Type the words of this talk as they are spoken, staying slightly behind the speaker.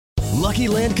Lucky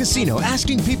Land Casino,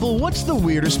 asking people, what's the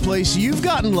weirdest place you've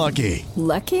gotten lucky?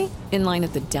 Lucky? In line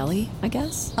at the deli, I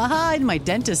guess? Aha, in my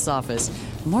dentist's office.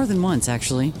 More than once,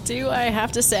 actually. Do I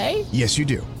have to say? Yes, you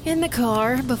do. In the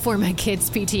car before my kids'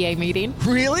 PTA meeting.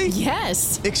 Really?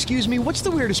 Yes. Excuse me, what's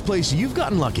the weirdest place you've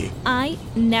gotten lucky? I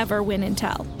never win and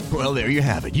tell. Well, there you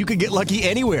have it. You can get lucky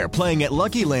anywhere, playing at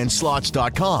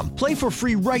LuckyLandSlots.com. Play for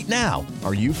free right now.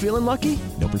 Are you feeling lucky?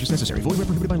 No purchase necessary. Void where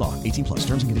prohibited by law. 18 plus.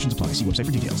 Terms and conditions apply. See website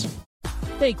for details.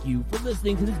 Thank you for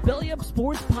listening to this Belly Up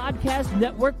Sports Podcast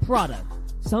Network product.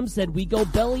 Some said we go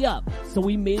belly up, so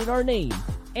we made it our name,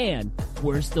 and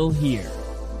we're still here.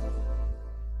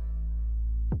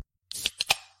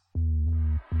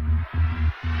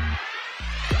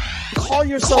 Call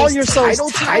yourself title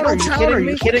town? Are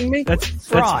you kidding me? That's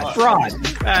fraud.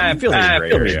 I feel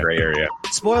gray area.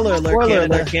 Spoiler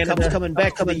alert, Canada's coming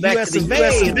back to the US of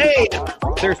A.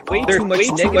 There's way too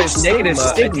much negative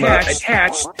stigma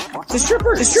attached to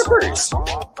strippers.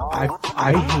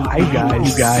 I hate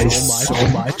you guys so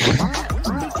much.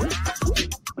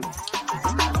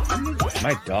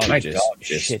 My dog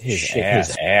just shit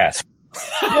his ass.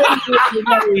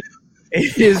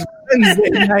 It is Wednesday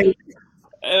night.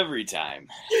 Every time.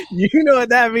 You know what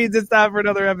that means. It's time for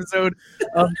another episode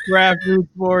of Craft Food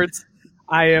Sports.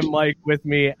 I am Mike. With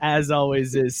me, as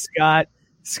always, is Scott.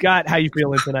 Scott, how you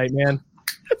feeling tonight, man?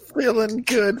 Feeling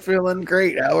good, feeling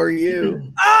great. How are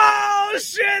you? Oh,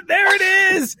 shit. There it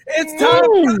is. It's time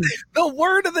for the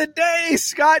word of the day.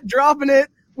 Scott dropping it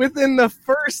within the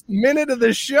first minute of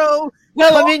the show.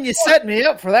 Well, I mean, you set me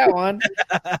up for that one.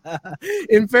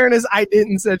 In fairness, I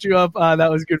didn't set you up.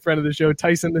 That was a good friend of the show,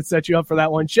 Tyson, that set you up for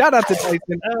that one. Shout out to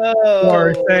Tyson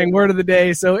for saying word of the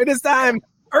day. So it is time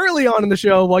early on in the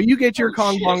show. While you get your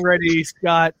Kong Bong ready,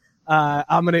 Scott,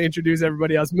 I'm going to introduce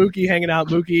everybody else. Mookie hanging out.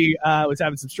 Mookie was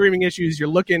having some streaming issues. You're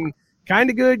looking kind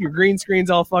of good. Your green screen's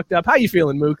all fucked up. How you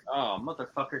feeling, Mook? Oh,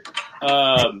 motherfucker.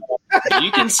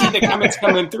 You can see the comments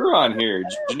coming through on here.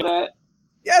 Did you know that?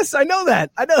 Yes, I know that.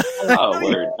 I know. Oh,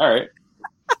 word. All right.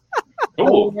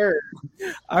 Cool.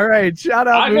 All right. Shout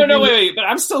out. No, wait. But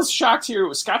I'm still shocked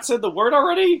here. Scott said the word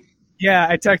already? Yeah,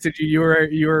 I texted you.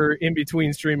 You were in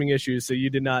between streaming issues, so you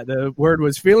did not. The word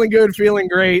was feeling good, feeling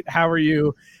great. How are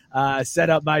you? Set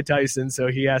up by Tyson, so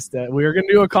he has to. We were going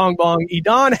to do a Kong Bong.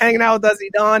 Edon hanging out with us.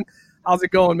 Edon, how's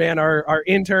it going, man? Our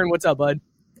intern. What's up, bud?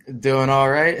 Doing all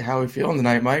right. How are we feeling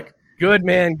tonight, Mike? Good,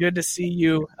 man. Good to see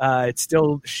you. It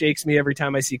still shakes me every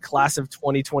time I see class of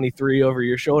 2023 over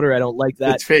your shoulder. I don't like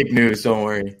that. It's fake news. Don't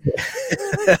worry.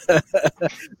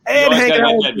 And hanging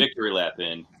out that victory lap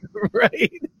in.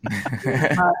 Right.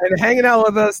 And hanging out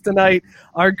with us tonight,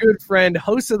 our good friend,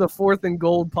 host of the Fourth and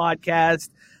Gold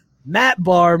podcast, Matt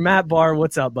Barr. Matt Barr,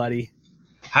 what's up, buddy?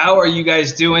 How are you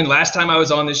guys doing? Last time I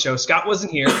was on this show, Scott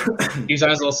wasn't here. He was on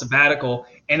his little sabbatical.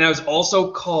 And I was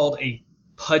also called a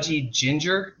pudgy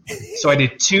ginger. So I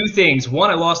did two things. One,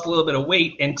 I lost a little bit of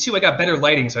weight. And two, I got better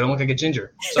lighting, so I don't look like a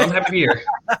ginger. So I'm happy to be here.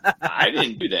 I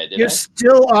didn't do that, did You I?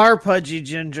 still are pudgy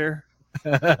ginger.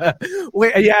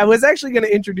 Wait, yeah, I was actually going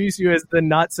to introduce you as the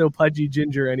not so pudgy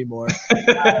ginger anymore.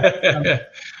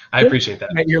 I appreciate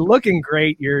that. You're looking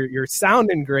great. You're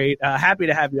sounding great. Happy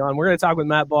to have you on. We're going to talk with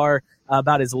Matt Barr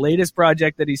about his latest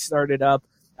project that he started up.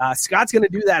 Scott's going to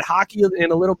do that hockey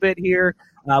in a little bit here.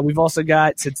 We've also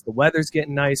got, since the weather's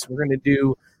getting nice, we're going to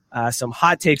do some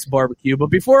hot takes barbecue. But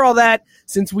before all that,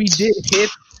 since we did hit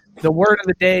the word of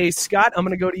the day, Scott, I'm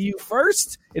going to go to you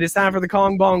first. It is time for the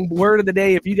Kong Bong word of the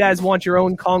day. If you guys want your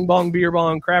own Kong Bong beer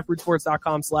bong,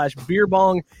 craftbrewsports.com/beer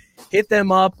bong, hit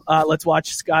them up. Let's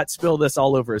watch Scott spill this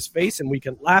all over his face, and we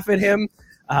can laugh at him.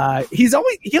 He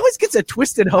always gets a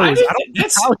twisted hose. I don't know how he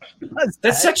does that.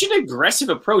 That's such an aggressive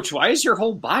approach. Why is your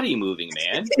whole body moving,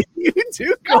 man? You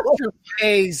do go your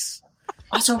face.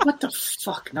 Also, what the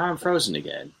fuck? Now I'm frozen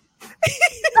again.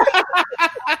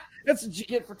 That's what you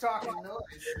get for talking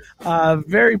noise.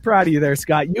 Very proud of you there,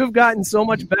 Scott. You've gotten so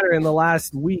much better in the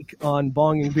last week on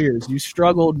bonging beers. You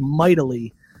struggled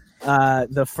mightily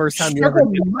the first time you ever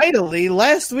did. Mightily.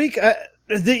 Last week,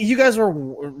 you guys were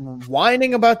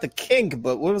whining about the kink,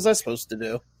 but what was I supposed to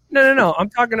do? No. I'm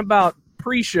talking about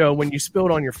pre-show when you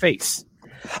spilled on your face.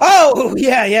 Oh,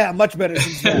 yeah. Much better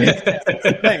since then.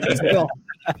 Thanks, Bill.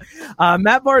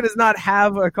 Matt Barr does not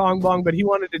have a Kong Bong, but he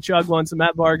wanted to chug one. So,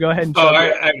 Matt Barr, go ahead and chug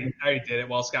I already did it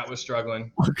while Scott was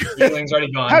struggling. Feeling's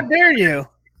already gone. How dare you?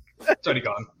 It's already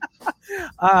gone.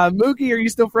 Mookie, are you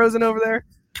still frozen over there?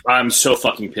 I'm so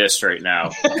fucking pissed right now.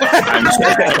 I'm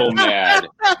so mad.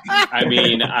 I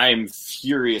mean, I'm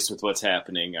furious with what's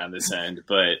happening on this end,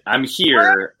 but I'm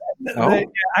here. Oh.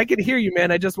 I can hear you,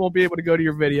 man. I just won't be able to go to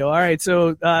your video. All right,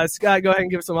 so Scott, go ahead and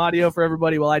give some audio for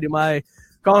everybody while I do my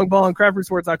Kong Bong,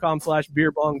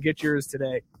 craftbrewsports.com/beerbong. Get yours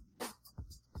today.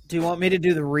 Do you want me to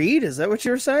do the read? Is that what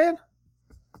you're saying?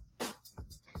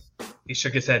 He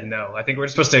shook his head no. I think we're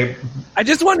supposed to. I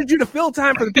just wanted you to fill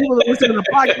time for the people that listen to the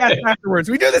podcast afterwards.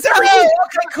 We do this every week.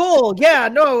 Okay, cool. Yeah,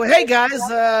 no. Hey, guys.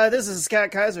 This is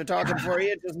Scott Kaiser talking for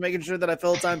you. Just making sure that I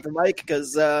fill time for Mike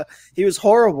because he was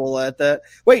horrible at that.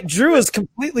 Wait, Drew is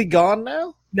completely gone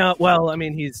now? No, well, I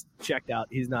mean, he's checked out.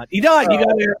 He's not. You got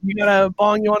a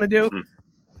bong you want to do?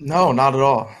 No, not at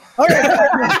all. All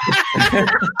right.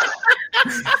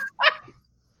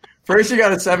 First, you got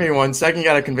to send me one. Second, you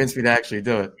got to convince me to actually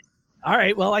do it. All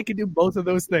right, well, I can do both of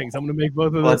those things. I'm going to make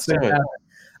both of those things happen.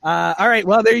 All right,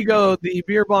 well, there you go. The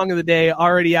beer bong of the day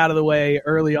already out of the way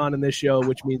early on in this show,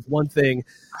 which means one thing.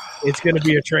 It's going to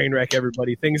be a train wreck,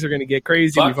 everybody. Things are going to get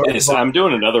crazy. Fuck this. I'm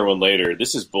doing another one later.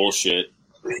 This is bullshit.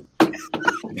 Look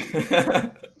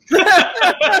at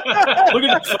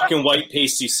the fucking white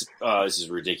pasty. This is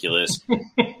ridiculous.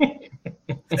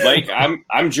 Mike,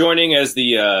 I'm joining as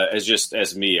me.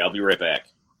 I'll be right back.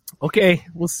 Okay,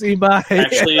 we'll see. Bye.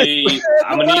 Actually,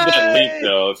 I'm gonna need that link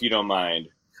though, if you don't mind.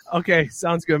 Okay,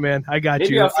 sounds good, man. I got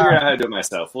Maybe you. I'll figure out how to do it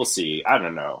myself. We'll see. I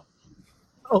don't know.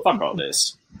 Fuck all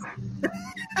this.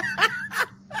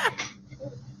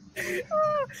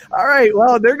 All right,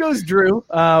 well, there goes Drew.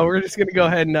 We're just gonna go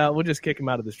ahead and we'll just kick him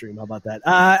out of the stream. How about that?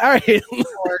 All right.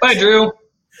 Bye, Drew.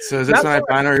 So is this my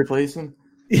final replacement?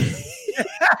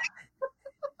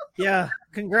 Yeah.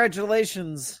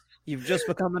 Congratulations. You've just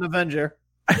become an Avenger.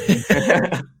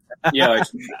 Yeah,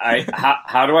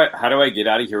 how do I get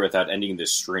out of here without ending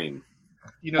this stream?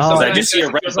 You know, I just see a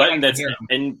red button that's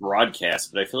in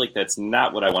broadcast, but I feel like that's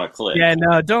not what I want to click. Yeah,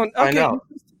 no, don't. Okay. I know.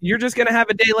 You're just gonna have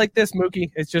a day like this, Mookie.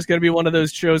 It's just gonna be one of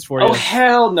those shows for you. Oh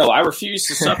hell no! I refuse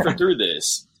to suffer through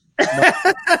this.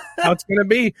 How it's gonna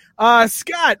be,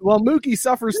 Scott. Well, Mookie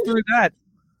suffers through that.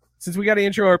 Since we got to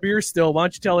intro our beers still, why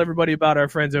don't you tell everybody about our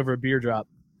friends over at Beer Drop?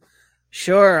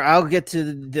 Sure, I'll get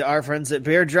to our friends at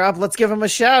Beer Drop. Let's give them a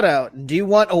shout out. Do you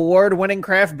want award-winning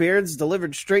craft beers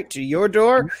delivered straight to your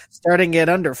door, starting at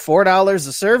under $4 a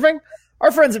serving?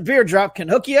 Our friends at Beer Drop can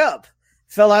hook you up.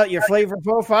 Fill out your flavor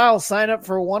profile, sign up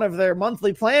for one of their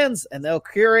monthly plans, and they'll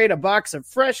curate a box of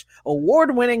fresh,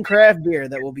 award-winning craft beer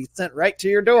that will be sent right to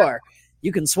your door.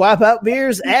 You can swap out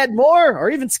beers, add more, or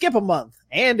even skip a month.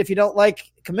 And if you don't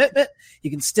like commitment,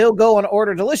 you can still go and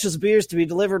order delicious beers to be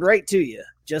delivered right to you.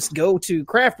 Just go to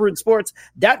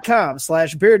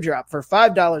craftbrewedsports.com/beerdrop for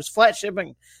 $5 flat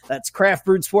shipping. That's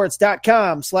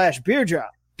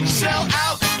craftbrewedsports.com/beerdrop.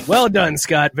 Well done,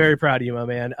 Scott. Very proud of you, my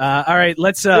man. All right,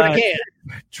 let's.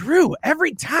 Drew,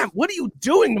 every time, what are you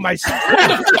doing to my stream? What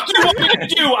the fuck do you want me to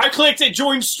do? I clicked at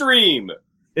join stream.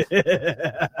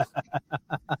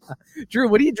 Drew,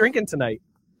 what are you drinking tonight?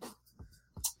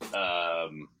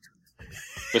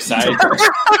 Besides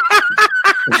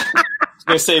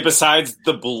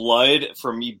the blood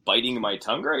from me biting my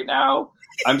tongue right now,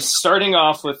 I'm starting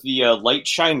off with the Light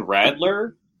Shine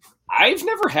Radler. I've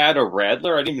never had a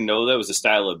Radler. I didn't even know that was a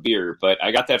style of beer, but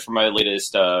I got that from my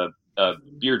latest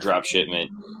Beer Drop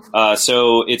shipment.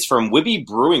 So it's from Wibby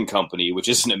Brewing Company, which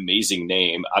is an amazing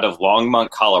name, out of Longmont,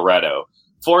 Colorado.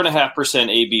 4.5%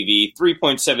 ABV,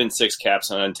 3.76 caps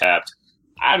on Untapped.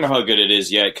 I don't know how good it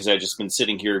is yet because I've just been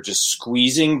sitting here just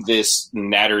squeezing this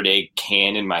nattered egg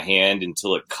can in my hand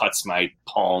until it cuts my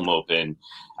palm open.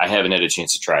 I haven't had a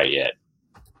chance to try it yet.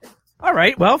 All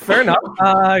right, well, fair enough.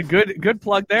 Good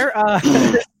plug there.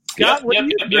 Scott, what are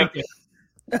you drinking?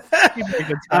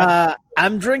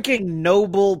 I'm drinking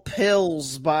Noble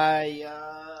Pills by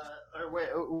wait,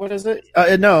 what is it?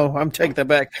 No, I'm taking that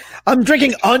back. I'm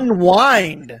drinking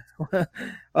Unwind,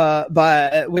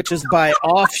 which is by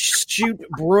Offshoot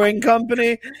Brewing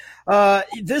Company.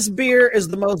 This beer is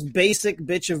the most basic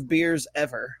bitch of beers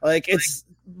ever. It's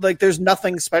there's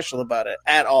nothing special about it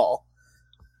at all.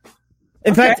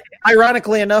 In fact,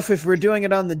 ironically enough, if we're doing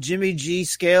it on the Jimmy G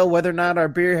scale, whether or not our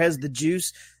beer has the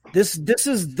juice, this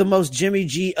is the most Jimmy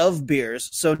G of beers.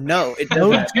 So no, it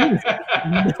doesn't.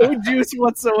 No juice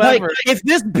whatsoever. If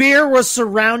this beer was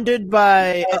surrounded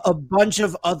by a bunch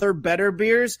of other better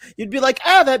beers, you'd be like,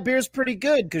 that beer's pretty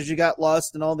good because you got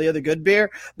lost in all the other good beer.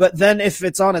 But then if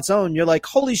it's on its own, you're like,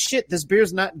 holy shit, this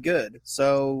beer's not good.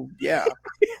 So yeah.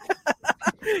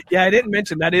 Yeah, I didn't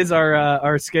mention that is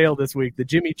our scale this week, the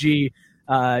Jimmy G.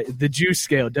 The juice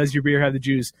scale. Does your beer have the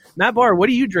juice? Matt Barr, what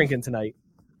are you drinking tonight?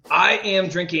 I am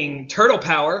drinking Turtle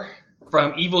Power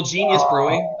from Evil Genius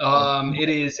Brewing. It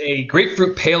is a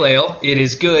grapefruit pale ale. It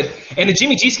is good. And the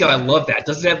Jimmy G scale, I love that.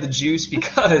 Doesn't have the juice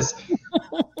because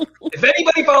if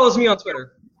anybody follows me on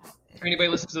Twitter or anybody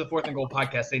listens to the Fourth and Goal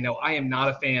podcast, they know I am not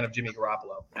a fan of Jimmy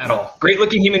Garoppolo at all. Great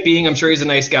looking human being. I'm sure he's a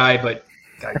nice guy, but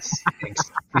guy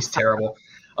stinks. He's terrible.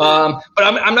 But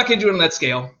I'm not going to do it on that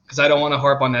scale because I don't want to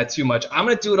harp on that too much. I'm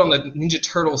going to do it on the Ninja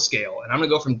Turtle scale, and I'm going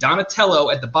to go from Donatello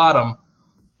at the bottom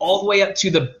all the way up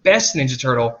to the best Ninja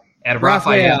Turtle at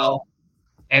Raphael.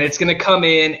 And it's going to come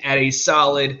in at a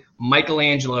solid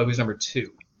Michelangelo, who's number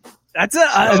 2. That's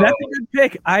a good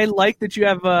pick. I like that you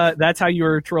have. That's how you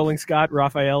were trolling Scott.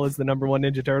 Raphael is the number 1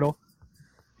 Ninja Turtle.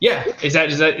 Yeah, is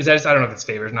that? I don't know if it's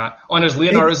favorite or not. Oh, and there's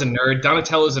Leonardo's a nerd.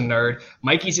 Donatello's a nerd.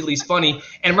 Mikey's at least funny.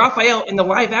 And Raphael in the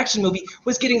live action movie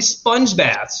was getting sponge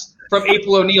baths from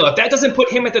April O'Neil. If that doesn't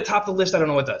put him at the top of the list, I don't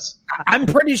know what does. I'm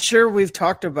pretty sure we've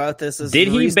talked about this. Did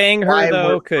he bang her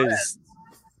though? Because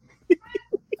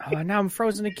now I'm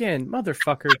frozen again,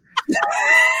 motherfucker.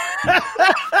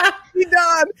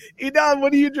 Edon,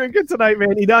 what are you drinking tonight,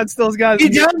 man? Edon still's got.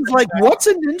 Edon's like, what's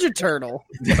a Ninja Turtle?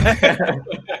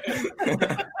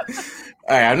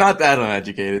 All right, I'm not that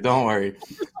uneducated. Don't worry.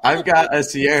 I've got a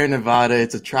Sierra Nevada.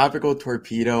 It's a tropical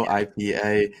torpedo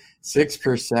IPA,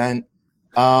 6%.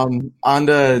 On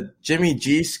the Jimmy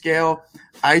G scale,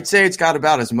 I'd say it's got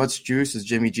about as much juice as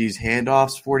Jimmy G's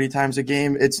handoffs 40 times a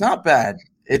game. It's not bad.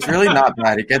 It's really not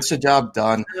bad. It gets the job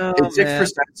done. It's 6%,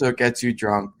 so it gets you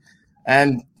drunk.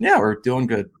 And, yeah, we're doing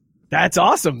good. That's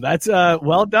awesome. That's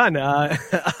well done. I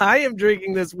am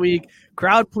drinking this week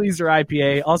Crowd Pleaser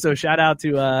IPA. Also, shout out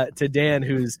to Dan,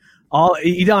 who's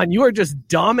Edon, you are just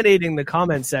dominating the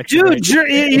comment section. Dude,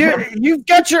 you've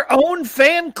got your own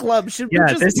fan club. This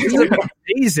is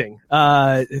amazing.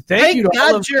 Thank you to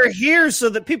all of you're here so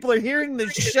that people are hearing the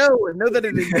show and know that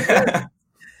it exists.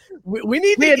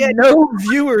 We had no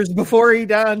viewers before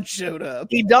Edon showed up.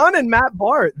 Edon and Matt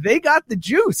Barr, they got the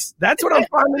juice. That's what I'm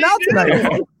finding out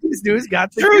tonight. These dudes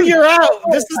got the juice. You're out.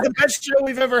 This is the best show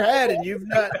we've ever had, and you've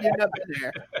not been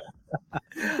there.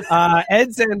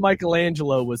 Ed saying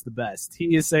Michelangelo was the best.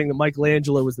 He is saying that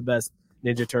Michelangelo was the best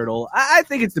Ninja Turtle. I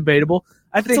think it's debatable.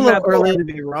 I think it's a little early to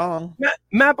be wrong.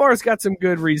 Matt Barr's got some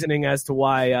good reasoning as to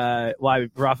why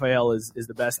Raphael is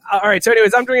the best. All right, so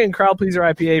anyways, I'm drinking Crowd Pleaser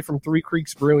IPA from Three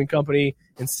Creeks Brewing Company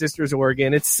in Sisters,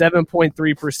 Oregon. It's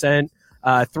 7.3%,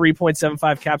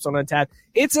 3.75 caps on Untappd.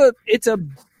 It's a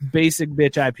basic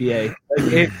bitch IPA.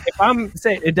 If I'm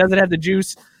saying it doesn't have the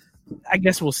juice, I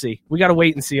guess we'll see. We got to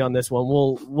wait and see on this one.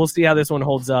 We'll see how this one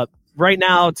holds up. Right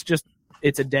now,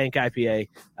 it's a dank IPA.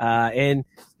 And,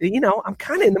 I'm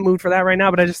kind of in the mood for that right now,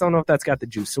 but I just don't know if that's got the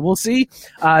juice. So we'll see.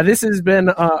 This has been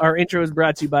our intro is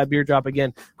brought to you by Beer Drop.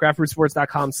 Again,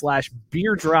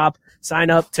 craftbrewsports.com/beer drop. Sign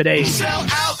up today.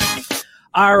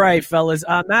 All right, fellas.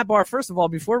 Matt Barr, first of all,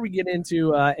 before we get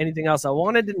into anything else, I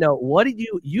wanted to know, what did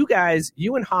you guys,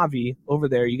 you and Javi over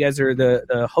there, you guys are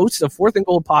the hosts of Fourth and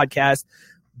Gold podcast,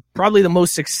 probably the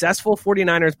most successful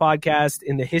 49ers podcast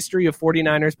in the history of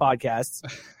 49ers podcasts.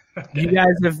 Okay. You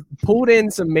guys have pulled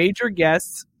in some major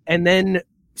guests and then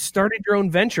started your own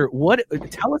venture.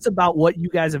 Tell us about what you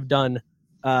guys have done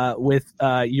with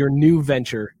your new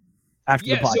venture after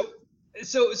the podcast.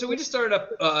 So we just started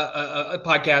up a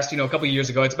podcast, a couple of years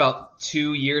ago. It's about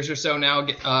 2 years or so now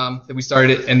that we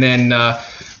started it. And then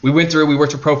we worked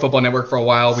for Pro Football Network for a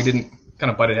while. We didn't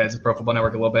kind of butted heads with Pro Football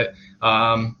Network a little bit.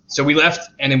 So we left,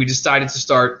 and then we decided to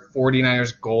start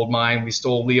 49ers Goldmine. We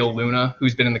stole Leo Luna,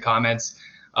 who's been in the comments.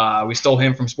 We stole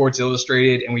him from Sports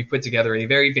Illustrated, and we put together a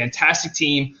very fantastic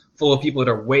team full of people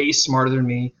that are way smarter than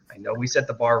me. I know we set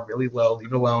the bar really low,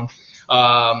 leave it alone.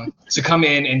 To come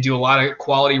in and do a lot of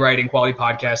quality writing, quality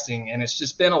podcasting, and it's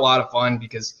just been a lot of fun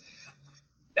because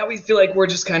now we feel like we're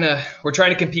trying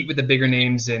to compete with the bigger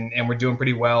names, and we're doing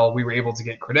pretty well. We were able to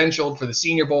get credentialed for the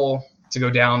Senior Bowl to go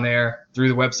down there through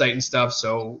the website and stuff,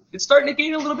 so it's starting to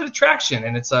gain a little bit of traction,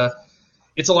 and it's a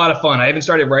lot of fun. I haven't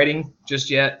started writing just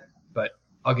yet, but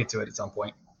I'll get to it at some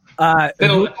point.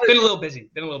 Been a little busy.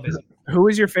 Who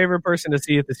was your favorite person to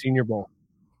see at the Senior Bowl?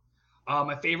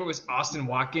 My favorite was Austin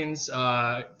Watkins,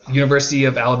 University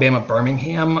of Alabama,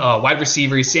 Birmingham, wide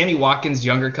receiver. He's Sammy Watkins'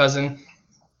 younger cousin.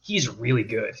 He's really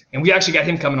good. And we actually got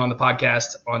him coming on the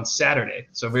podcast on Saturday,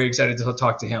 so very excited to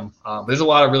talk to him. There's a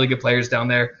lot of really good players down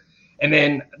there. And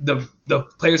then the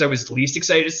players I was least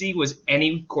excited to see was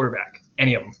any quarterback,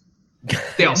 any of them.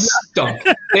 They all stunk.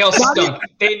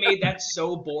 They made that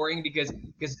so boring because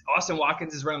Austin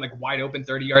Watkins is running like wide open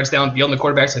 30 yards downfield, and the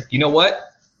quarterback's like, you know what?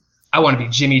 I want to be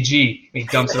Jimmy G. And he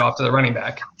dumps it off to the running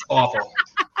back. Awful.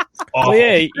 Well,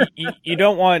 yeah, you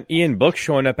don't want Ian Book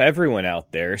showing up everyone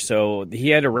out there, so he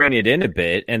had to rein it in a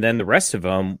bit, and then the rest of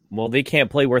them, well, they can't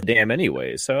play worth damn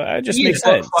anyway, so it just makes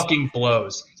sense. Fucking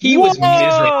blows. He was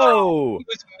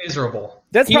miserable.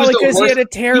 That's probably because he had a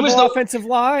terrible offensive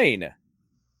line.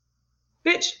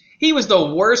 Bitch, he was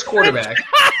the worst quarterback.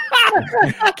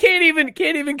 Can't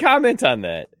even comment on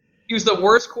that. He was the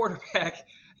worst quarterback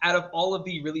out of all of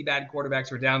the really bad quarterbacks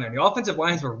who were down there. And the offensive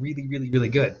lines were really, really, really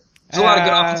good. There's a lot of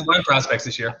good offensive line prospects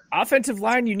this year. Offensive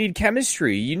line, you need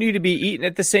chemistry. You need to be eating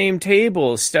at the same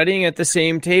table, studying at the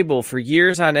same table for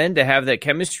years on end to have that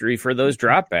chemistry for those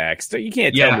dropbacks. So you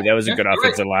can't tell me that was a good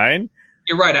offensive line.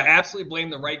 You're right. I absolutely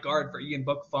blame the right guard for Ian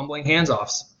Book fumbling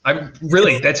hands-offs.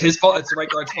 That's his fault. It's the right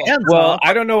guard's fault. Well,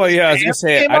 I don't know why. I was going to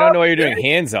say, I don't know why you're doing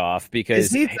hands-off because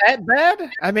is he that bad?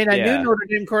 I mean, I knew Notre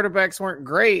Dame quarterbacks weren't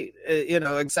great,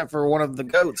 except for one of the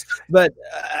GOATs, but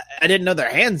I didn't know their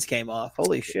hands came off.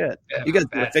 Holy shit! Yeah, you guys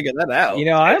got to figure that out.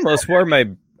 I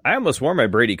almost wore my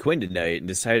Brady Quinn tonight and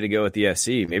decided to go with the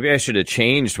SC. Maybe I should have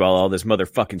changed while all this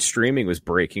motherfucking streaming was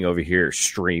breaking over here.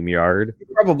 StreamYard. You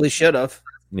probably should have.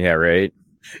 Yeah, right.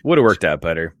 Would have worked out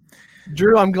better.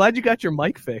 Drew, I'm glad you got your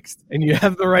mic fixed and you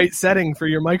have the right setting for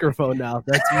your microphone now.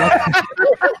 That's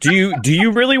Do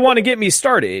you really want to get me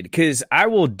started? Because I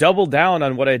will double down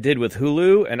on what I did with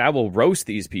Hulu and I will roast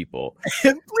these people.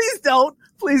 Please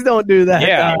don't do that.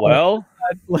 Yeah, well,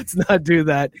 let's not do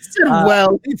that.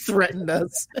 He threatened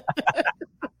us.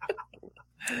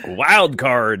 Wild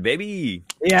card, baby.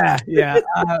 Yeah.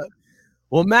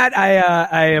 Well, Matt,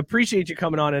 I appreciate you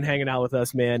coming on and hanging out with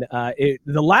us, man.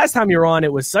 The last time you were on,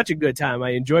 it was such a good time. I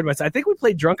enjoyed myself. I think we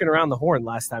played Drunken Around the Horn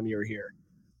last time you were here.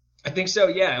 I think so,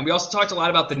 yeah. And we also talked a lot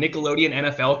about the Nickelodeon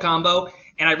NFL combo,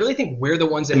 and I really think we're the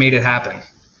ones that made it happen.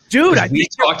 Dude, we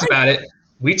talked about it.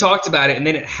 We talked about it, and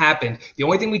then it happened. The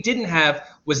only thing we didn't have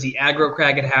was the aggro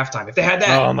crag at halftime. If they had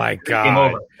that, oh my god, game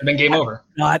over. And then game over.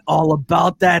 Not all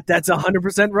about that. That's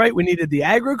 100% right. We needed the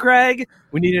aggro crag.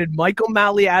 We needed Michael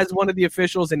Malley as one of the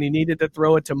officials, and he needed to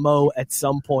throw it to Mo at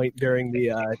some point during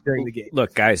the game.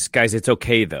 Look, guys, it's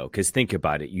okay though, because think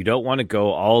about it. You don't want to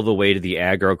go all the way to the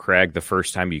aggro crag the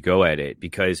first time you go at it,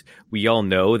 because we all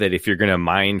know that if you're going to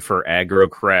mine for aggro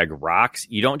crag rocks,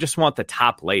 you don't just want the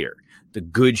top layer. The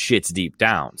good shit's deep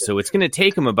down. So it's going to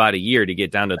take them about a year to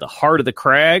get down to the heart of the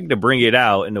crag to bring it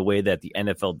out in a way that the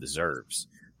NFL deserves.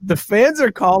 The fans are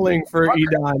calling for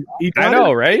Edon. I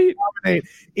know, right?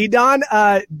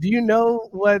 Edon, do you know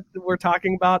what we're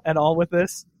talking about at all with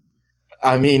this?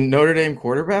 I mean, Notre Dame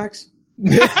quarterbacks?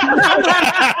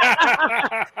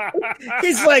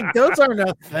 He's like, those aren't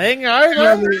a thing,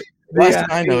 are they? Last thing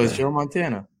I know is Joe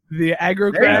Montana. The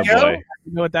aggro crag.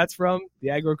 You know what that's from? The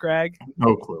aggro crag?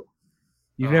 No clue.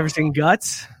 You've never seen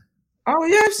Guts? Oh,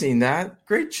 yeah, I've seen that.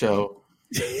 Great show.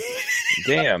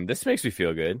 Damn, this makes me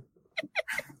feel good.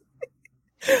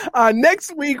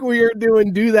 Next week, we are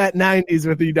doing Do That 90s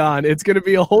with Edon. It's going to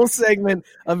be a whole segment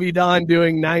of Edon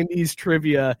doing 90s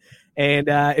trivia. And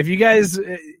if you guys,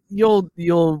 you'll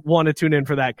want to tune in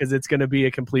for that because it's going to be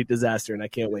a complete disaster, and I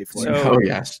can't wait for it. Oh,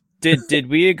 yes. Did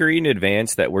we agree in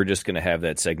advance that we're just going to have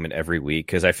that segment every week?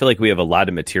 Because I feel like we have a lot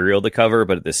of material to cover,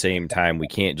 but at the same time, we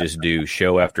can't just do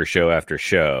show after show after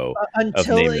show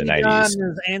until of Name the 90s.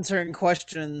 is answering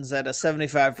questions at a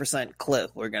 75%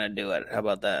 clip. We're going to do it. How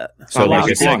about that?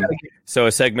 So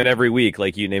a segment every week,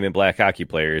 like you naming black hockey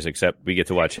players, except we get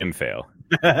to watch him fail.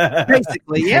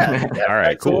 Basically, yeah. All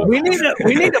right, cool. We need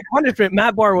a punishment.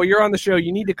 Matt Barr, while you're on the show,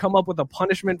 you need to come up with a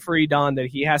punishment for Edon that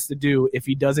he has to do if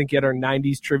he doesn't get our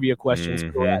 90s trivia questions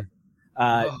correct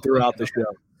throughout the show.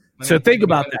 So think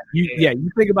about that.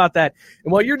 You think about that.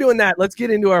 And while you're doing that, let's get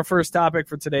into our first topic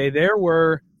for today. There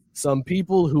were some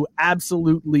people who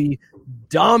absolutely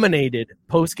dominated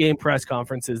post-game press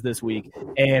conferences this week,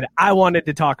 and I wanted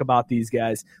to talk about these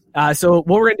guys. So what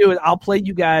we're going to do is I'll play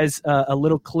you guys a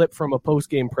little clip from a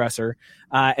post-game presser,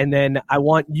 and then I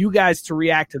want you guys to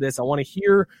react to this. I want to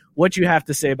hear what you have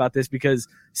to say about this because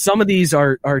some of these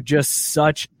are just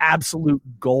such absolute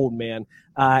gold, man.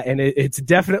 And it's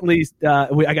definitely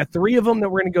I got 3 of them that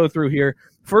we're going to go through here.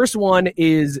 First one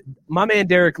is my man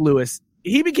Derek Lewis.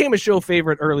 He became a show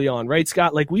favorite early on, right,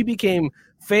 Scott? Like, we became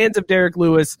fans of Derek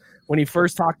Lewis when he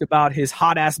first talked about his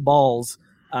hot-ass balls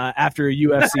after a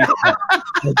UFC fight.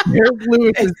 Derek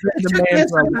Lewis is the man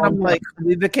for a long I'm like,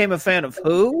 we became a fan of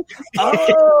who?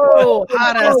 Oh,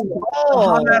 hot-ass balls.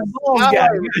 Hot-ass balls.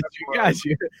 Got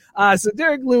you. So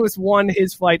Derek Lewis won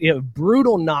his fight. A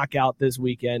brutal knockout this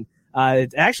weekend.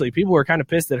 Actually, people were kind of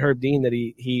pissed at Herb Dean that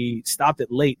he stopped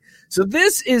it late. So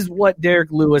this is what Derek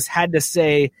Lewis had to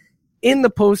say in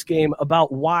the postgame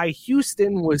about why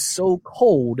Houston was so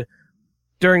cold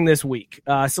during this week.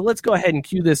 So let's go ahead and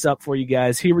cue this up for you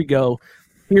guys. Here we go.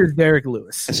 Here's Derek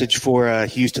Lewis. Message for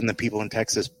Houston, the people in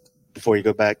Texas, before you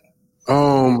go back.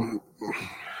 I'm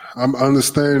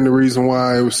understanding the reason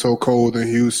why it was so cold in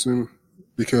Houston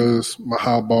because my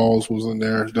hot balls was in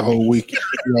there the whole week.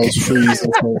 I was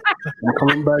freezing. So I'm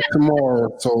coming back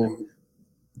tomorrow. So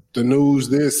the news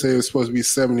did say it's supposed to be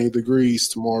 70 degrees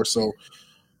tomorrow. So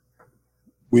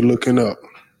we're looking up.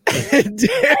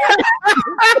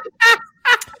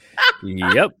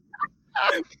 Yep.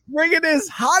 Bringing his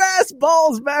hot ass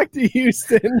balls back to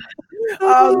Houston.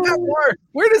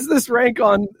 Where does this rank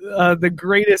on the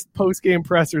greatest post game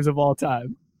pressers of all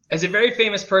time? As a very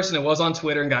famous person who was on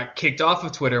Twitter and got kicked off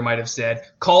of Twitter might have said,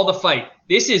 call the fight.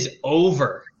 This is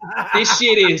over. This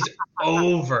shit is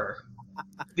over.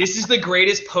 This is the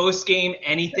greatest post-game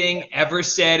anything ever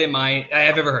said I've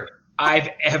ever heard. I've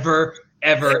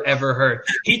ever heard.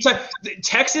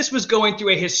 Texas was going through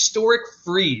a historic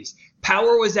freeze.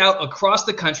 Power was out across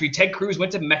the country. Ted Cruz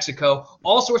went to Mexico.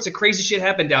 All sorts of crazy shit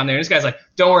happened down there. And this guy's like,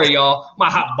 don't worry, y'all. My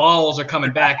hot balls are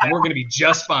coming back, and we're going to be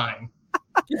just fine.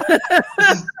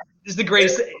 This is the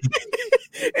greatest.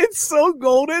 It's so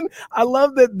golden. I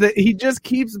love that he just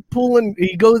keeps pulling.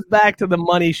 He goes back to the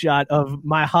money shot of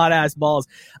my hot ass balls.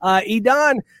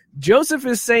 Edon, Joseph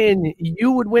is saying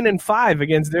you would win in 5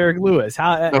 against Derek Lewis.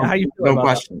 How you feel about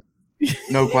question.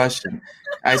 No question.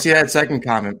 I see that second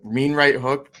comment. Mean right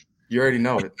hook. You already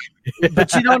know it.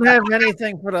 But you don't have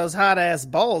anything for those hot ass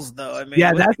balls, though. I mean,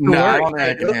 yeah, that's the I word. don't think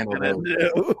I can handle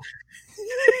that.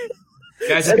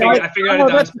 Guys, I figured out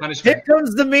Don's punishment. Here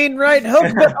comes the mean right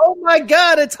hook, but oh my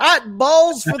God, it's hot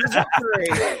balls for the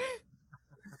victory.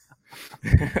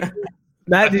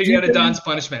 I figured out Don's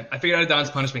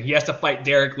punishment. He has to fight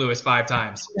Derek Lewis 5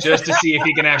 times just to see if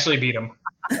he can actually beat him.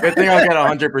 Good thing I'll get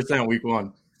 100% week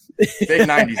 1. Big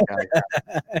 90s guy.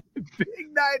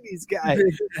 Big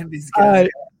 90s guy.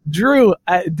 Drew,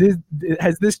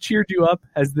 has this cheered you up?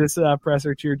 Has this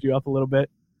presser cheered you up a little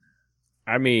bit?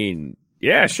 I mean,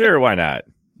 yeah, sure. Why not?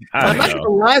 I'm not gonna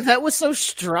lie, that was so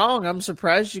strong. I'm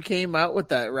surprised you came out with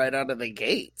that right out of the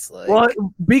gates. Well,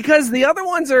 because the other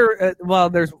ones are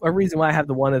there's a reason why I have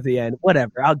the one at the end.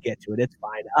 Whatever, I'll get to it. It's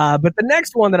fine. But the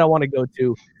next one that I want to go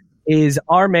to is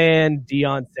our man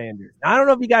Deion Sanders. Now, I don't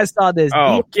know if you guys saw this.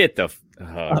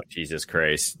 Jesus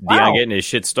Christ! Wow. Deion getting his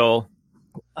shit stole.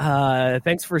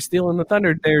 Thanks for stealing the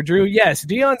thunder there, Drew. Yes,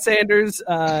 Deion Sanders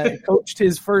coached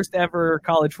his first ever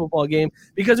college football game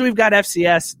because we've got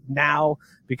FCS now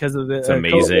because of the. It's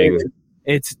amazing.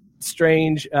 It's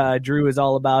strange. Drew is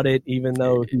all about it, even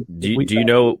though. Do you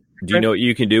know what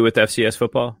you can do with FCS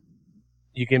football?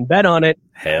 You can bet on it.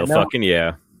 Hell, fucking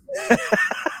yeah!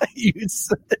 You're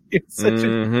such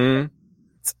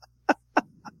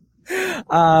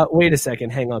wait a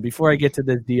second. Hang on. Before I get to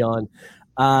this, Deion.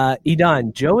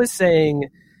 Edon, Joe is saying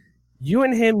you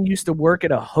and him used to work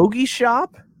at a hoagie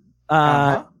shop,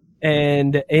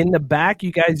 and in the back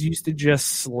you guys used to just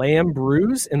slam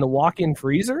brews in the walk-in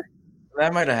freezer.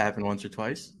 That might have happened once or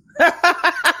twice.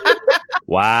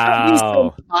 Wow, you're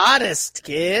so modest,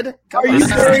 kid. Are you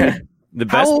saying the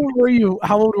best?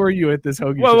 How old were you at this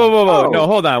hoagie shop? Whoa! No,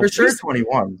 hold on. For sure,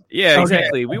 21. Yeah,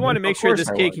 exactly. We want to make sure this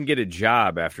kid can get a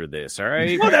job after this. All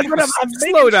right. Well, that's what I'm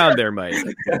slow down there, Mike.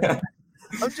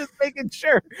 I'm just making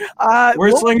sure.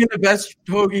 We're slinging the best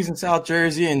hoagies in South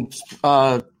Jersey and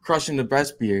crushing the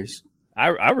best beers.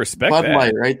 I respect Bud that.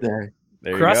 Light right there.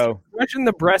 There you go. Crushing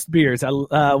the breast beers.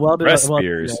 Breast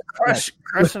beers.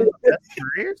 Crushing the breast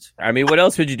beers? I mean, what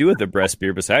else would you do with the breast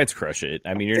beer besides crush it?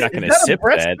 I mean, you're not going to sip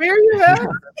breast that. Beer you have?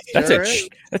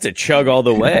 That's a chug all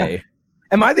the way.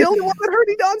 Am I the only one that heard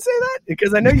Edon say that?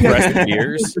 Because I know you guys breast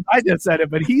beers. I just said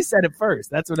it, but he said it first.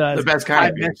 That's what I was. The best kind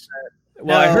of beer.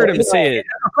 Well, I heard him say it.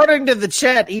 According to the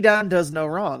chat, Edon does no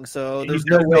wrong, so there's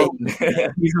no way.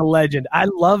 He's a legend. I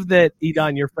love that,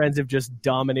 Edon, your friends have just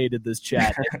dominated this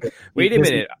chat. Wait a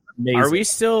minute. Are we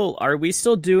still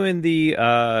doing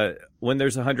the when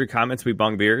there's 100 comments we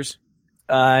bong beers?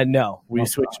 No, we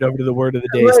switched over to the word of the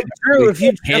day. True. If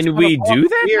you can we do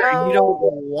that?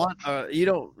 Beer, you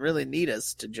don't really need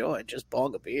us to join. Just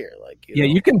bong a beer,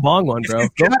 you can bong one, bro.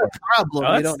 Not a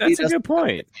problem. That's a good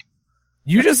point.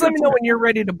 You just let me know when you're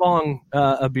ready to bong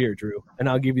a beer, Drew, and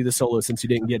I'll give you the solo since you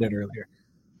didn't get it earlier.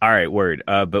 All right, word.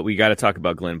 But we got to talk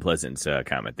about Glenn Pleasant's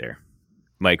comment there.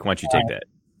 Mike, why don't you take that?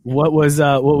 What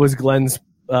was Glenn's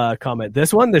comment?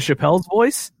 This one, the Chappelle's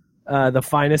voice, the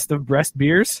finest of breast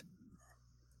beers.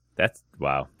 That's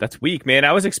weak, man.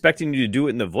 I was expecting you to do it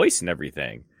in the voice and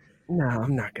everything. No,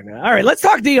 I'm not gonna. All right, let's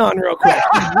talk Deion real quick.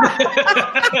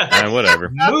 Whatever.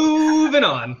 Moving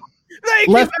on.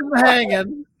 Left him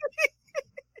hanging.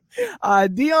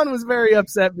 Deion was very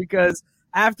upset because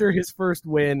after his first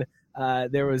win,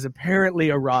 there was apparently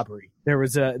a robbery. There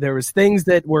was things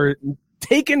that were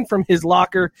taken from his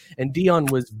locker, and Deion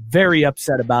was very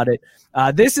upset about it.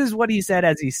 This is what he said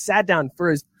as he sat down for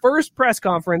his first press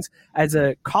conference as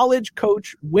a college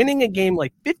coach, winning a game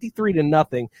like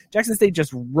 53-0. Jackson State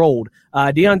just rolled.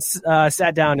 Deion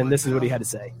sat down, and this is what he had to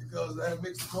say. Because that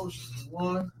mixed coach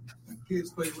won, and kids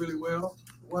played really well.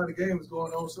 while the game was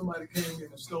going on, somebody came in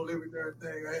and stole every darn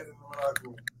thing I had in my locker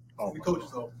room. In the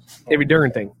coach's office. Every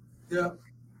darn thing. Yeah.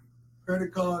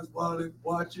 Credit cards, wallet,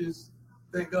 watches.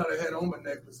 Thank God I had on my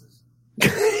necklaces.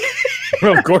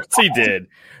 Of course he did.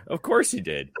 Of course he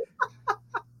did.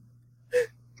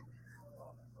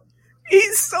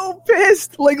 He's so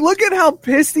pissed. Like, look at how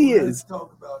pissed he is. Let's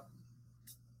talk about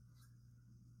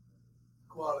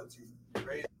quality,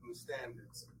 raising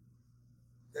standards.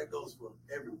 That goes for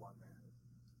everyone, man.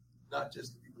 Not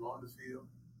just the people on the field,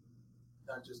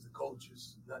 not just the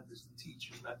coaches, not just the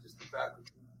teachers, not just the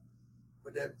faculty,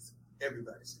 but that's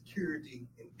everybody. Security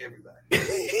and everybody.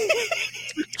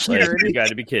 Like, you got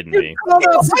to be kidding me.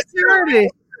 Security.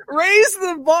 Raise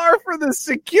the bar for the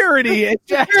security. And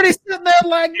security sitting there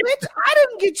like, bitch, I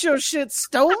didn't get your shit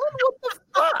stolen. What the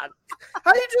fuck?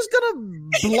 How you just gonna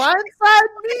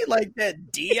blindside me like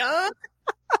that, Dion?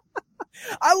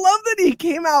 I love that he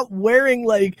came out wearing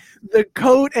like the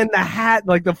coat and the hat,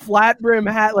 like the flat brim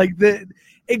hat, like the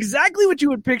exactly what you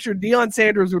would picture Deion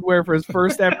Sanders would wear for his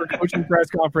first ever coaching press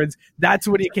conference. That's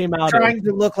what he came out trying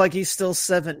to look like he's still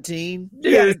 17.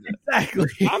 Yeah, exactly.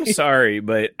 I'm sorry,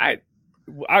 but I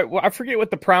forget what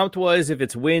the prompt was. If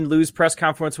it's win, lose, press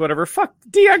conference, whatever. Fuck,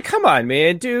 Deion, come on,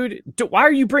 man, dude. Why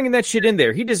are you bringing that shit in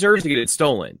there? He deserves to get it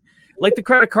stolen. Like the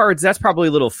credit cards, that's probably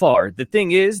a little far. The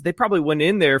thing is, they probably went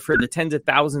in there for the tens of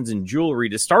thousands in jewelry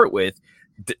to start with.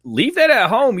 Leave that at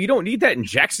home. You don't need that in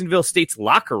Jacksonville State's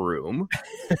locker room.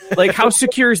 Like, how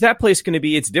secure is that place going to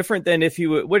be? It's different than if you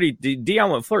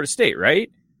Deion went Florida State,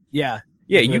 right? Yeah.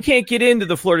 Yeah, you can't get into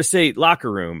the Florida State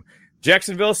locker room.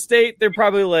 Jacksonville State, they're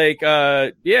probably like,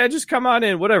 yeah, just come on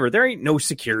in, whatever. There ain't no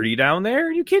security down there.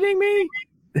 Are you kidding me?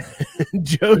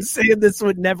 Joe saying this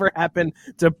would never happen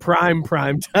to prime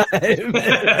time.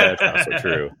 That's also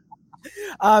true.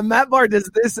 Matt Barr, does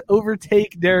this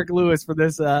overtake Derek Lewis for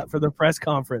this for the press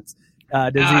conference?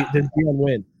 Does Deion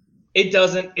win? It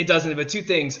doesn't. But two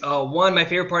things. One, my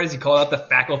favorite part is he called out the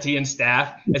faculty and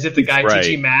staff as if the guy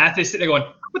teaching math is sitting there going,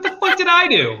 "What the fuck did I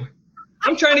do?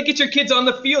 I'm trying to get your kids on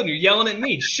the field and you're yelling at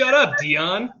me. Shut up,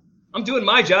 Deion. I'm doing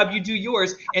my job. You do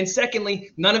yours." And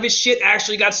secondly, none of his shit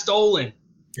actually got stolen.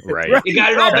 Right. He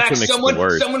got it all back. Someone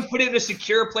put it in a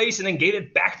secure place and then gave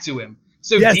it back to him.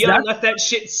 So Deion left that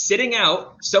shit sitting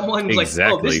out. Someone's like,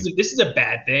 "Oh, this is a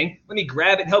bad thing. Let me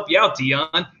grab it and help you out,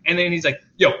 Deion." And then he's like,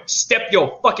 "Yo, step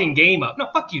your fucking game up." No,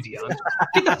 fuck you, Deion.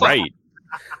 Get the fuck right.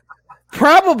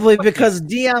 Probably because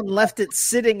Deion left it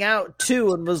sitting out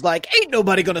too and was like, "Ain't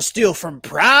nobody gonna steal from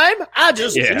Prime. I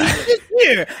just leave it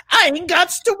here. I ain't got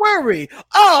to worry.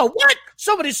 Oh, what?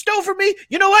 Somebody stole from me?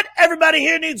 You know what? Everybody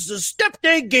here needs to step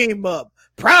their game up.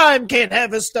 Prime can't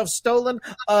have his stuff stolen."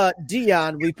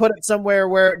 Deion, we put it somewhere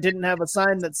where it didn't have a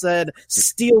sign that said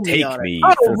 "Steal me" Take on it. me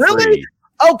Oh, for really? free.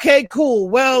 Okay, cool.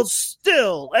 Well,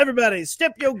 still, everybody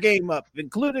step your game up,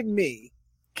 including me.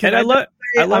 I'm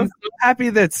so happy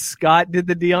that Scott did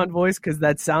the Deion voice because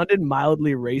that sounded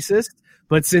mildly racist.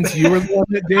 But since you were the one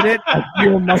that did it, I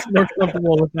feel much more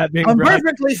comfortable with that being I'm brought.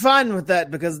 perfectly fine with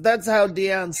that because that's how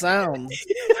Deion sounds.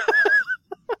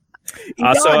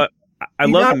 Also, I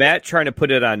love Matt trying to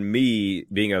put it on me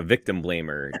being a victim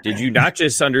blamer. Did you not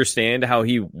just understand how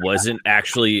he wasn't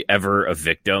actually ever a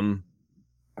victim?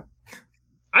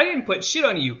 I didn't put shit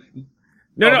on you.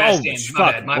 No,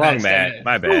 Fuck, wrong Matt.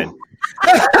 My bad.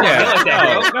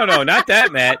 Yeah, no, not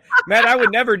that, Matt. Matt, I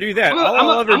would never do that.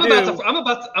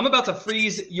 I'm about to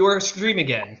freeze your stream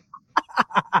again.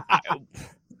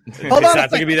 It's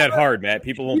not going to be that hard, Matt.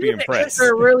 People won't be impressed.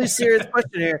 Answer a really serious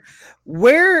question here.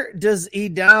 Where does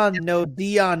Edon know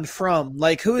Deion from?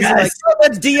 Like, who is it? Like,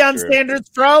 that's Deion Sanders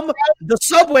from the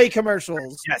Subway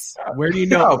commercials. Yes. Where do you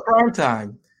know? Prime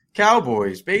time.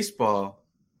 Cowboys, baseball.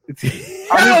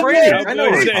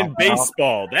 Cowboys and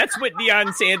baseball. That's what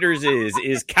Deion Sanders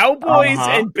is Cowboys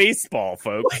and baseball,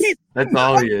 folks. That's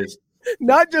all he is.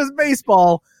 Not just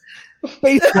baseball.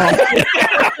 Baseball. That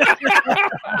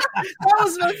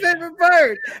was my favorite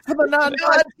part. For the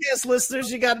non-podcast listeners,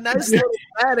 you got a nice little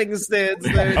batting stance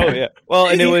there. Oh yeah. Well,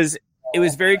 and it was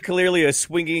very clearly a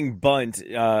swinging bunt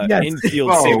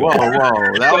infield single.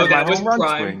 Whoa! That was my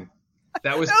prime. swing.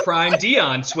 That was prime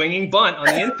Deion swinging bunt on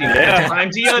the infield. That's prime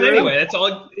Deion anyway. That's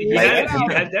all he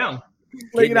had down.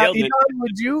 Like, Edon,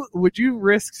 would you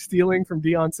risk stealing from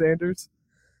Deion Sanders?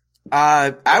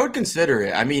 I would consider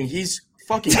it. I mean, he's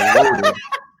fucking loaded.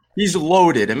 He's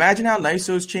loaded. Imagine how nice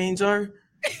those chains are.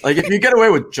 Like, if you get away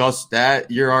with just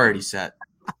that, you're already set.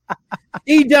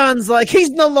 Edon's like, he's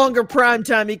no longer prime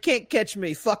time. He can't catch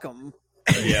me. Fuck him.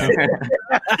 Yeah,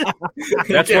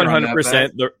 that's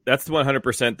 100%. That's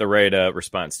 100% the right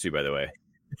response too. By the way,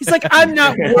 He's like, I'm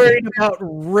not worried about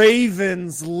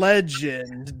Ravens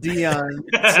legend, Deion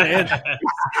Sanders.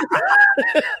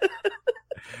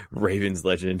 Ravens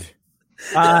legend.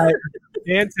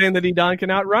 Dan saying that Edon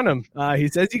can outrun him. He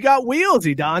says you got wheels,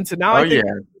 Edon. So now I think I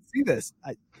see this.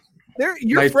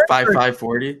 You're like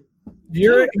 5'40".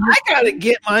 I gotta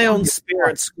get my own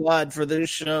spirit squad for this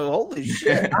show. Holy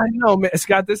shit! I know, man.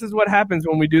 Scott. This is what happens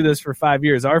when we do this for 5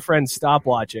 years. Our friends stop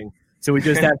watching, so we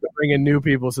just have to bring in new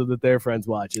people so that their friends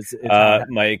watch. It's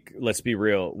Mike, let's be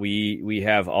real. We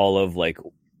have all of like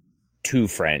 2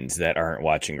 friends that aren't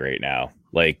watching right now.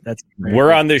 Like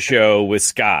we're on the show with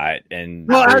Scott, and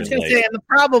well, I was gonna say, and the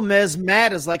problem is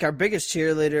Matt is like our biggest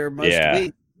cheerleader most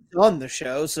weeks on the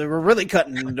show, so we're really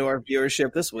cutting into our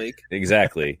viewership this week.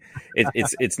 Exactly.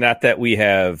 It's not that we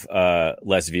have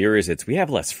less viewers; it's we have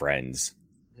less friends.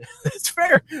 That's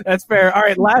fair. That's fair. All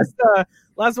right, last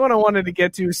one I wanted to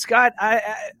get to, Scott.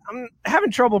 I'm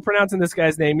having trouble pronouncing this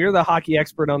guy's name. You're the hockey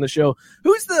expert on the show.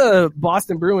 Who's the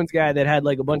Boston Bruins guy that had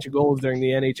like a bunch of goals during the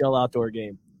NHL outdoor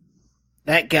game?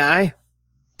 That guy,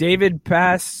 David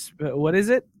what is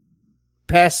it?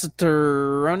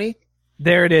 Pastoroni.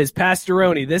 There it is,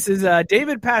 Pastoroni. This is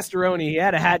David Pastoroni. He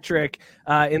had a hat trick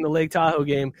in the Lake Tahoe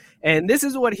game, and this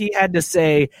is what he had to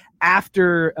say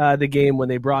after the game when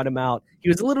they brought him out. He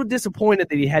was a little disappointed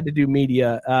that he had to do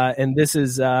media, and this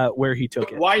is where he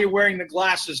took it. Why are you wearing the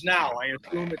glasses now?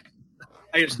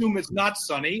 I assume it's not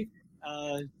sunny,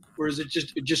 or is it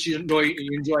just you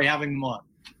enjoy having them on?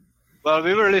 Well,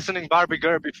 we were listening Barbie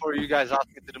Girl before you guys asked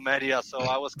me to the media, so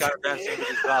I was kind of dancing with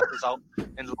these glasses out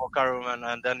in the locker room,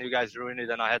 and then you guys ruined it,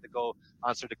 and I had to go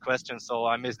answer the question, so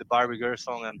I missed the Barbie Girl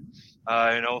song, and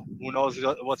who knows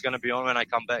what's going to be on when I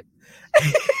come back.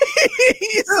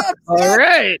 All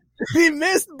right. He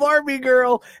missed Barbie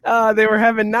Girl. They were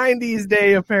having 90s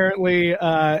Day, apparently,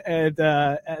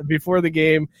 before the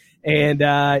game. And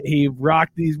he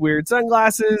rocked these weird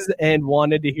sunglasses and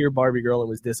wanted to hear Barbie Girl and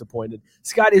was disappointed.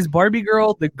 Scott, is Barbie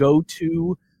Girl the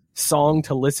go-to song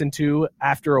to listen to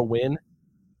after a win?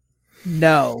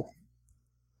 No.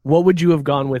 What would you have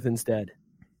gone with instead?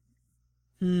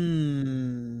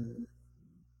 No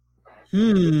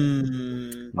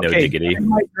okay, diggity.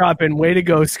 Mic drop in. Way to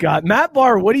go, Scott. Matt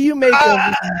Barr, what do you make of?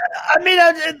 I mean,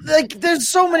 there's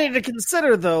so many to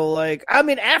consider, though. Like, I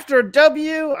mean, after a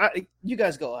W, you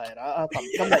guys go ahead. I'll come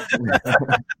back.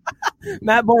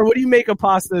 Matt Barr, what do you make of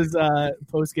Pasta's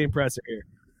post-game presser here?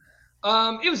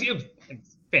 It was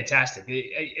fantastic.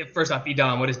 First off,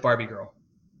 Edon, what is Barbie Girl?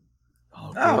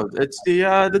 Oh, it's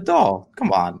the doll.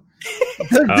 Come on.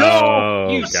 The doll.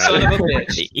 Oh, you son of a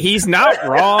bitch. He's not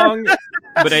wrong,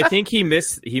 but I think he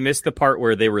missed the part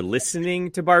where they were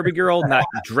listening to Barbie Girl, not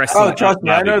dressing. Oh, trust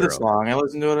me, I know Girl. the song. I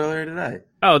listened to it earlier today.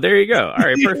 Oh, there you go. All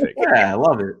right, perfect. Yeah, I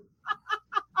love it.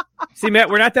 See,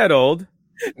 Matt, we're not that old.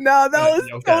 No, that was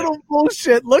total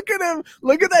bullshit. Look at him.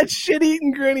 Look at that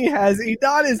shit-eating grin he has.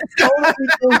 Edon is totally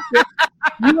bullshit.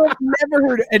 You have never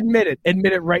heard – admit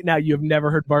it right now. You have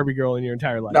never heard Barbie Girl in your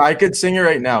entire life. No, I could sing it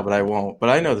right now, but I won't. But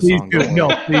I know the song. Please do. No,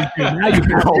 please do. Now you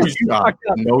can.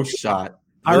 No shot.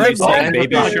 All right,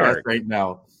 Baby Shark right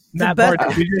now. Matt Barr,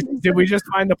 did we just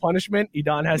find the punishment?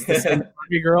 Edon has to sing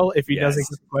Barbie Girl if he doesn't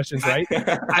get the questions right.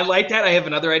 I like that. I have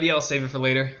another idea. I'll save it for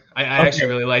later. I actually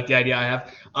really like the idea I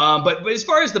have. But as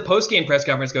far as the post-game press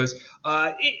conference goes,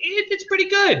 it's pretty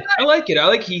good. I like it. I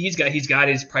like he's got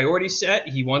his priorities set.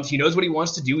 He knows what he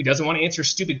wants to do. He doesn't want to answer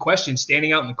stupid questions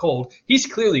standing out in the cold. He's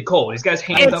clearly cold. He's got his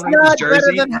hands up in his jersey. It's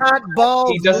not better than hot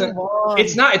balls. He doesn't.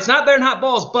 It's not better than hot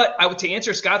balls. But to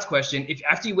answer Scott's question, if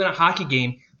after you win a hockey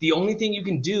game, the only thing you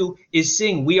can do is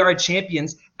sing "We Are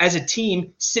Champions" as a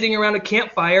team sitting around a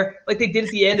campfire like they did at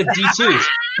the end of D2.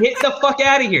 Get the fuck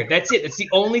out of here. That's it. That's the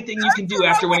only thing you can do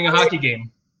after winning a hockey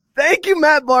game. Thank you,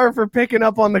 Matt Barr, for picking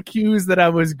up on the cues that I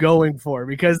was going for,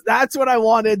 because that's what I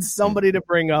wanted somebody to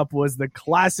bring up was the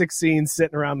classic scene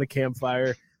sitting around the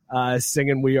campfire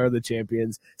singing "We Are the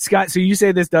Champions." Scott, so you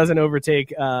say this doesn't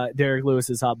overtake Derek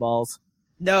Lewis's hot balls?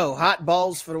 No, hot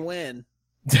balls for the win.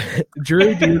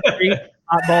 Drew, do you agree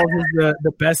hot balls is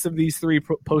the best of these three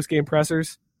post-game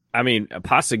pressers? I mean,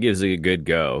 Pasta gives it a good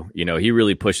go. He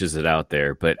really pushes it out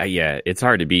there. But, yeah, it's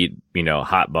hard to beat,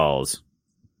 hot balls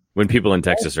when people in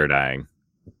Texas are dying.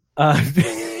 No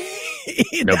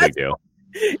big deal.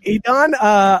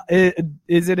 Edon,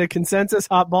 is it a consensus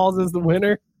hot balls is the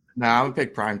winner? Nah, I'm going to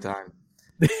pick primetime.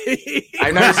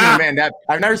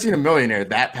 I've never seen a millionaire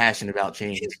that passionate about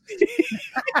chains. He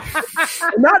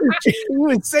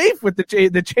was safe with the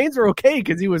chains. The chains were okay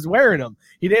because he was wearing them.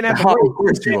 He didn't have to worry. Of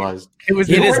course he was. It was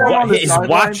his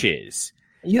watches.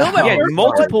 You know what? He had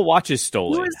multiple watches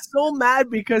stolen. He was so mad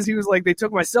because he was like, they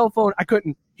took my cell phone. I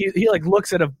couldn't. He like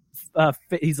looks at a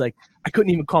he's like, I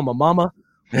couldn't even call my mama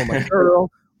or my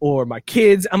girl or my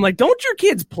kids. I'm like, don't your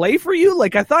kids play for you?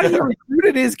 Like, I thought he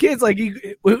recruited his kids. Like, you're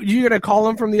going to call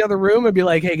them from the other room and be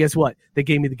like, hey, guess what? They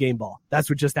gave me the game ball. That's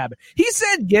what just happened. He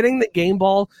said getting the game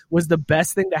ball was the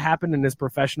best thing to happen in his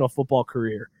professional football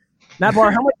career. Matt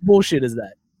Barr, how much bullshit is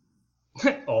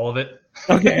that? All of it.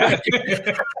 Okay.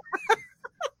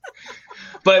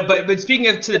 But speaking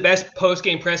of to the best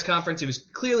post-game press conference, it was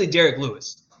clearly Derek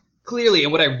Lewis. Clearly,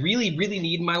 and what I really, really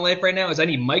need in my life right now is I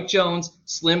need Mike Jones,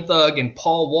 Slim Thug, and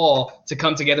Paul Wall to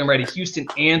come together and write a Houston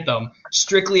anthem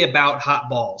strictly about hot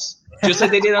balls. Just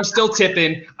like they did on Still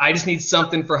Tippin', I just need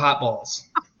something for hot balls.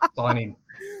 That's all I need.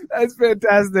 That's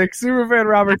fantastic. Superfan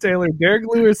Robert Taylor. Derek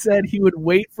Lewis said he would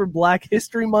wait for Black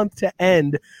History Month to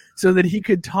end so that he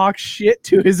could talk shit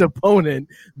to his opponent.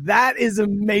 That is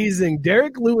amazing.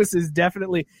 Derek Lewis is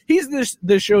definitely – he's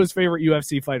the show's favorite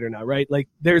UFC fighter now, right? Like,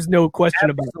 there's no question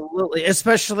about it. Absolutely,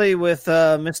 especially with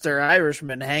Mr.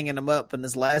 Irishman hanging him up in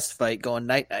his last fight going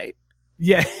night-night.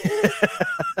 Yeah.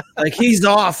 Like, he's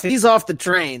off the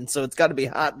train, so it's got to be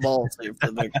hot balls here for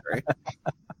the victory.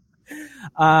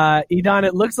 Edon,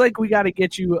 it looks like we got to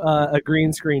get you a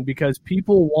green screen because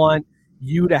people want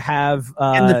you to have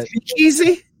in the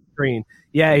speakeasy screen.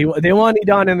 Yeah, they want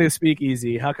Edon in the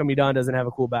speakeasy. How come Edon doesn't have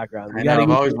a cool background? I've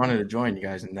always wanted to join you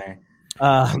guys in there.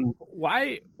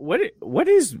 Why? What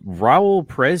is Raul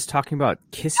Perez talking about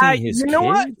kissing his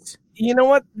kids? You know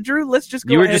what, Drew? Let's just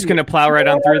go. You were just going to plow right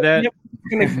on through that. Yep.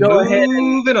 We're going to go ahead.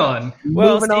 Moving on.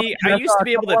 Well, see, I used to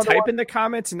be able to type in the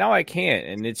comments, and now I can't,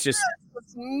 and it's just.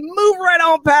 Let's move right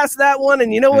on past that one.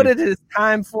 And you know what it is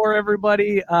time for,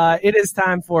 everybody? It is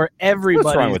time for everybody's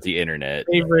What's wrong with the internet?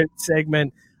 Favorite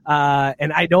segment.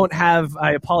 And I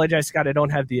apologize, Scott, I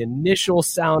don't have the initial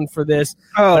sound for this.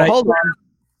 Oh, hold on.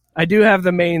 I do have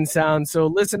the main sound. So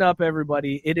listen up,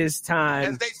 everybody. It is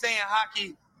time. As they say in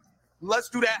hockey, let's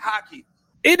do that hockey.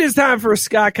 It is time for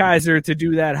Scott Kaiser to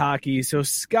do that hockey. So,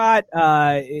 Scott,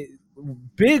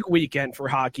 big weekend for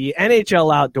hockey,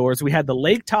 NHL Outdoors. We had the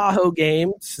Lake Tahoe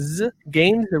games.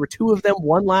 There were two of them.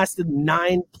 One lasted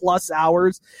 9+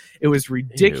 hours. It was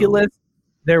ridiculous. Ew.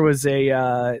 There was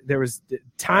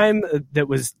time that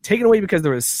was taken away because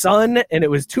there was sun, and it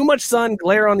was too much sun,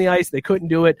 glare on the ice. They couldn't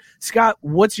do it. Scott,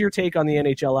 what's your take on the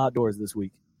NHL Outdoors this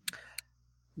week?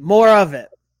 More of it.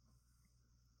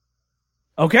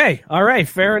 Okay, all right,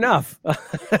 fair enough.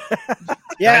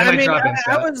 Yeah, I mean,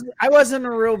 I wasn't a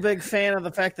real big fan of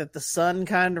the fact that the sun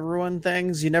kind of ruined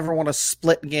things. You never want to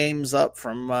split games up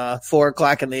from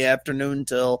 4:00 in the afternoon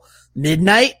till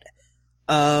midnight.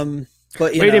 But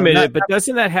wait a minute, but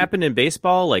doesn't that happen in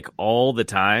baseball like all the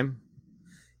time?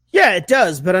 Yeah, it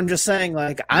does, but I'm just saying,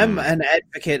 like, I'm an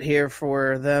advocate here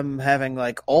for them having,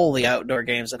 like, all the outdoor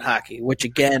games in hockey, which,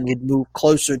 again, would move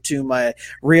closer to my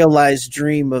realized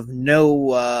dream of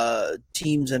no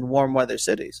teams in warm weather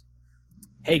cities.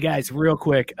 Hey, guys, real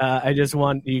quick, I just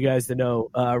want you guys to know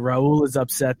Raul is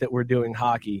upset that we're doing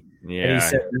hockey. Yeah. And he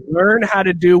said, learn how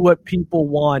to do what people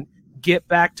want. Get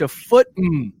back to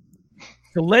foot-mm.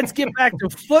 So let's get back to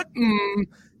foot-mm.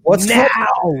 What's now?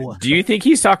 Do you think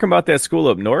he's talking about that school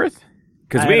up north?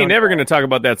 Because we ain't never going to talk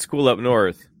about that school up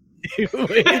north. These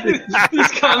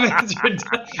comments are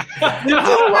done.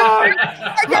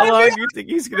 How long do you think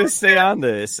he's going to stay on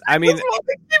this? I mean, he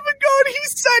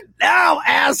said now,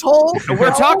 asshole.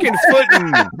 We're talking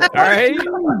footing, all right?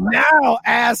 Now,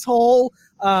 asshole.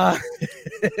 Wait,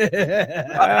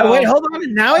 hold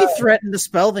on. Now he threatened to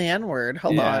spell the N-word.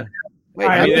 Hold on. Wait,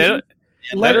 I mean,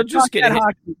 let him just get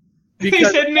hockey. He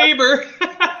said neighbor.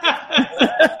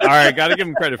 All right, got to give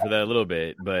him credit for that a little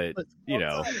bit, but you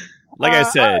know, like I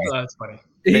said, that's funny.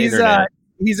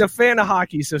 He's a fan of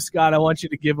hockey, so Scott, I want you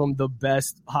to give him the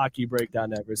best hockey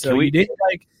breakdown ever. So you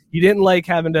didn't like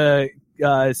having to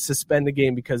suspend the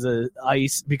game because of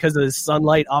ice, because of the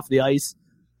sunlight off the ice.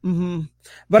 Mm-hmm.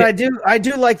 But I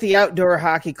do like the outdoor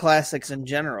hockey classics in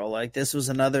general. Like, this was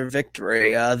another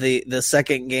victory. The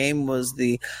second game was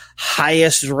the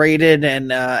highest rated in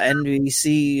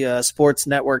NBC Sports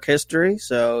Network history.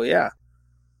 So yeah.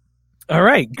 All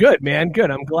right, good, man, good.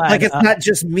 I'm glad. Like, it's not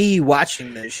just me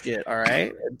watching this shit. All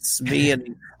right, it's me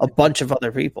and a bunch of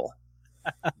other people.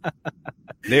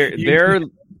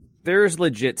 There's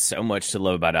legit so much to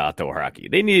love about outdoor hockey.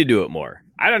 They need to do it more.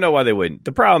 I don't know why they wouldn't.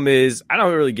 The problem is I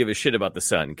don't really give a shit about the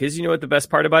sun because you know what the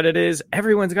best part about it is?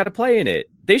 Everyone's got to play in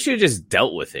it. They should have just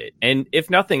dealt with it. And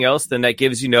if nothing else, then that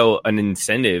gives, an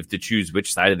incentive to choose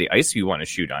which side of the ice you want to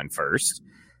shoot on first.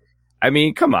 I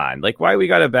mean, come on. Like, why we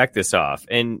got to back this off?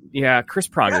 And, yeah, Chris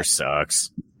Pronger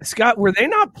sucks. Scott, were they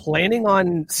not planning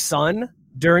on sun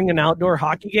during an outdoor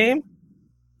hockey game?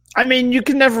 I mean, you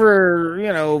can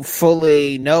never,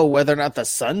 fully know whether or not the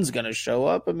sun's going to show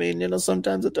up. I mean,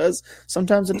 sometimes it does,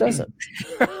 sometimes it doesn't.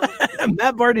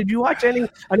 Matt Barr, did you watch any?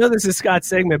 I know this is Scott's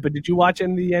segment, but did you watch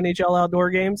any of the NHL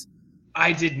outdoor games?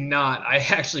 I did not. I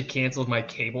actually canceled my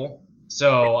cable,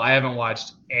 so I haven't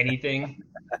watched anything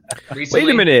recently.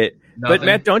 Wait a minute. Nothing. But,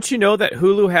 Matt, don't you know that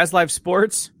Hulu has live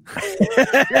sports?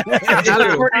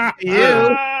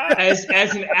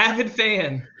 As an avid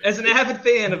fan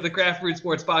of the Craft Brewed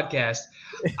Sports podcast,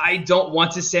 I don't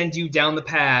want to send you down the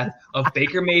path of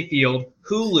Baker Mayfield,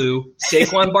 Hulu,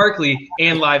 Saquon Barkley,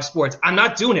 and live sports. I'm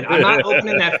not doing it. I'm not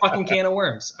opening that fucking can of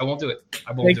worms. I won't do it.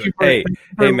 I won't do it.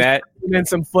 Hey, Matt. And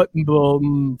some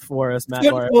football for us, Matt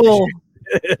Barr.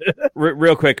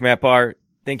 Real quick, Matt Barr,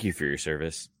 thank you for your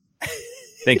service.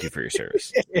 Thank you for your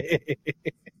service.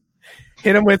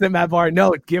 Hit him with it, Matt Barr.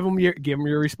 No, give him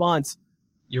your response.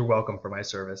 You're welcome for my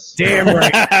service. Damn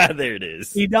right. There it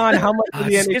is. Don, how much of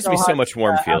the it gives me so much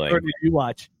warm feeling. Did you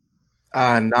watch?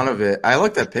 None of it. I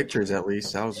looked at pictures at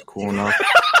least. That was cool enough.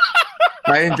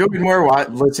 I enjoyed more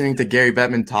listening to Gary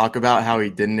Bettman talk about how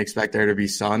he didn't expect there to be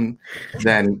sun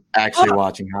than actually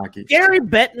watching hockey. Gary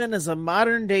Bettman is a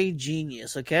modern day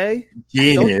genius, okay?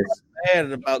 Genius. Don't get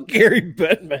mad about Gary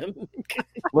Bettman.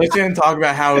 Listen and talk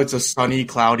about how it's a sunny,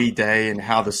 cloudy day and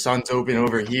how the sun's open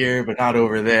over here but not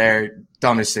over there.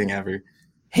 Dumbest thing ever.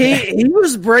 He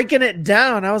was breaking it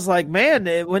down. I was like, man,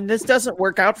 when this doesn't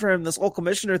work out for him, this whole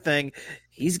commissioner thing,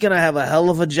 he's going to have a hell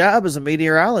of a job as a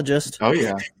meteorologist. Oh,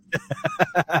 yeah.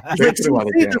 See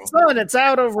the sun, it's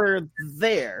out over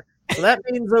there. So that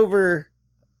means over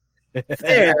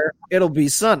there, it'll be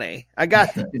sunny. I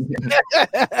got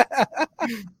that.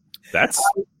 That's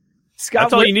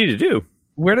Scott, all you need to do.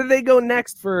 Where do they go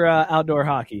next for outdoor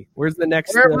hockey? Where's the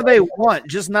next? Wherever they want,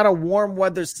 just not a warm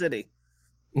weather city.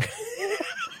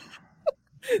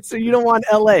 So you don't want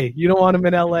LA. You don't want them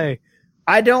in LA.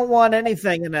 I don't want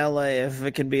anything in LA if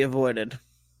it can be avoided.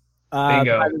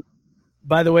 Bingo.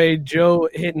 By the way, Joe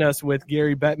hitting us with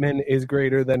Gary Bettman is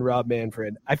greater than Rob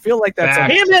Manfred. I feel like that's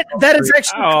damn it. That is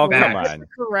actually come on.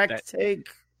 Correct take.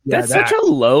 That's such a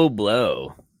low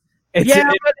blow. But it's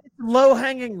low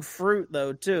hanging fruit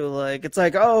though too. Like it's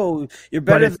like, oh, you're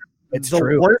better than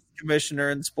the worst commissioner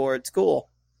in sports. Cool.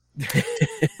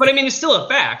 But I mean, it's still a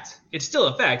fact. It's still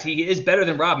a fact. He is better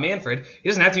than Rob Manfred. He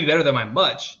doesn't have to be better than by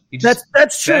much.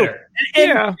 That's true.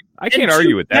 Yeah, I can't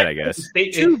argue with that. I guess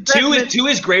two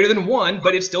is greater than one,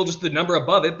 but it's still just the number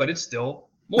above it. But it's still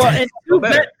more. Well, and still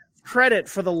better. Credit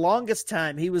for the longest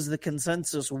time, he was the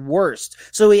consensus worst.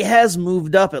 So he has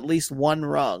moved up at least one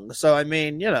rung. So I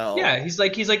mean, yeah, he's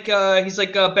like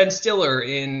Ben Stiller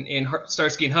in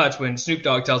Starsky and Hutch when Snoop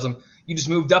Dogg tells him, "You just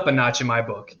moved up a notch in my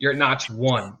book. You're at notch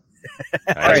 1."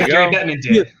 Gary Bettman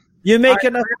did. You make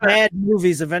enough bad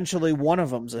movies, eventually one of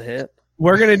them's a hit.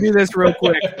 We're going to do this real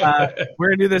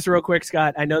quick.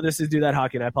 Scott. I know this is Do That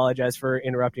Hockey, and I apologize for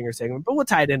interrupting your segment, but we'll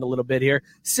tie it in a little bit here.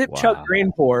 Sip, Chuck,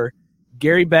 Drain, Pour,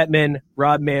 Gary Bettman,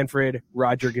 Rob Manfred,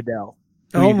 Roger Goodell.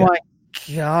 Oh, my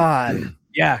God.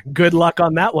 Yeah, good luck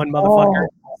on that one, motherfucker.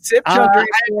 Sip, Chuck, Drain,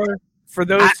 Pour, for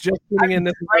those just tuning in,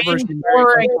 this is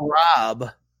Rob.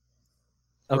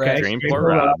 Okay. Drain, Pour,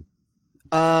 Rob.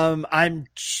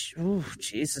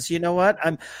 Jesus. You know what?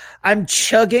 I'm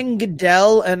chugging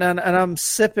Goodell and I'm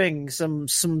sipping some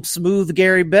smooth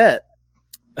Gary Bett.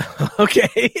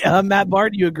 Okay, Matt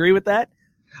Barr, do you agree with that?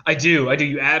 I do.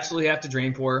 You absolutely have to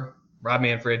drain pour Rob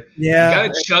Manfred. Yeah, you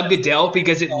got to chug Goodell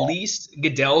because at least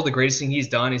Goodell, the greatest thing he's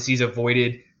done is he's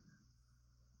avoided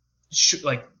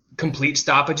complete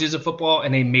stoppages of football,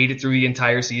 and they made it through the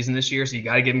entire season this year. So you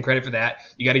got to give him credit for that.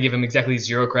 You got to give him exactly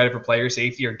zero credit for player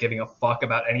safety or giving a fuck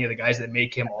about any of the guys that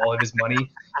make him all of his money.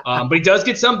 But he does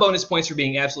get some bonus points for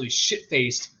being absolutely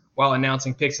shit-faced while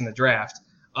announcing picks in the draft.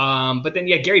 But then,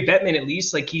 Gary Bettman, at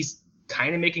least, he's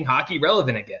kind of making hockey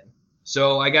relevant again.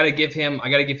 So I got to give him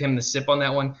the sip on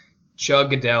that one. Chug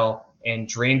Goodell and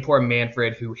drain pour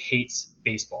Manfred, who hates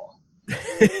baseball.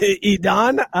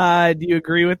 Edon, do you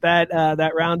agree with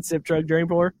that round? Sip, chug, drain,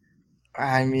 pour?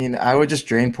 I mean, I would just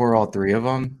drain pour all three of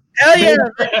them. Hell yeah!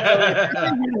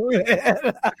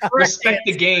 Respect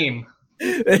the game.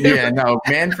 Yeah, no,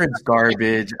 Manfred's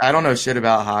garbage. I don't know shit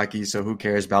about hockey, so who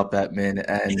cares about Bettman?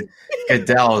 And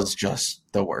Goodell is just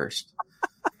the worst.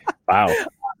 Wow.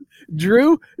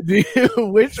 Drew,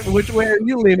 which way are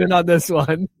you leaning on this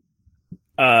one?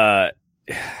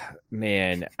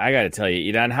 Man, I got to tell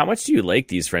you, Edon, how much do you like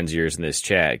these friends of yours in this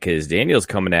chat? Because Daniel's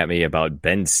coming at me about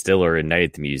Ben Stiller and Night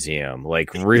at the Museum.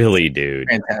 Like, really, dude?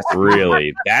 Fantastic.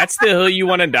 Really? That's the hill you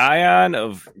want to die on?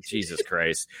 Of Jesus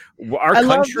Christ. Our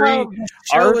country...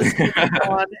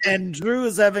 on, and Drew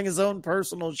is having his own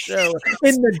personal show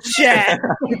in the chat.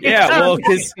 Yeah, well,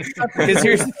 because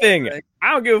here's the thing.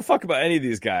 I don't give a fuck about any of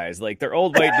these guys. Like, they're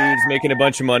old white dudes making a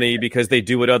bunch of money because they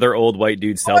do what other old white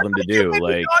dudes tell them to do.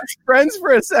 Like, friends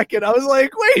for a second. I was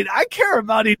like, wait, I care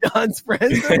about Edon's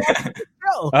friends.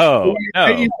 Oh, no.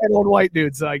 You said old white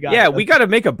dudes, so I got yeah, it. we got to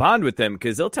make a bond with them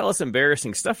because they'll tell us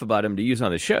embarrassing stuff about him to use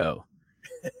on the show.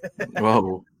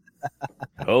 Whoa.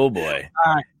 Oh, boy.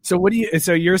 All right. So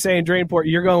so you're saying drain pour,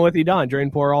 you're going with Edon, drain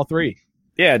pour all three.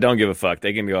 Yeah, don't give a fuck.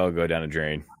 They can all go down a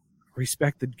drain.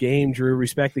 Respect the game, Drew.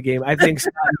 Respect the game. I think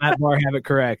Scott and Matt Barr have it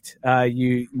correct.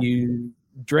 You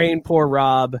drain pour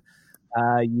Rob,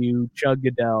 you chug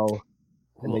Goodell,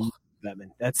 and then you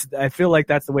Bettman. I feel like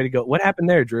that's the way to go. What happened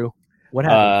there, Drew? What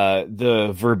happened?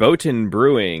 The verboten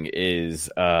brewing is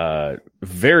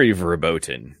very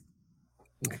verboten.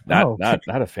 Not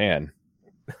a fan.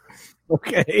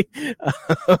 Okay.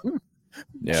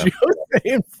 Yeah. Joe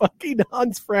saying fucking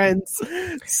Don's friends.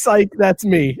 Psych, that's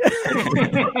me.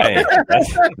 Hey,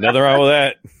 that's nothing wrong with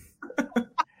that.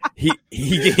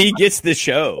 He gets the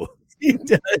show. He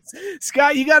does.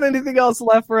 Scott, you got anything else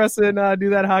left for us in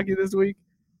Do That Hockey this week?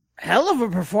 Hell of a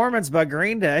performance by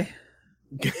Green Day.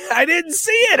 I didn't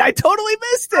see it. I totally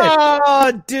missed it.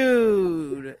 Oh,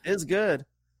 dude, it's good.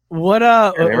 What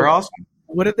they were awesome.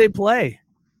 What did they play?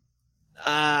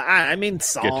 I mean,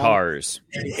 songs. Guitars.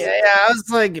 Yeah, I was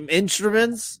like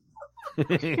instruments,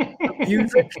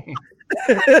 music.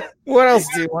 What else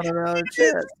do you want to know?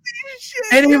 Shit.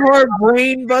 Any more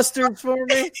brain busters for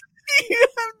me? You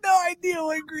have no idea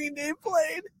what Green Day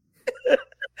played.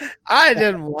 I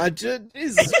didn't watch it.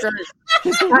 Jesus Christ.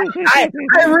 I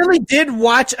really did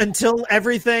watch until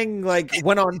everything like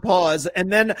went on pause,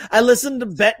 and then I listened to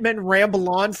Bettman ramble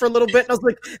on for a little bit, and I was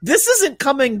like, "This isn't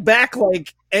coming back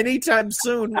like anytime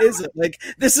soon, is it? Like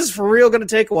this is for real going to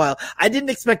take a while." I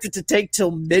didn't expect it to take till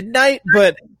midnight,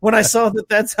 but when I saw that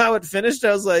that's how it finished,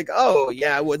 I was like, "Oh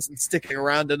yeah, I wasn't sticking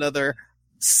around another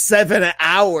 7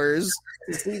 hours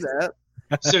to see that."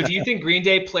 So do you think Green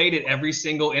Day played at every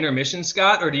single intermission,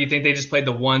 Scott, or do you think they just played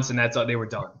the once and that's all they were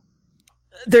done?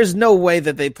 There's no way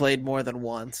that they played more than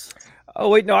once. Oh,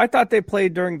 wait, no, I thought they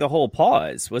played during the whole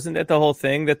pause. Wasn't that the whole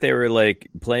thing that they were like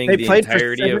playing the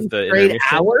entirety of the intermission?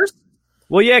 Hours?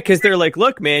 Well, yeah, because they're like,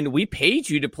 look, man, we paid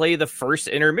you to play the first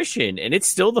intermission, and it's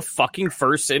still the fucking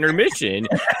first intermission.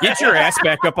 Get your ass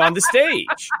back up on the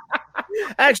stage.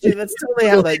 Actually, that's totally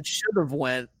how that should have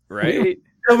went. Right?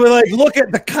 And we're like, look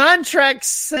at the contract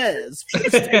says.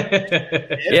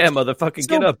 Yeah, motherfucking so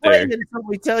get up there. Until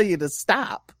we tell you to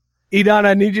stop. Edon,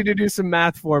 I need you to do some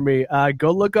math for me.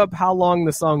 Go look up how long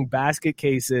the song Basket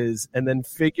Case is, and then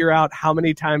figure out how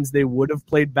many times they would have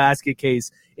played Basket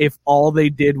Case if all they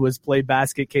did was play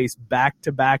Basket Case back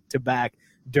to back to back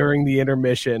during the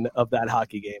intermission of that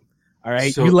hockey game. All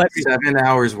right, so you let 7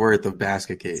 hours worth of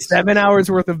Basket Case. 7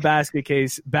 hours worth of Basket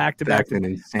Case back to back. That's an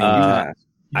insane math.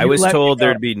 I was told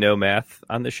there'd be no math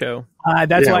on the show.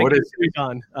 That's why he's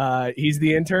on. He's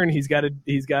the intern. He's got to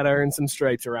earn some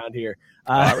stripes around here.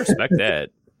 I respect that.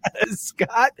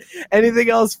 Scott, anything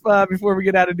else before we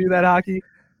get out of Do That Hockey?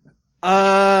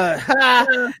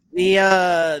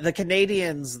 The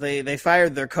Canadians they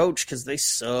fired their coach because they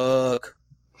suck.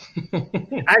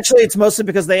 Actually, it's mostly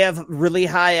because they have really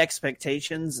high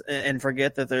expectations and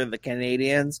forget that they're the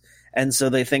Canadians, and so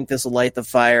they think this will light the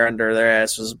fire under their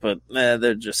asses. But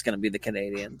they're just going to be the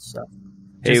Canadians. So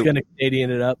just going to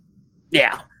Canadian it up.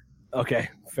 Yeah. Okay.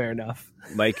 Fair enough.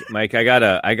 Mike, I got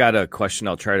a question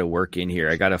I'll try to work in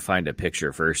here. I got to find a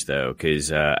picture first though,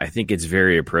 because I think it's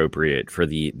very appropriate for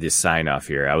this sign off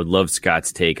here. I would love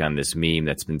Scott's take on this meme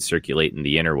that's been circulating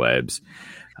the interwebs.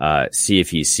 See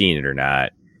if he's seen it or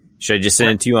not. Should I just send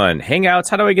it to you on Hangouts?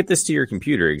 How do I get this to your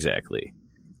computer exactly?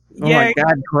 Oh my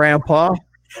God, Grandpa!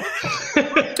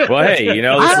 Well, hey,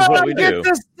 this is what we do. Get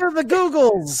this to the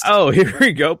Googles. Oh, here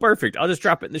we go. Perfect. I'll just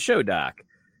drop it in the show doc.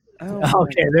 Oh,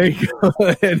 okay, there you go.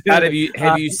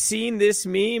 Have you seen this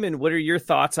meme, and what are your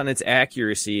thoughts on its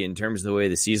accuracy in terms of the way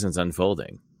the season's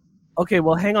unfolding? Okay,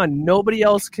 well, hang on. Nobody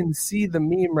else can see the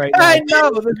meme right now. I know.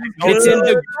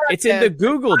 It's in the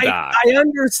Google Doc. I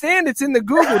understand it's in the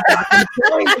Google Doc. I'm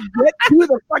trying to get to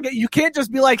the fucking. You can't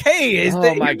just be like, "Hey,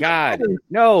 my God,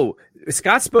 no."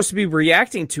 Scott's supposed to be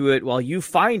reacting to it while you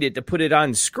find it to put it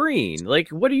on screen. Like,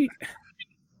 what do you?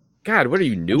 God, what are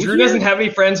you new? Drew doesn't have any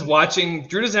friends watching.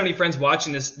 Drew doesn't have any friends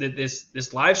watching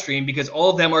this live stream because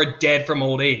all of them are dead from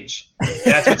old age.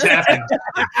 That's what's happened.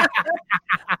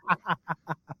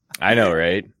 I know,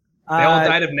 right? They all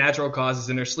died of natural causes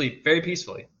in their sleep, very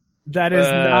peacefully. That is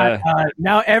not.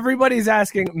 Now everybody's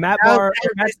asking Matt Barr.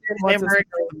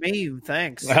 Me,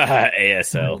 thanks.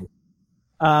 ASL.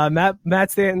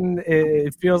 Matt Stanton.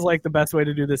 It feels like the best way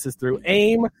to do this is through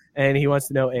AIM, and he wants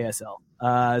to know ASL.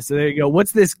 So there you go.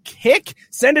 What's this kick?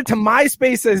 Send it to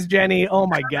MySpace, says Jenny. Oh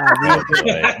my God.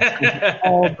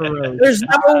 All the roads. There's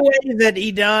no way that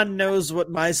Edon knows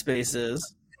what MySpace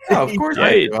is. Oh, of course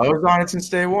I do. I was on it since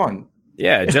day one.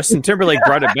 Yeah, Justin Timberlake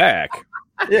brought it back.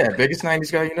 Yeah, biggest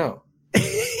 90s guy you know.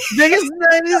 Biggest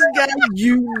 90s guy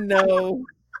you know.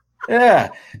 Yeah.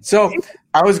 So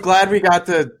I was glad we got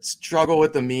to struggle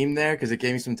with the meme there because it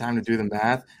gave me some time to do the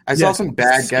math. I saw some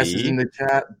bad guesses in the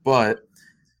chat, but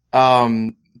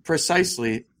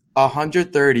precisely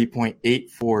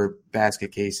 130.84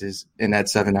 basket cases in that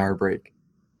 7-hour break.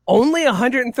 Only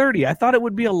 130. I thought it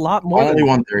would be a lot more. Only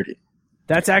 130.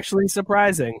 That's actually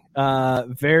surprising.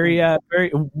 Very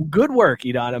good work,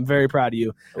 Edon. I'm very proud of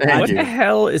you. What the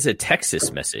hell is a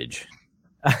Texas message?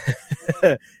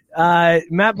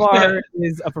 Matt Barr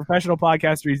is a professional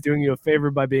podcaster. He's doing you a favor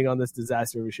by being on this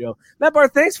disaster of a show. Matt Barr,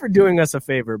 thanks for doing us a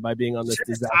favor by being on this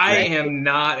disaster. I am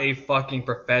not a fucking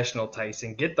professional,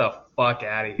 Tyson. Get the fuck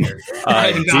out of here.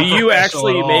 Do you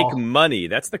actually make money?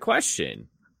 That's the question.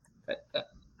 I'm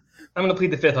going to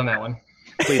plead the fifth on that one.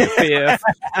 Plead the fifth.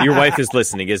 Your wife is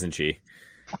listening, isn't she?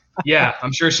 Yeah,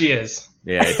 I'm sure she is.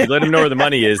 Yeah, if you let them know where the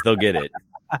money is, they'll get it.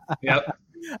 Yep.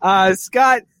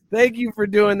 Scott, thank you for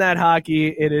doing that hockey.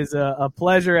 It is a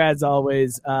pleasure as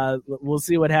always. We'll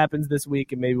see what happens this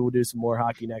week, and maybe we'll do some more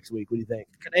hockey next week. What do you think?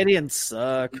 Canadians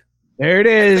suck. There it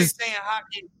is.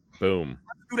 Boom.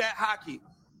 Do that hockey.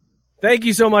 Thank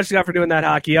you so much, Scott, for doing that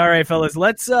hockey. All right, fellas,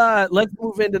 let's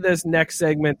move into this next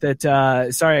segment. That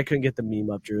sorry, I couldn't get the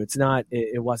meme up, Drew. It's not.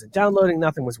 It wasn't downloading.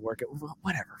 Nothing was working.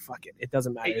 Whatever. Fuck it. It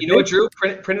doesn't matter. Hey, you know what, Drew?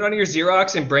 Print it on your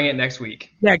Xerox and bring it next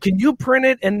week. Yeah, can you print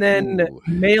it and then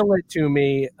mail it to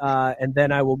me, and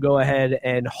then I will go ahead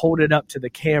and hold it up to the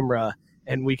camera,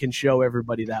 and we can show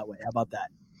everybody that way. How about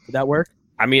that? Would that work?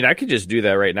 I mean, I could just do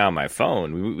that right now on my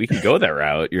phone. We could go that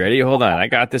route. You ready? Hold on. I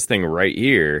got this thing right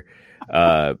here.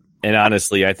 And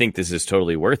honestly, I think this is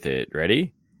totally worth it.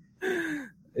 Ready?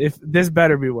 If this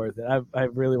better be worth it. I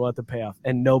really want the payoff,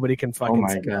 and nobody can fucking. Oh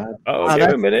my God! Oh, give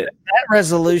a minute. That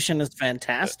resolution is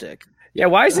fantastic. Yeah,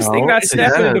 why is this thing not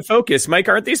snapping into focus, Mike?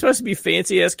 Aren't these supposed to be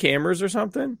fancy ass cameras or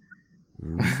something?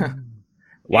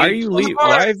 Why are you leaving?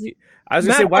 Why have you? I was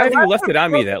going to say, why have you left it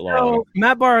on me that long?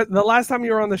 Matt Barr, the last time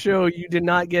you were on the show, you did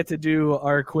not get to do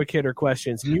our quick hitter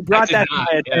questions. You brought that to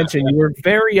my attention. You were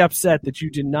very upset that you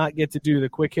did not get to do the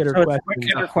quick hitter questions. Quick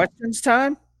hitter questions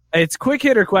time? It's quick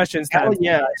hitter questions time. Hell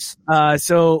yes.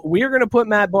 So we are going to put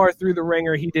Matt Barr through the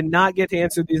ringer. He did not get to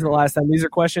answer these the last time. These are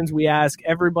questions we ask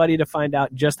everybody to find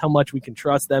out just how much we can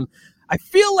trust them. I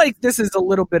feel like this is a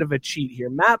little bit of a cheat here.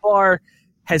 Matt Barr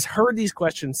has heard these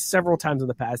questions several times in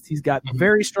the past. He's got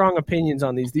very strong opinions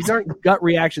on these. These aren't gut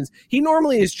reactions. He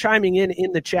normally is chiming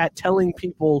in the chat, telling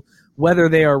people whether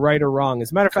they are right or wrong.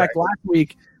 As a matter of fact, last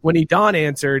week when Edon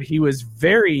answered, he was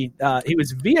he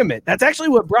was vehement. That's actually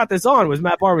what brought this on. Was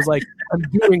Matt Barr was like, "I'm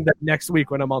doing that next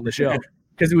week when I'm on the show,"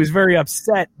 because he was very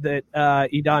upset that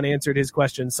Edon answered his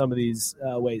questions some of these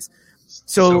ways.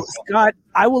 So Scott,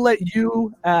 I will let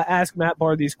you ask Matt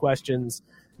Barr these questions.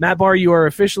 Matt Barr, you are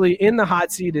officially in the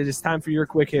hot seat. It is time for your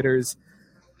quick hitters.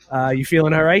 You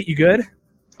feeling all right? You good?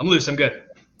 I'm loose. I'm good.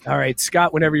 All right,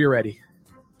 Scott, whenever you're ready.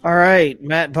 All right,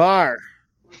 Matt Barr.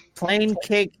 Plain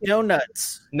cake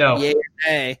donuts. No. Yay or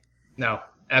nay? No,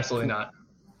 absolutely not.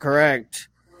 Correct.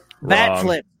 Bat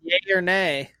flip. Yay or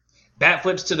nay? Bat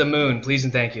flips to the moon, please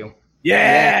and thank you.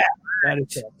 Yeah. That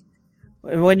is it.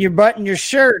 When you button your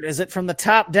shirt, is it from the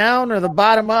top down or the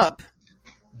bottom up?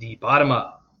 The bottom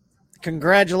up.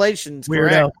 Congratulations, weirdo.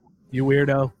 Correct. You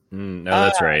weirdo. No,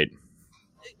 that's right.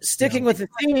 Sticking with the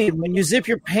theme, when you zip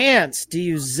your pants, do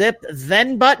you zip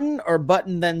then button or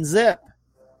button then zip?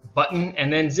 Button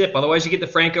and then zip. Otherwise, you get the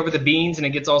Frank over the beans, and it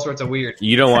gets all sorts of weird.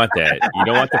 You don't want that. You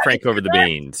don't want the Frank over the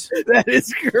beans. That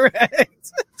is correct.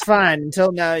 It's fine.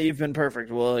 Until now, you've been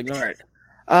perfect. We'll ignore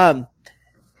it.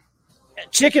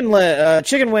 Chicken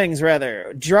wings,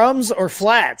 rather. Drums or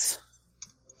flats?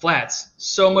 Flats.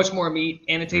 So much more meat,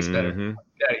 and it tastes better. Get out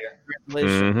of here.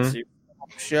 Congratulations.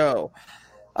 Show.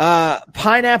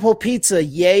 Pineapple pizza,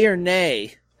 yay or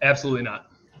nay? Absolutely not.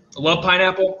 I love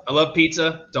pineapple. I love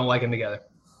pizza. Don't like them together.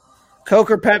 Coke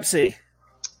or Pepsi?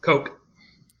 Coke.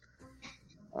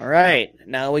 All right.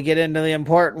 Now we get into the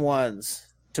important ones.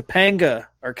 Topanga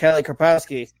or Kelly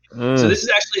Kapowski? So this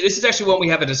is actually when we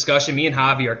have a discussion. Me and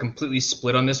Javi are completely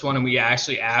split on this one, and we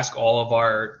actually ask all of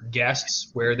our guests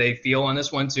where they feel on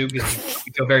this one too, because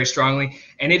we feel very strongly.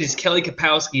 And it is Kelly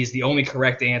Kapowski is the only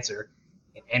correct answer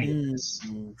in any of this.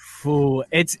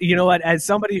 It's, you know what? As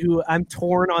somebody who I'm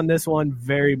torn on this one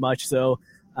very much so,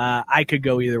 I could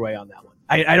go either way on that one.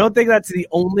 I don't think that's the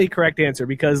only correct answer,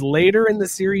 because later in the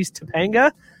series,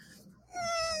 Topanga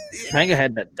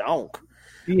had that donk.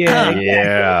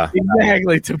 Yeah.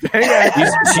 Exactly. Topanga.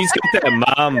 She's got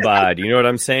that mom bod. You know what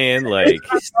I'm saying? Like,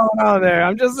 what's going on there?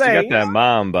 I'm just saying. She got that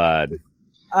mom bod.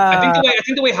 I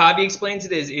think the way Javi explains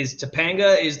it is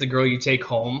Topanga is the girl you take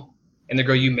home, and the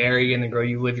girl you marry, and the girl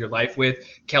you live your life with.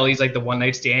 Kelly's like the one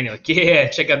night stand. You're like, yeah,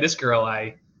 check out this girl.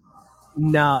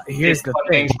 No, here's the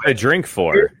thing. A drink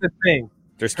for. Here's the thing.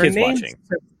 There's kids watching.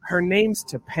 Her name's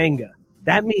Topanga.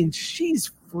 That means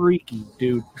she's freaky,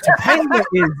 dude. Topanga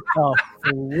is a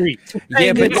freak.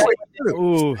 Yeah, but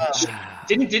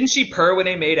didn't she purr when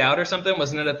they made out or something?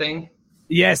 Wasn't it a thing?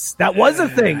 Yes, that was a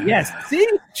thing. Yes. See,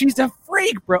 she's a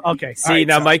freak, bro. Okay. See, right,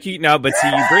 now, Mikey, you bringing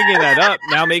that up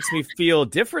now makes me feel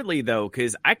differently, though,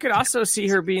 because I could also see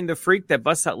her being the freak that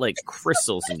busts out, like,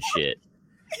 crystals and shit.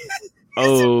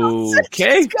 Okay.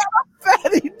 She's got a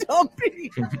fatty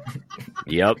dumpy.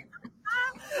 Yep.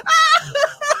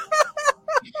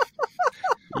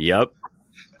 Yep.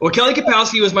 Well, Kelly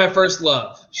Kapowski was my first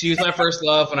love. She was my first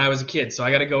love when I was a kid, so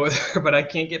I got to go with her, but I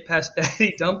can't get past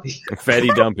Fatty Dumpy. Fatty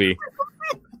Dumpy.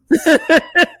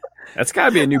 That's got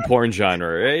to be a new porn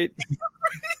genre, right?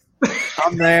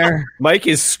 I'm there. Mike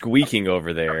is squeaking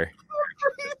over there.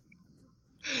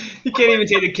 He can't even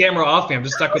take the camera off me. I'm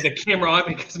just stuck with the camera on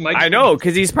me because Mike. I know,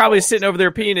 because he's probably sitting over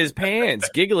there peeing his pants,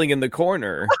 giggling in the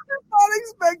corner. I'm not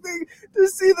expecting to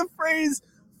see the phrase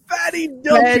Fatty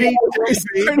Dumpy.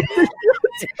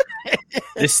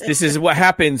 This is what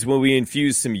happens when we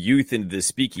infuse some youth into the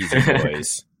speakeasy,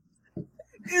 boys.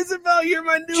 Isabel, you're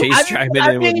my new. Chase chiming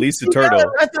in with Lisa Turtle.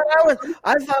 I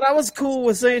thought I was cool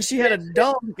with saying she had a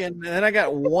dunk, and then I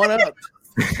got one up.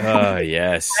 Oh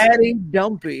yes, Fatty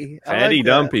Dumpy. Fatty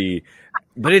Dumpy.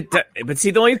 But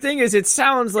see, the only thing is, it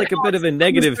sounds like a bit of a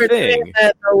negative thing.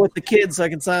 That, with the kids, so I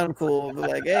can sound cool. But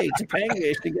like, hey,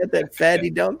 Topanga, she got that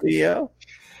Fatty Dumpy, yo.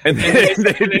 And then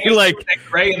they'd be like,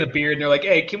 gray in the beard, and they're like,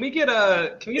 "Hey, can we get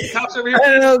the cops over here?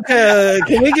 I don't know,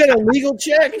 can we get a legal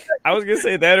check?" I was gonna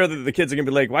say that, or the kids are gonna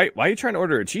be like, "Why are you trying to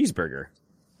order a cheeseburger?"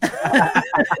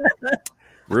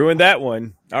 Ruined that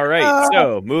one. All right,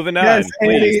 so moving on, yes,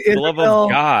 please. Andy, For the love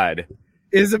of God,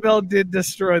 Isabel did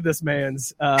destroy this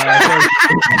man's.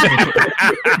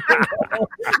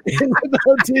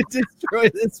 Isabel did destroy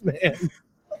this man.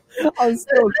 I'm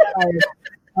so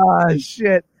tired.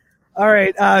 Shit. All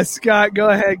right, Scott, go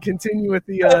ahead. Continue with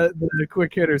the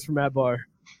quick hitters from Matt Barr.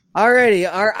 Alrighty,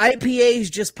 our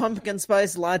IPAs just pumpkin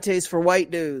spice lattes for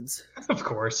white dudes. Of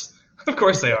course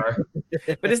they are.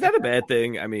 But is that a bad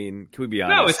thing? I mean, can we be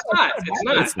honest? No, it's not.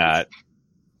 It's not.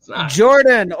 It's not.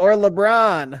 Jordan or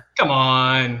LeBron? Come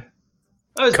on.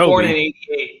 I was born in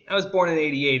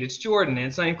 88. It's Jordan, and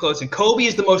it's not even close. And Kobe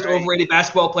is the most overrated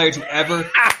basketball player to ever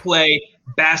play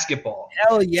basketball.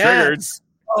 Hell yes.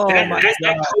 Oh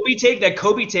that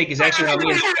Kobe take is actually how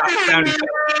me and Scott found each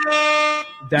other.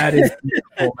 That is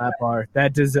beautiful, Matt Barr.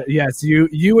 That does, yes.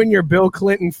 You and your Bill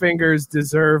Clinton fingers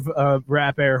deserve a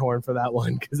rap air horn for that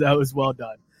one, because that was well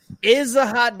done. Is a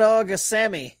hot dog a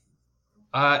Sammy?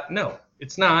 No,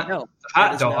 it's not. No, it's a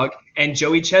hot dog. No. And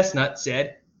Joey Chestnut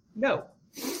said no.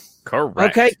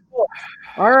 Correct. Okay. Cool.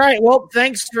 All right. Well,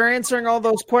 thanks for answering all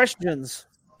those questions.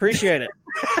 Appreciate it.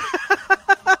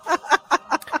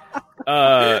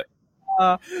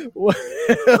 Well,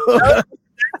 that's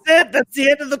it. That's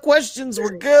the end of the questions.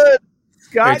 We're good.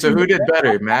 Scott, wait, so who did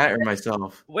better, Matt or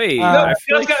myself? Wait,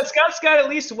 Scott's got at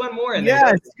least one more in there.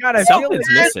 Yeah, Scott, I feel something's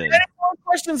missing. Any more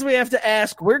questions we have to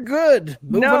ask? We're good.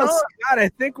 Moving on. Scott, I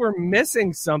think we're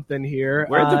missing something here.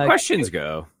 Where'd the questions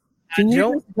go? Can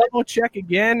you just double check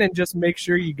again and just make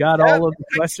sure you got all of the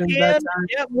questions that time?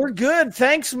 Yeah, we're good.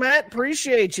 Thanks, Matt.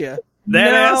 Appreciate you.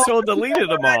 That asshole deleted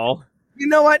them all. You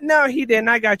know what? No, he didn't.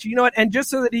 I got you. You know what? And just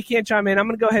so that he can't chime in, I'm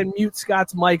going to go ahead and mute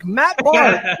Scott's mic. Matt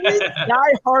Barr, is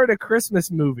Die Hard a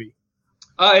Christmas movie?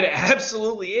 It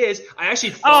absolutely is. I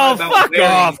actually thought about fuck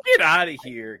off. Get out of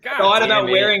here. God thought about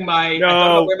wearing my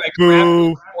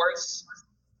boo. Sports.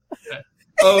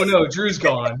 Oh, no, Drew's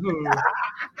gone.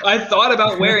 I thought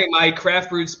about wearing my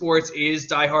Craft Brewed Sports is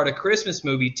Die Hard a Christmas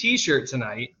movie t-shirt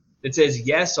tonight that says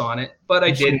yes on it, but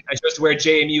I didn't. I chose to wear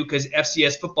JMU because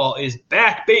FCS football is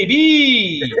back,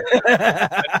 baby!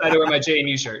 I decided to wear my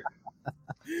JMU shirt.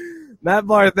 Matt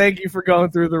Barr, thank you for going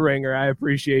through the ringer. I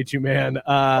appreciate you, man.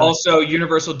 Also,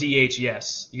 universal DH,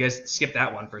 yes. You guys skipped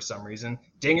that one for some reason.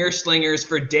 Dinger slingers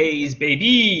for days,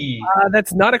 baby.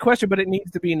 That's not a question, but it needs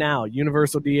to be now.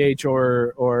 Universal DH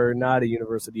or not a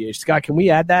universal DH. Scott, can we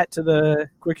add that to the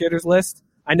quick hitters list?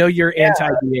 I know you're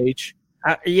anti-DH.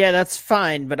 Yeah, that's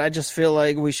fine, but I just feel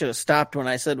like we should have stopped when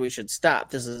I said we should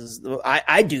stop.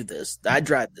 I do this. I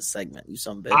drive this segment, you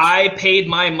son of a bitch. I paid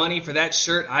my money for that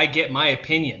shirt. I get my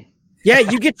opinion. Yeah,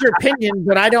 you get your opinion,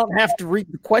 but I don't have to read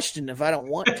the question if I don't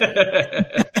want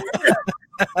to.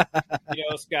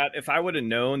 Scott, if I would have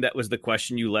known that was the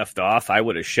question you left off, I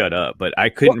would have shut up. But I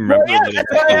couldn't remember what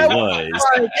it was.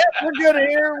 Yeah, we're good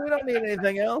here. We don't need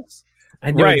anything else.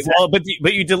 Right. Exactly. Well,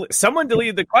 but someone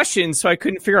deleted the question, so I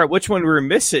couldn't figure out which one we were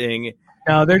missing.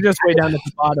 No, they're just way down at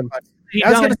the bottom.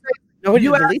 I was going to say,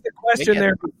 you asked the question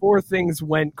there before things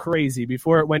went crazy,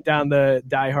 before it went down the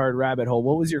diehard rabbit hole.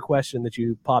 What was your question that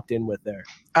you popped in with there?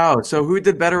 Oh, so who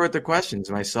did better with the questions,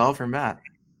 myself or Matt?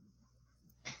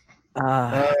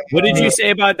 What did you say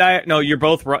about Die? No, you're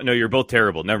both wrong. No, you're both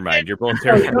terrible. Never mind. You're both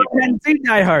terrible. He hadn't seen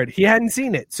Die Hard. He hadn't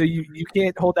seen it, so you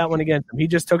can't hold that one against him. He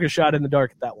just took a shot in the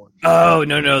dark at that one. Oh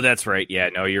no, that's right. Yeah,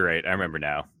 no, you're right. I remember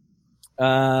now.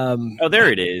 Oh,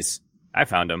 there it is. I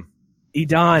found him.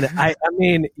 Edon, I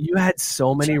mean, you had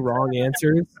so many wrong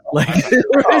answers. Like,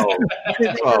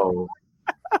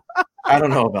 I don't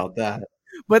know about that.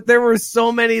 But there were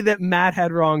so many that Matt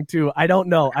had wrong too. I don't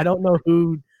know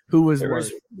who was there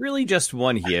worse. Was really just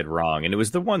one he had wrong, and it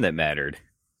was the one that mattered.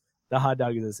 The hot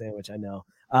dog is a sandwich. I know.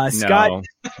 Scott,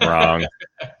 no, wrong.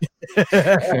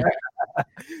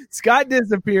 Scott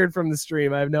disappeared from the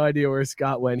stream. I have no idea where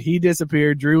Scott went. He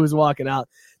disappeared. Drew was walking out.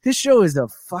 This show is a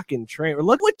fucking train.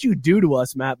 Look what you do to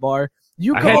us, Matt Barr.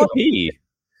 You I had to pee.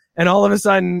 And all of a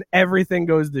sudden, everything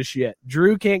goes to shit.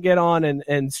 Drew can't get on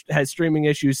and has streaming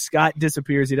issues. Scott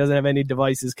disappears. He doesn't have any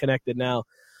devices connected now.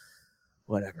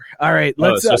 Whatever. All right.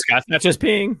 Let's. So Scott's not just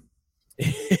peeing.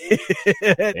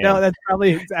 No, that's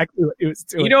probably exactly what he was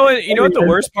doing. You know what the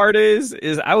worst part is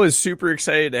I was super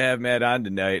excited to have Matt on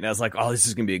tonight, and I was like, oh, this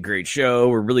is going to be a great show.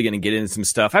 We're really going to get into some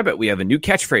stuff. I bet we have a new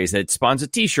catchphrase that spawns a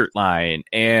t-shirt line,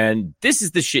 and this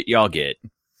is the shit y'all get.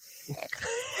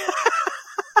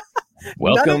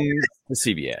 Welcome to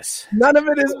CBS. None of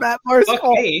it is Matt Barr's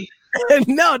fault.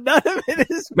 No, none of it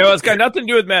is. No, it's got nothing to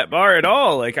do with Matt Barr at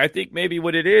all. Like, I think maybe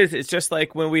what it is, it's just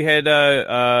like when we had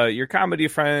your comedy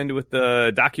friend with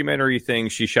the documentary thing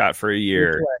she shot for a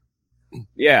year.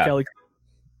 Yeah. Kelly.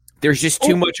 There's just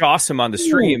too much awesome on the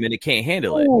stream, and it can't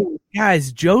handle it.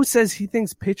 Guys, Joe says he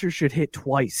thinks pitchers should hit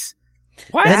twice.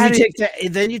 What?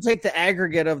 Then you take the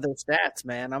aggregate of their stats,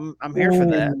 man. I'm here for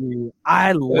that.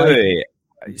 I like it.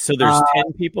 So there's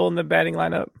 10 people in the batting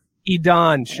lineup?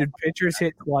 Edon, should pitchers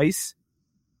hit twice?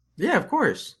 Yeah, of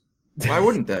course. Why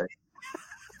wouldn't they?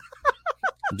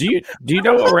 Do you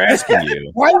know what we're asking you?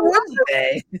 Why wouldn't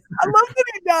they? I love that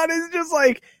Edon is just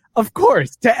like, of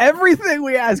course, to everything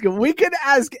we ask him. We can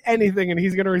ask anything, and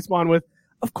he's going to respond with,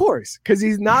 of course, because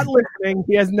he's not listening.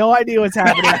 He has no idea what's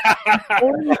happening.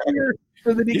 Only here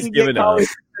so that he can get college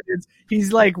credits.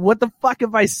 He's like, what the fuck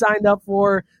have I signed up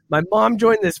for? My mom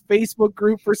joined this Facebook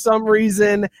group for some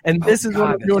reason, and this is what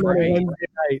I'm doing on a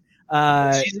Wednesday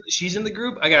night. She's in the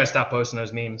group? I got to stop posting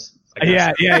those memes.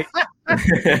 Yeah.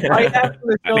 Right after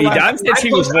the show Don said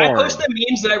she was warm. I post the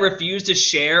memes that I refuse to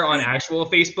share on actual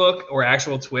Facebook or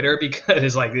actual Twitter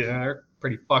because like they're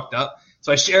pretty fucked up.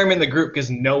 So I share them in the group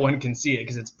because no one can see it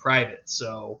because it's private.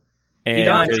 So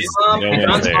Don's mom,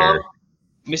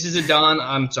 Mrs. Adon,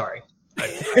 I'm sorry.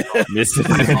 Mrs.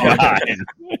 Adon.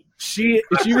 She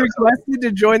requested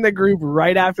to join the group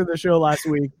right after the show last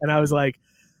week, and I was like,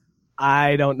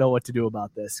 I don't know what to do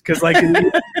about this. Because, like,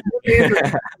 you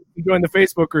joined the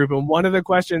Facebook group, and one of the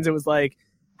questions, it was like,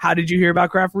 how did you hear about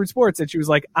Craft Root Sports? And she was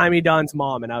like, I'm Edon's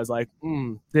mom. And I was like,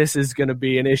 this is going to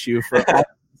be an issue for all of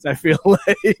us, I feel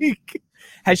like.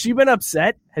 Has she been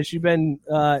upset? Has she been,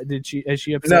 has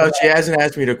she upset? No, she hasn't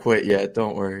asked me to quit yet.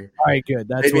 Don't worry. All right, good.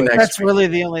 That's really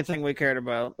the only thing we cared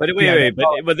about. But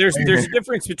but there's a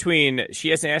difference between she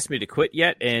hasn't asked me to quit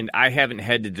yet and I haven't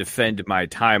had to defend my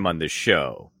time on the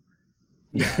show.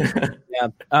 Yeah.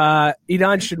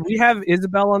 Edon, should we have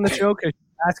Isabel on the show? Because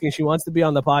she's asking, she wants to be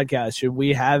on the podcast. Should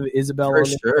we have Isabel on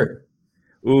the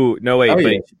show? Ooh, no, wait.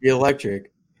 Yeah, she'd be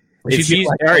electric. If she's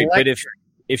all right, but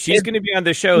if she's going to be on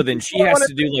the show, then she has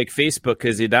to do like Facebook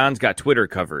because Edon's got Twitter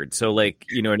covered. So, like,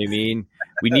 you know what I mean?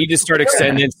 We need to start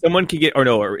extending. Someone can get, or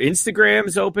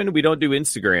Instagram's open. We don't do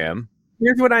Instagram.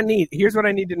 Here's what I need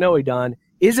to know, Edon.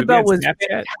 Isabel was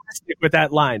fantastic with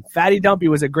that line. Fatty Dumpy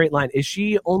was a great line. Is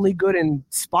she only good in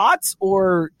spots,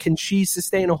 or can she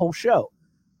sustain a whole show?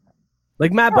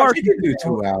 Like Matt Barr you can do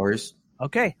 2 hours.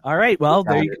 Okay. All right. Well,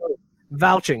 there you go.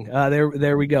 Vouching.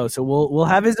 There we go. So we'll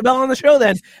have Isabel on the show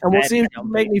then, and we'll see if she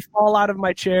can make me fall out of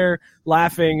my chair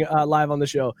laughing live on the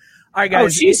show. All right,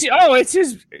 guys. It's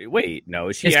his. Wait, no,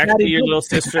 is she actually your little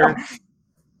sister?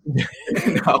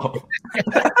 No.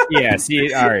 Yeah.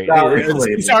 See, all right.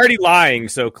 He's already lying,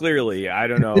 so clearly, I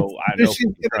don't know. I don't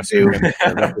trust him to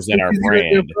represent our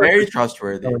brand. Very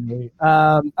trustworthy.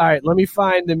 All right. Let me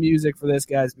find the music for this,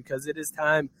 guys, because it is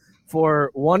time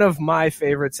for one of my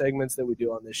favorite segments that we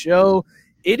do on the show.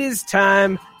 It is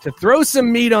time to throw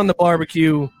some meat on the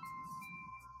barbecue.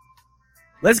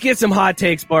 Let's get some hot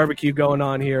takes barbecue going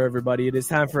on here, everybody. It is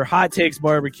time for Hot Takes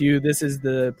Barbecue. This is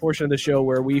the portion of the show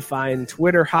where we find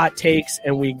Twitter hot takes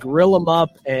and we grill them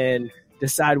up and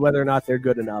decide whether or not they're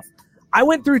good enough. I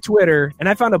went through Twitter and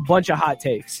I found a bunch of hot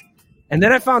takes. And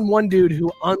then I found one dude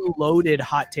who unloaded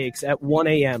hot takes at 1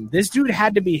 a.m. This dude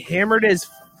had to be hammered as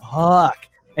fuck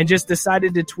and just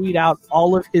decided to tweet out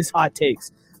all of his hot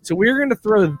takes. So we're going to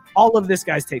throw all of this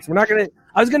guy's takes. I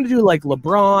was going to do like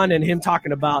LeBron and him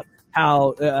talking about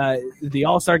how the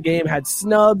All-Star game had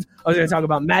snubs. I was going to talk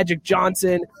about Magic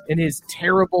Johnson and his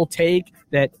terrible take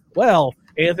that, well,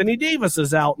 Anthony Davis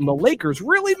is out and the Lakers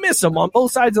really miss him on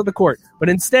both sides of the court. But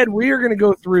instead, we are going to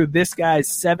go through this guy's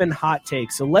 7 hot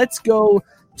takes. So let's go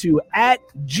to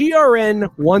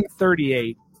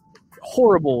 @GRN138.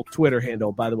 Horrible Twitter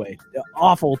handle, by the way.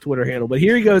 Awful Twitter handle. But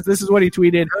here he goes. This is what he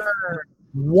tweeted.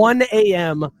 1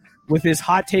 a.m. with his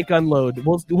hot take unload.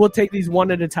 We'll take these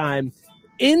one at a time.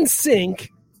 NSYNC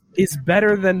is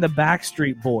better than the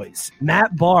Backstreet Boys.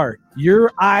 Matt Barr,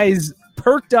 your eyes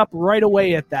perked up right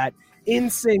away at that.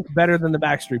 NSYNC better than the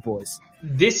Backstreet Boys.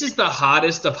 This is the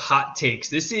hottest of hot takes.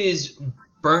 This is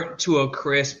burnt to a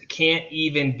crisp. Can't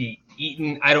even be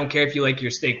eaten. I don't care if you like your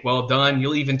steak well done.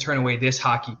 You'll even turn away this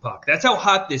hockey puck. That's how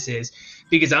hot this is.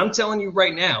 Because I'm telling you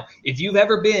right now, if you've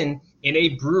ever been in a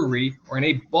brewery or in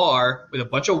a bar with a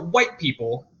bunch of white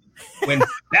people, when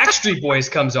Backstreet Boys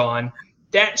comes on,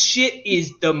 that shit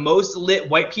is the most lit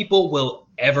white people will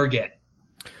ever get.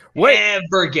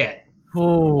 Ever get.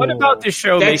 Ooh. What about this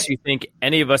show makes you think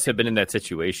any of us have been in that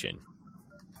situation?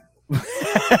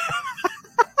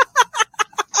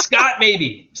 Scott,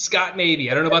 maybe.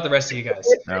 I don't know about the rest of you guys.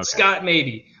 Okay. Scott,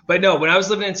 maybe. But no, when I was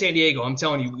living in San Diego, I'm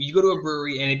telling you, you go to a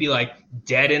brewery and it'd be like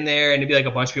dead in there and it'd be like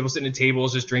a bunch of people sitting at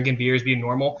tables just drinking beers, being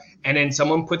normal. And then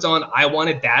someone puts on I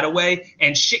Wanted That Away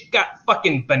and shit got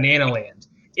fucking banana land.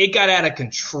 It got out of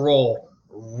control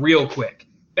real quick.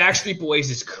 Backstreet Boys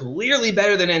is clearly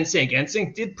better than NSYNC.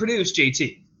 NSYNC did produce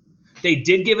JT. They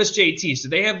did give us JT, so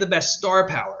they have the best star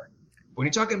power. When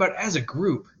you're talking about as a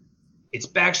group, it's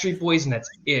Backstreet Boys and that's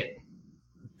it.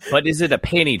 But is it a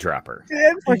panty dropper?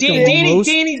 Danny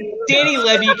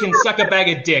Levy can suck a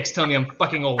bag of dicks. Tell me I'm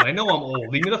fucking old. I know I'm old.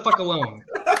 Leave me the fuck alone.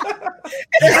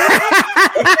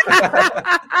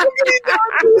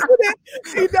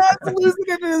 He's not losing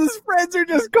it, and his friends are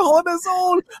just calling us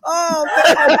old. Oh,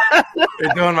 man.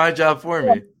 They're doing my job for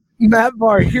me. Matt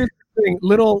Barr, here's the thing.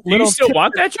 Do you still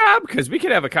want that job? Because we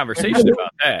could have a conversation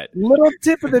about that. Little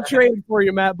tip of the trade for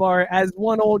you, Matt Barr. As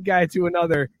one old guy to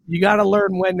another, you got to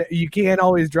learn when you can't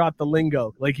always drop the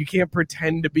lingo. Like, you can't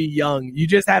pretend to be young. You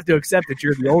just have to accept that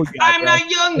you're the old guy. I'm not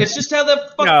young. That's just how the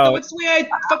fuck. It's the way I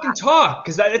fucking talk.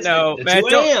 Because that's who I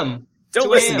am. Don't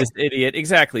listen to this idiot.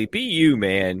 Exactly. Be you,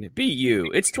 man. Be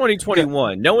you. It's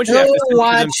 2021. No one should have to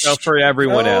censor themselves for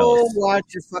everyone else.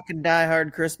 Watch your fucking Die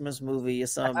Hard Christmas movie, you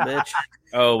son of a bitch.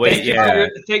 Oh, wait,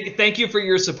 Thank you for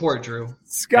your support, Drew.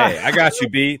 Scott. Hey, I got you,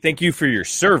 B. Thank you for your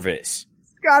service.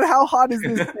 Scott, how hot is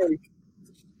this take?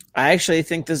 I actually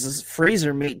think this is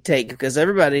freezer meat take because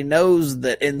everybody knows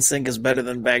that NSYNC is better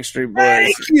than Backstreet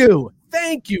Boys.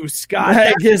 Thank you, Scott.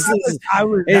 This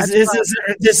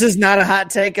is not a hot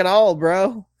take at all,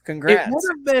 bro. Congrats.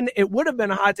 It would have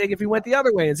been a hot take if he went the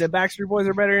other way and said Backstreet Boys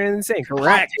are better than NSYNC.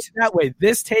 Correct. That way.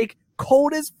 This take,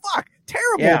 cold as fuck.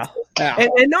 Terrible. Yeah.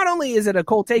 And not only is it a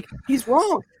cold take, he's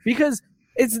wrong because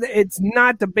it's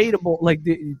not debatable. Like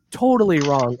totally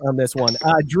wrong on this one.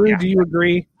 Drew, do you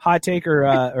agree? Hot take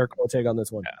or cold take on this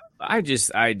one?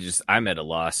 I'm at a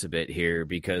loss a bit here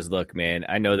because look, man,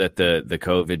 I know that the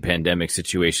COVID pandemic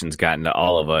situation's gotten to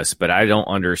all of us, but I don't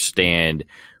understand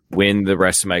when the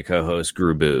rest of my co-hosts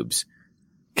grew boobs.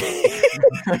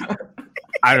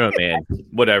 I don't know, man.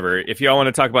 Whatever. If y'all want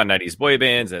to talk about 90s boy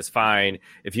bands, that's fine.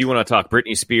 If you want to talk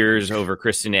Britney Spears over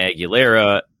Christina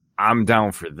Aguilera, I'm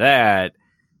down for that.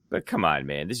 But come on,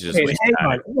 man, this is just hang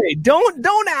on. Wait,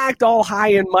 don't act all high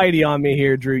and mighty on me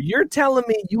here, Drew. You're telling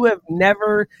me you have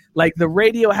never, like, the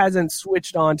radio hasn't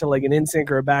switched on to like an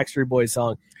NSYNC or a Backstreet Boys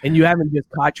song, and you haven't just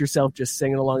caught yourself just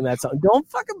singing along that song. Don't.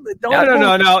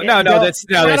 No. That's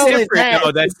different.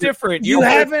 No, that's different. You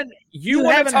haven't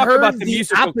talk heard about the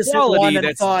musical opposite quality. one and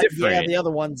That's thought, different. yeah, the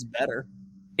other one's better.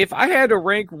 If I had to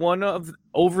rank one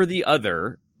over the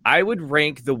other, I would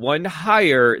rank the one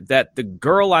higher that the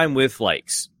girl I'm with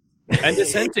likes. End of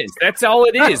sentence. That's all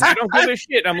it is. I don't give a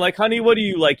shit. I'm like, honey, what do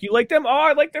you like? You like them? Oh,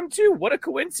 I like them too. What a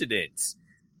coincidence.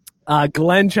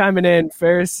 Glenn chiming in.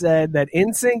 Ferris said that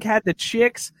NSYNC had the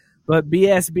chicks, but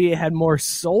BSB had more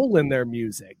soul in their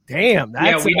music. Damn.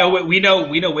 That's we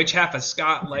know which half of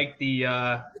Scott liked the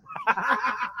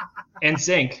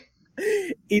NSYNC.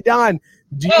 Edon,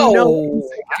 do you know?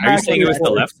 Are you saying it was the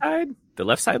left side? The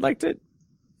left side liked it?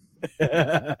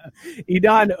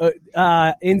 Edon,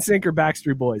 NSYNC or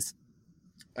Backstreet Boys?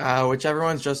 Whichever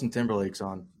one's Justin Timberlake's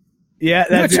on. Yeah,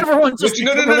 that's whichever one's Justin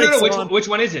Timberlake's on. Which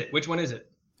one is it? Which one is it?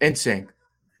 NSYNC.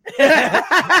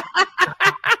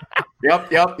 Yep.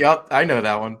 I know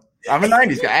that one. I'm a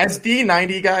 90s guy. As the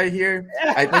 90 guy here,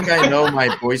 I think I know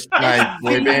my boy band.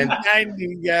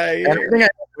 90 guy here. I think I know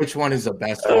which one is the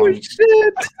best one. Oh,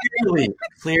 shit.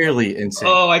 Clearly NSYNC.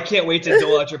 Oh, I can't wait to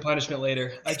dole out your punishment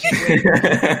later. I can't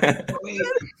wait.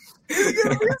 It's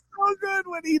going to be so good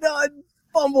when Edon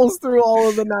fumbles through all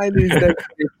of the 90s.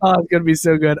 Oh, it's going to be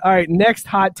so good. All right, next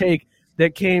hot take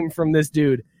that came from this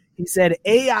dude. He said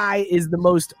AI is the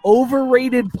most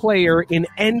overrated player in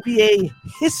NBA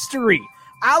history.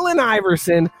 Allen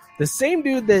Iverson, the same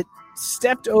dude that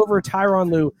stepped over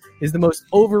Tyronn Lue, is the most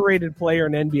overrated player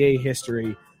in NBA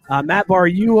history. Matt Barr,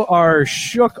 you are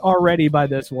shook already by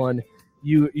this one.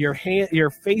 Your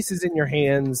face is in your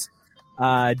hands.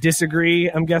 Disagree,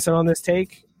 I'm guessing, on this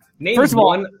take? Name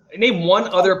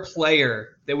one other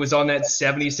player that was on that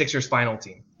 76ers final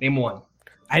team. Name one.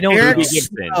 I don't Eric know.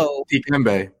 Snow.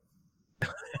 Dikembe.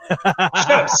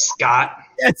 Shut up, Scott.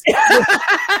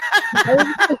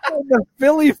 The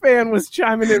Philly fan was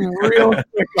chiming in real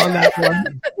quick on that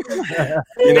one.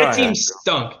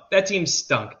 That team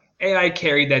stunk. AI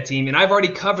carried that team, and I've already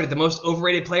covered it. The most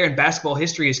overrated player in basketball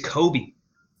history is Kobe.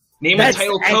 Name a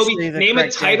title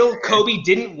Kobe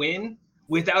didn't win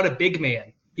without a big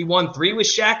man. He won 3 with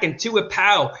Shaq and 2 with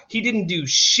Powell. He didn't do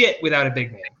shit without a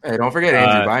big man. Hey, don't forget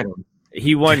Andrew Bynum.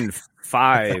 He won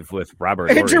 5 with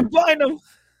Robert Andrew Horry. Bynum.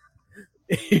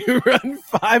 You run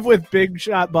 5 with Big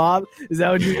Shot Bob? Is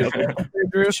that what you just said,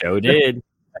 Drew? Show did.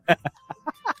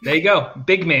 There you go.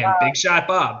 Big man. Big Shot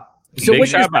Bob. So Big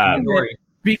Shot Bob.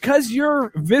 Because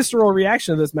your visceral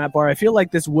reaction to this, Matt Barr, I feel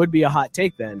like this would be a hot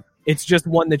take then. It's just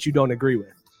one that you don't agree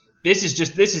with. This is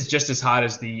just as hot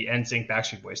as the NSYNC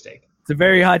Backstreet Boys take. It's a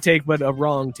very hot take, but a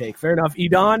wrong take. Fair enough.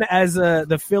 Edon, as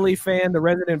the Philly fan, the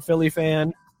resident Philly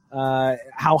fan,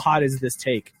 how hot is this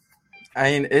take?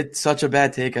 I mean, it's such a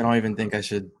bad take, I don't even think I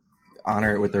should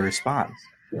honor it with a response.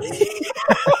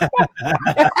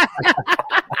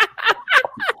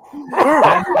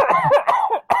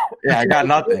 Yeah, I got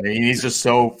nothing. I mean, he's just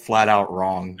so flat out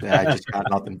wrong that I just got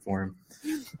nothing for him.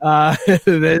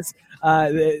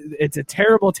 It's a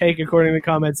terrible take according to the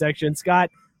comment section. Scott,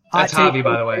 that's Javi,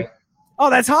 by the way. Oh,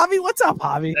 that's Javi? What's up,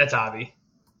 Javi? That's Javi.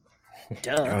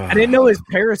 Duh. I didn't know his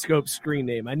Periscope screen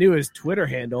name. I knew his Twitter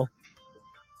handle.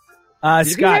 Did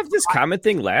Scott, we have this comment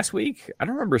thing last week? I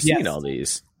don't remember seeing all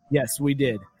these. Yes, we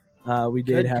did. We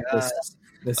did have this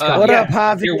what up,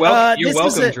 Javi? You're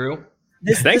welcome, Drew.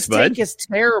 This take is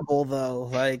terrible, though.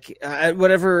 Like,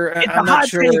 whatever. I'm not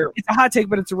sure. It's a hot take,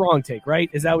 but it's a wrong take, right?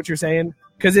 Is that what you're saying?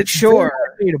 Because it's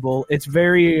debatable.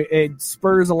 It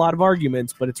spurs a lot of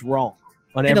arguments, but it's wrong.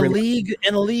 In a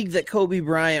league that Kobe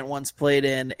Bryant once played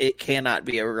in, it cannot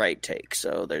be a right take.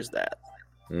 So there's that.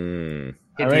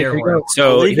 All right,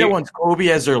 so the league that wants Kobe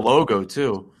as their logo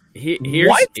too.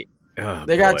 What?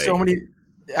 They got so many.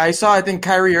 I saw. I think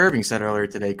Kyrie Irving said earlier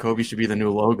today, Kobe should be the new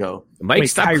logo. Mike,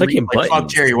 stop clicking buttons. Fuck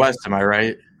Jerry West. Am I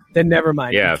right? Then never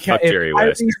mind. Yeah, fuck Jerry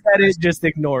West. Kyrie said it, just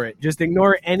ignore it. Just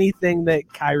ignore anything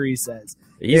that Kyrie says.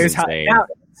 He's insane.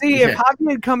 If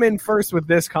Javi had come in first with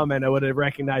this comment, I would have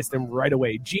recognized him right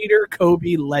away. Jeter,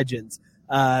 Kobe, legends.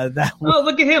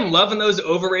 Look at him loving those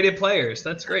overrated players.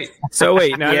 That's great. So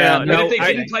wait, if they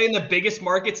didn't play in the biggest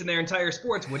markets in their entire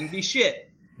sports, wouldn't be shit.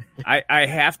 I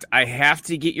have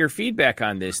to get your feedback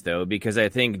on this though, because I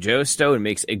think Joe Stone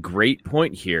makes a great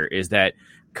point here. Is that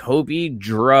Kobe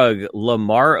drug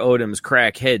Lamar Odom's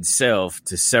crackhead self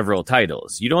to several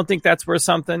titles? You don't think that's worth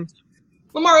something?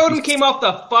 Lamar Odom came off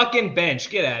the fucking bench.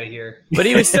 Get out of here. But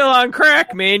he was still on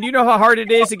crack, man. You know how hard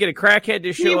it is to get a crackhead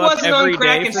to show He up wasn't every on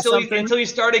crack day for until he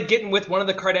started getting with one of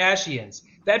the Kardashians.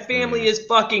 That family is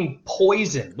fucking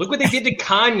poison. Look what they did to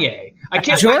Kanye. I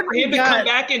can't wait for him to come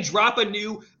back and drop a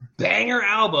new banger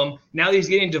album now that he's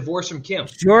getting divorced from Kim.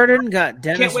 Jordan got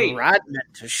Dennis Rodman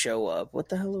to show up. What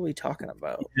the hell are we talking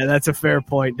about? Yeah, that's a fair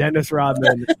point. Dennis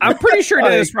Rodman. I'm pretty sure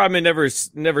Dennis Rodman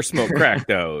never smoked crack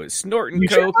though. Snorting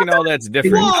coke and all that's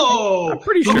different. Whoa! I'm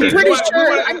pretty sure.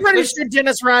 I'm pretty sure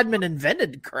Dennis Rodman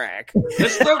invented crack.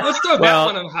 Let's throw that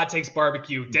one on Hot Takes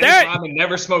Barbecue. Dennis Rodman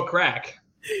never smoked crack.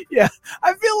 Yeah,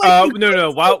 I feel like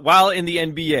no. While in the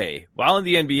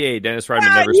NBA, Dennis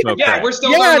Rodman never smoked crack. Yeah, we're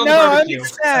still on the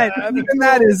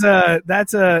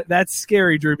barbecue. That's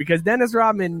scary, Drew, because Dennis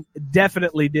Rodman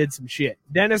definitely did some shit.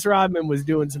 Dennis Rodman was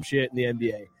doing some shit in the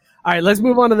NBA. All right, let's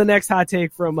move on to the next hot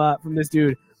take from this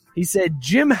dude. He said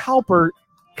Jim Halpert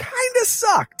kind of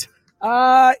sucked.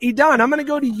 Edon, I'm going to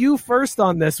go to you first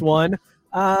on this one.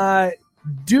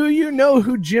 Do you know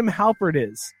who Jim Halpert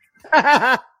is?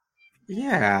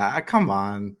 Yeah, come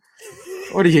on.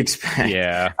 What do you expect?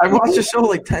 Yeah. I watched the show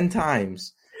like 10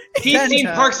 times. He's seen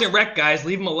Parks and Rec, guys.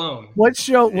 Leave him alone. What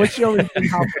show is Jim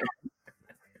Halpert on?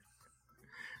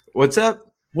 What's up?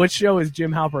 What show is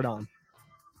Jim Halpert on?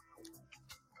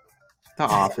 The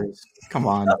Office. Come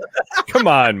on. Come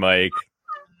on, Mike.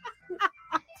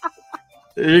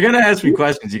 If you're going to ask me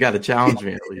questions, you got to challenge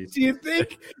me at least. Do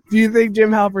you think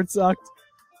Jim Halpert sucked?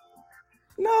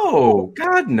 No,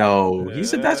 God, no.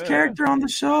 He's the best character on the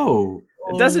show.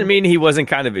 It doesn't mean he wasn't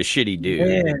kind of a shitty dude.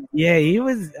 Man, yeah, he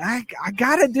was. I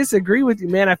gotta disagree with you,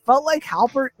 man. I felt like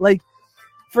Halpert,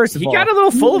 first of all, he got a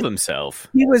little full of himself.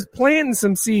 He was planting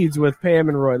some seeds with Pam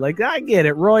and Roy. Like, I get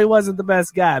it, Roy wasn't the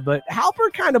best guy, but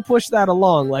Halpert kind of pushed that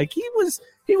along. Like, he was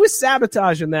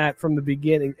sabotaging that from the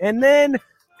beginning, and then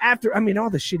after,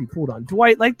 all the shit he pulled on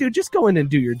Dwight. Like, dude, just go in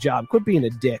and do your job. Quit being a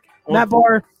dick. Matt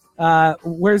Barr.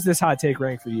 Where's this hot take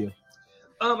rank for you?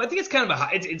 I think it's kind of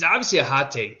it's obviously a hot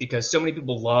take because so many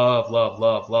people love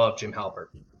Jim Halpert.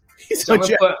 So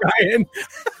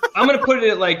I'm gonna put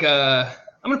it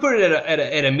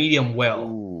at a medium well.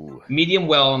 Ooh. Medium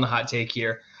well on the hot take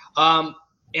here. And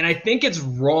I think it's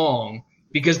wrong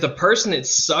because the person that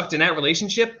sucked in that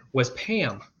relationship was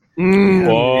Pam.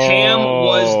 Pam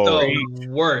was the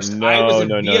worst. I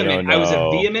was a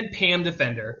vehement Pam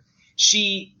defender.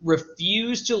 She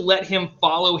refused to let him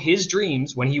follow his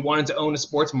dreams when he wanted to own a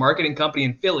sports marketing company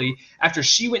in Philly after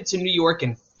she went to New York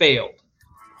and failed.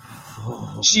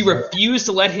 She refused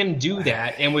to let him do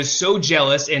that and was so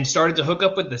jealous and started to hook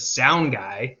up with the sound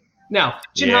guy. Now,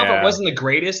 Jim Halpert wasn't the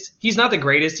greatest. He's not the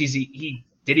greatest. He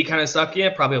kind of suck? Yeah,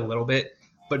 probably a little bit.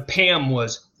 But Pam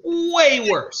was way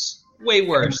worse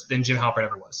than Jim Halpert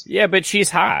ever was. Yeah, but she's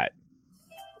hot.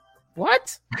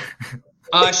 What?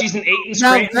 She's an 8 in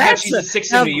Scranton, and she's a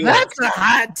 6 in New York. That's a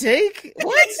hot take.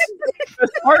 What?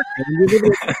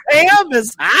 Pam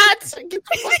is hot. Get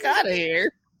the fuck out of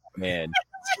here, man.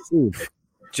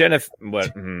 Jennifer,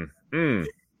 what? It's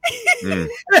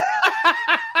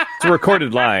a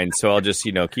recorded line, so I'll just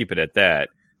keep it at that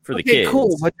for the kids.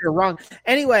 Cool, but you're wrong.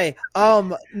 Anyway,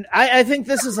 I think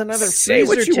this is another say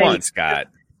what you take. Want, Scott.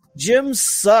 Jim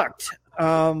sucked.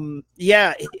 I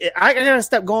gotta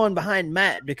step going behind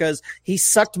Matt because he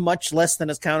sucked much less than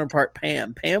his counterpart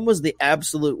Pam. Pam was the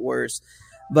absolute worst.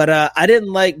 But I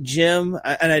didn't like Jim,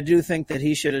 and I do think that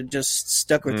he should have just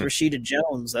stuck with Rashida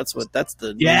Jones. That's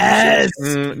the yes.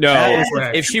 No,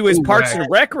 if she was Parks and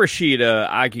Rec Rashida,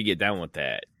 I could get down with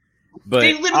that. But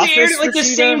they literally aired it like the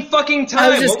same fucking time. I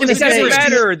was just going to say,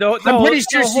 better. I'm pretty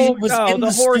sure she was in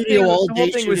the studio all day. The whole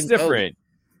thing was different.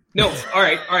 No, all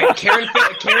right. Karen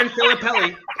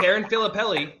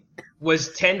Filippelli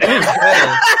was 10 times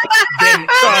better than.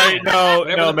 Sorry,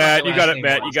 no, Matt, you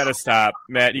gotta stop.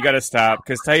 Matt, you gotta stop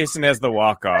because Tyson has the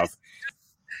walk off.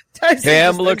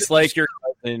 Pam looks like your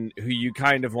cousin who you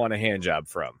kind of want a hand job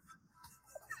from.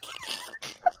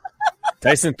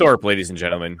 Tyson Thorpe, ladies and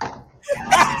gentlemen.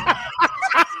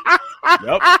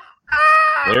 Yep.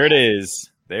 There it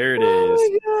is.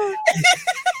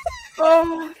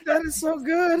 Oh, that is so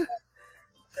good.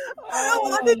 I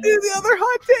want to do the other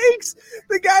hot takes.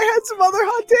 The guy had some other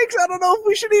hot takes. I don't know if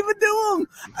we should even do them.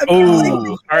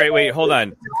 Oh, all right. Wait, hold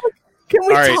on. Can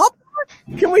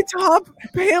we top?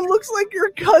 Pam looks like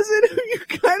your cousin who you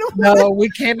kind of. No, we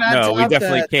cannot. No, we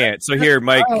definitely can't. So here,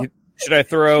 Mike, should I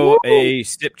throw a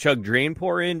sip, chug, drain,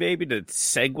 pour in, baby, to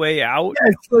segue out?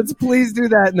 Yes, let's please do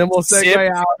that, and then we'll segue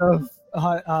out of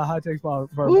hot takes.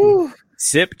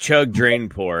 Sip, chug, drain,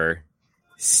 pour.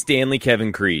 Stanley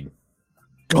Kevin Creed.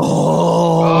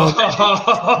 Oh.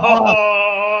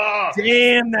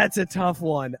 Damn, that's a tough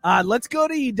one. Let's go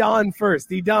to Edon first.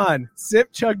 Edon,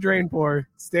 sip, chug, drain, pour.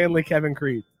 Stanley, Kevin,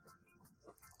 Creed.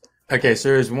 Okay, so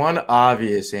there's one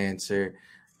obvious answer.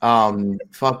 Chug,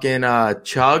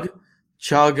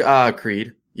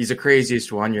 Creed. He's the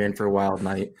craziest one. You're in for a wild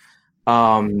night.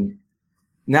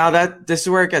 Now this is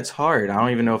where it gets hard. I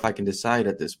don't even know if I can decide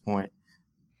at this point.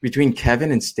 Between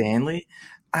Kevin and Stanley,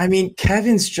 I mean,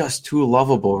 Kevin's just too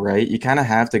lovable, right? You kind of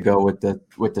have to go with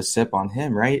the sip on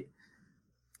him, right?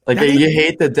 Like you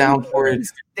hate the downpour.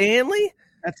 Stanley?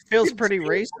 That feels pretty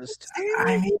racist.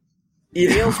 I mean,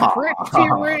 it feels pretty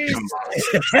racist.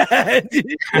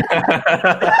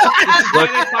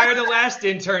 Fire the last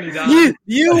intern, Edon.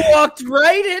 You walked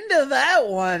right into that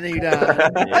one,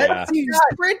 Edon. That seems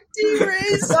pretty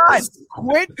racist. God,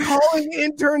 quit calling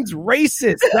interns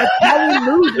racist. That's how we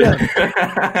lose them.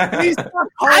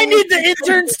 I need the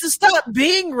interns to stop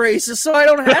being racist so I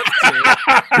don't have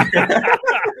to.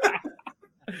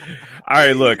 All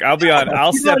right, look, I'll be on.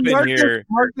 I'll step in here.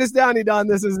 Mark this down, Edon.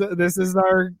 This is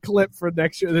our clip for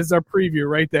next year. This is our preview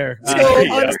right there. So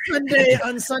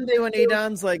on Sunday when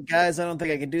Edon's like, guys, I don't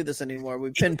think I can do this anymore.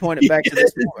 We pinpoint it back to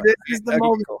this more. This is the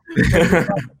moment. Cool.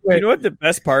 You know what the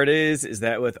best part is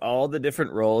that with all the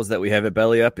different roles that we have at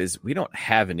Belly Up is we don't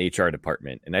have an HR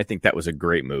department, and I think that was a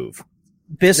great move.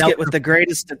 Biscuit with the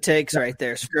greatest of takes right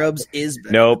there. Scrubs is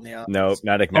better Nope, than The Office. nope,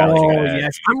 not acknowledging that.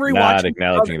 Yes. I'm rewatching. Not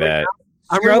acknowledging that.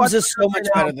 Scrubs is so much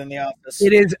better than The Office.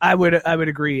 It is. I would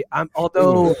agree.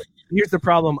 Although here's the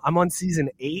problem. I'm on season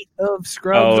 8 of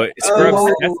Scrubs. Oh,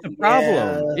 Scrubs. That's the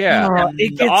problem. Yeah.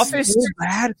 It gets Office so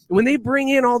bad when they bring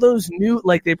in all those new,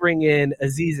 like they bring in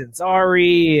Aziz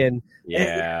Ansari and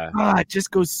it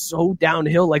just goes so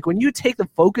downhill. Like when you take the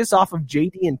focus off of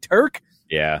JD and Turk.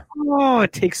 Yeah. Oh,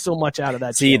 it takes so much out of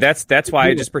that. See, show. that's why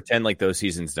I just pretend like those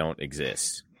seasons don't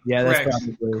exist. Yeah, that's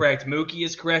correct. Mookie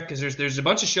is correct because there's a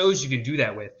bunch of shows you can do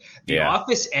that with. The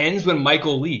Office ends when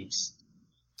Michael leaves.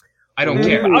 I don't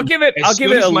care. I'll give it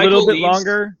a little bit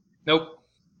longer. Nope.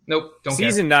 Don't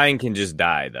Season 9 can just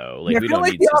die though. Like we don't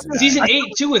need season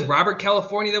 8 too with Robert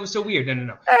California. That was so weird.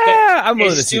 No. I'm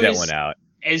willing to see that one out.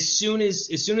 As soon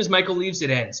as Michael leaves,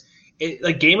 it ends.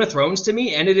 Like Game of Thrones to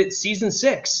me ended at season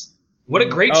 6. What a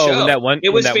great show! When that one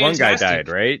guy died,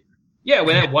 right? Yeah,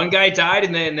 when that one guy died,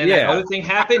 and then that other thing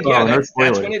happened. Yeah, that's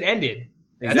when it ended.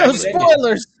 No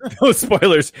spoilers. No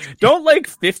spoilers. Don't like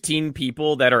 15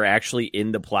 people that are actually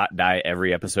in the plot die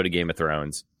every episode of Game of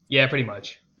Thrones. Yeah, pretty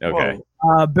much. Okay.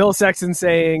 Bill Sexton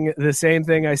saying the same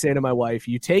thing I say to my wife.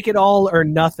 You take it all or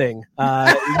nothing. All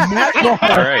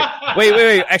right.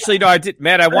 Wait. Actually, no, I did.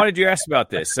 Matt, I wanted you to ask about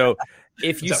this. So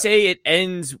if you say it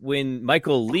ends when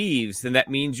Michael leaves, then that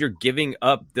means you're giving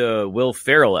up the Will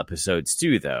Ferrell episodes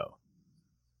too, though.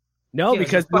 No,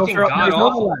 because Will Ferrell,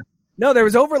 there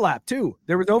was overlap too.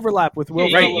 There was overlap with Will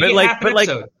Ferrell. Right, but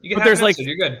there's like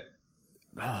you're good.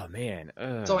 Oh man,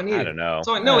 that's all I need. I don't know.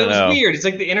 It was weird. It's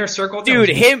like the inner circle, dude.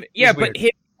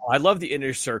 I love the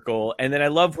inner circle, and then I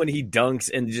love when he dunks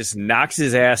and just knocks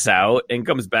his ass out and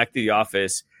comes back to the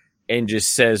office and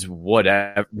just says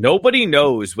whatever. Nobody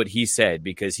knows what he said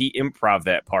because he improv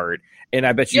that part, and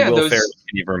I bet you Will Ferrell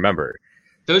can't even remember.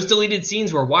 Those deleted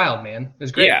scenes were wild, man. It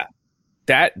was great. Yeah.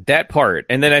 That part,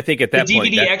 and then I think at that the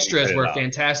point, DVD extras were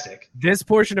fantastic. This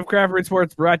portion of Craft Brewed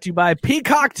Sports brought to you by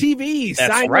Peacock TV.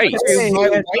 That's right.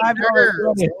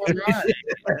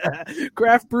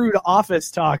 Craft Brewed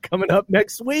Office Talk coming up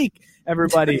next week,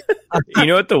 everybody. You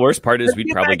know what the worst part is? We'd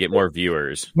probably get more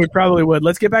viewers. We probably would.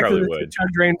 Let's get back to the Chug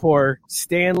Drain Pour.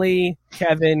 Stanley,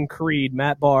 Kevin, Creed,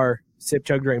 Matt Barr, Sip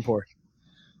Chug Drain Pour.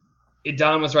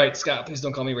 Don was right. Scott, please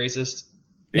don't call me racist.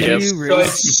 Yes.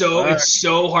 So it's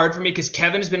so hard for me because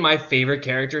Kevin has been my favorite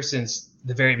character since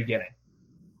the very beginning.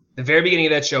 The very beginning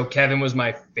of that show, Kevin was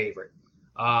my favorite.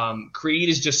 Creed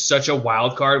is just such a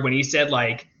wild card. When he said,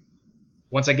 like,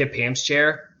 once I get Pam's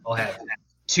chair, I'll have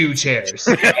 2 chairs.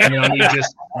 And then I'll need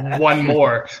just 1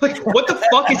 more. Like, what the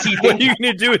fuck is he thinking? What are you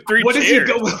going to do with 3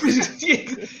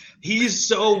 chairs? He's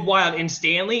so wild. And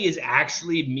Stanley is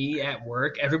actually me at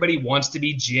work. Everybody wants to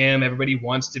be Jim. Everybody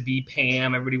wants to be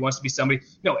Pam. Everybody wants to be somebody.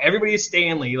 No, everybody is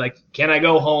Stanley. Like, can I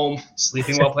go home?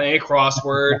 Sleeping while playing a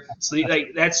crossword.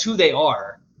 That's who they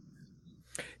are.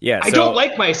 Yeah, I don't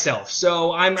like myself,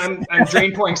 so I'm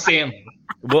drain pouring Stanley.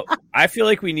 Well, I feel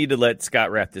like we need to let Scott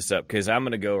wrap this up because I'm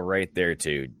going to go right there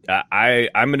too. I'm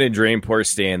going to drain pour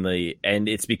Stanley, and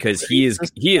it's because he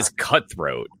is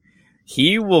cutthroat.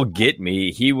 He will get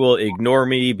me. He will ignore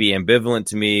me, be ambivalent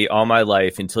to me all my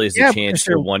life until he has a chance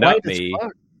to one-up me.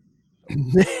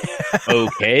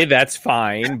 Okay, that's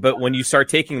fine. But when you start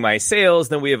taking my sales,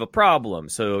 then we have a problem.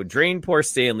 So drain pour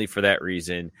Stanley for that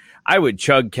reason. I would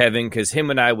chug Kevin because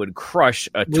him and I would crush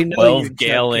a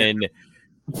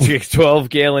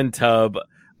 12-gallon tub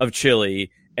of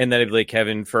chili. And then I'd be like,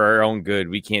 Kevin, for our own good,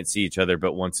 we can't see each other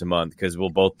but once a month because we'll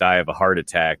both die of a heart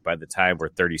attack by the time we're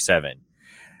 37.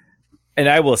 And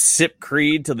I will sip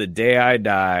Creed till the day I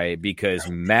die because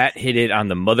Matt hit it on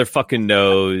the motherfucking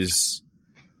nose.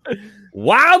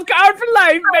 Wild card for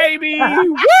life, baby!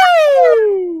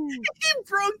 Woo! He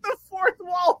broke the fourth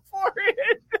wall for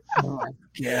it. Oh,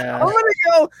 yeah.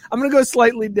 I'm gonna go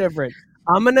slightly different.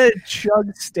 I'm gonna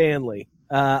chug Stanley.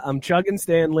 I'm chugging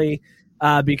Stanley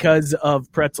because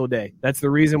of Pretzel Day. That's the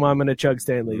reason why I'm gonna chug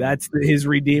Stanley. That's his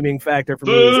redeeming factor for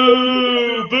me.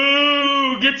 Boo!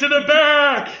 Boo! Get to the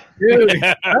back! Dude,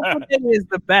 Pretzel Day is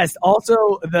the best. Also,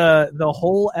 the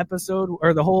whole episode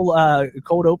or the whole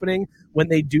cold opening when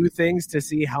they do things to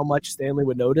see how much Stanley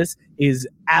would notice is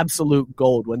absolute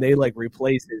gold. When they like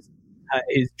replace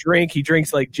his drink, he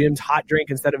drinks like Jim's hot drink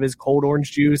instead of his cold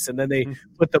orange juice, and then they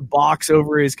put the box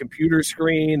over his computer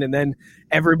screen, and then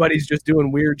everybody's just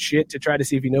doing weird shit to try to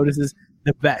see if he notices.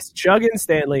 The best. Chugging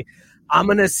Stanley. I'm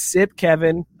gonna sip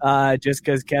Kevin just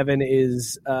because Kevin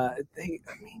is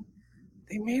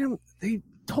they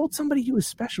told somebody he was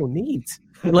special needs.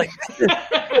 Like,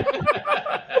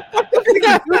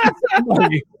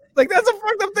 like that's a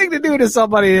fucked up thing to do to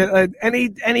somebody.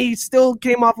 And he still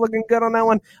came off looking good on that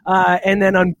one. And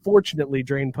then unfortunately,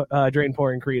 drain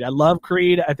pouring Creed. I love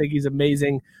Creed. I think he's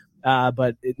amazing.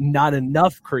 But not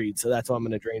enough Creed, so that's why I'm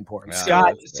going to drain pour him.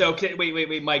 Scott. So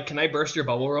wait, Mike. Can I burst your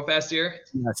bubble real fast here?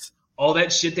 Yes. All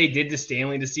that shit they did to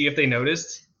Stanley to see if they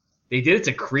noticed, they did it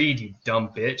to Creed. You dumb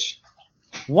bitch.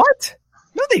 What?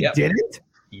 No, they didn't.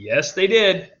 Yes, they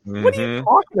did. What are you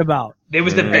talking about? There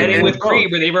was the betting with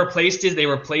Creed where they replaced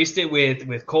it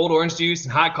with cold orange juice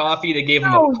and hot coffee. They gave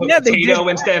him a potato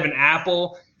instead of an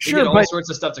apple. They did all sorts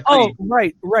of stuff to Creed. Oh,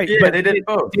 right. Yeah, but they did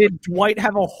both. Did Dwight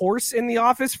have a horse in the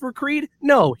office for Creed?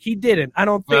 No, he didn't. I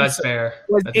don't think that's so. Fair.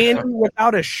 Was that's Andy fair.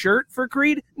 without a shirt for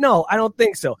Creed? No, I don't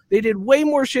think so. They did way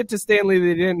more shit to Stanley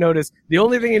they didn't notice. The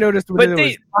only thing he noticed was it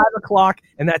was 5:00,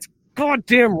 and that's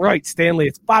goddamn right, Stanley.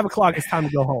 It's 5:00. It's time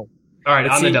to go home. All right,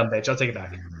 I'm the dumb bitch. I'll take it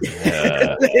back.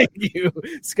 Thank you.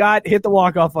 Scott, hit the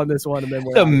walk-off on this one. And then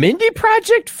the Mindy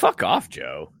Project? Fuck off,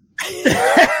 Joe.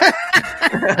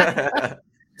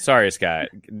 Sorry, Scott.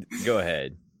 Go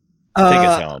ahead. Take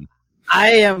us home.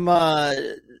 I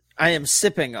am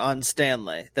sipping on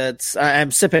Stanley.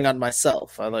 I'm sipping on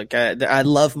myself. I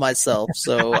love myself,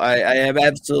 so I am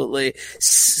absolutely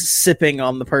sipping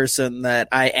on the person that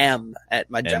I am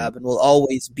at my job and will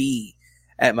always be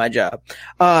at my job.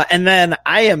 And then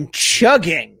I am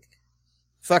chugging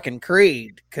fucking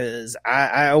Creed because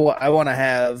I want to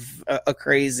have a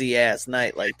crazy ass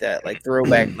night like that, like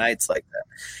throwback nights like that.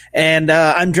 And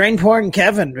I'm drain pouring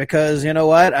Kevin because you know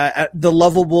what? The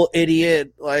lovable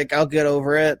idiot, like I'll get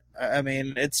over it. I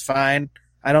mean, it's fine.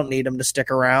 I don't need him to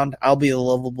stick around. I'll be the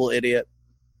lovable idiot.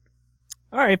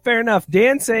 All right, fair enough.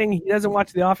 Dan's saying he doesn't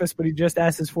watch The Office, but he just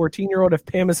asked his 14-year-old if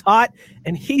Pam is hot,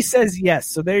 and he says yes.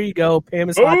 So there you go. Pam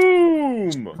is hot.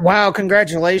 Boom! Wow,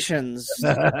 congratulations.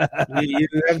 You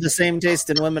have the same taste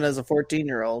in women as a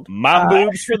 14-year-old. My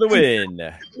boobs for the win.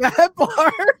 Matt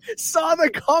Barr saw the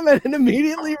comment and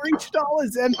immediately reached all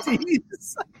his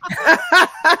empties.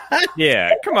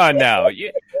 Yeah, come on now.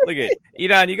 Look at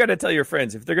Edon. You got to tell your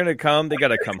friends if they're going to come, they got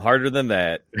to come harder than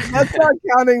that. That's not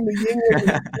counting the yin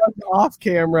and off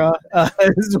camera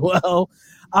as well.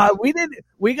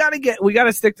 We got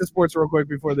to stick to sports real quick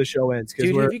before the show ends.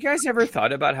 Dude, have you guys ever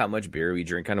thought about how much beer we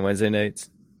drink on Wednesday nights?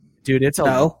 Dude, it's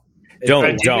no.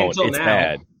 Don't. It's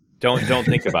bad. Don't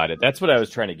think about it. That's what I was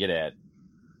trying to get at.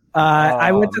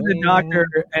 I went to the doctor,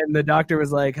 and the doctor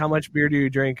was like, "How much beer do you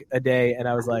drink a day?" And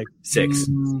I was like, 6.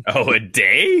 Oh, a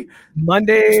day?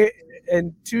 Monday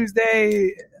and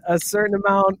Tuesday, a certain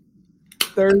amount.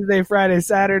 Thursday, Friday,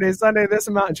 Saturday, Sunday, this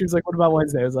amount. And she was like, "What about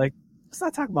Wednesday?" I was like, "Let's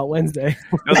not talk about Wednesday."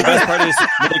 No, the best part is,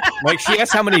 like she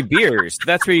asked how many beers.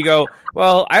 That's where you go,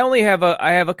 well, I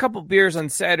have a couple beers on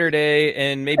Saturday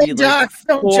and maybe Doc,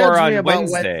 4 on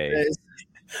Wednesday.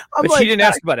 But she didn't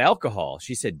ask about alcohol.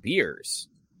 She said beers.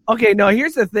 Okay, no,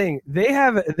 here's the thing.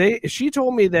 She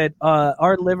told me that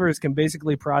our livers can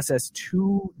basically process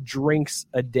 2 drinks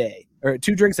a day. Or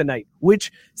 2 drinks a night,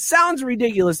 which sounds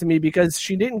ridiculous to me because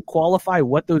she didn't qualify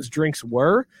what those drinks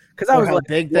were. Because I was how like,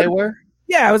 big they were?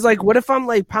 Yeah, I was like, what if I'm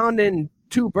like pounding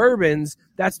 2 bourbons?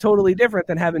 That's totally different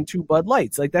than having 2 Bud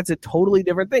Lights. Like that's a totally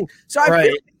different thing. So I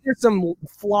feel like there's some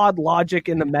flawed logic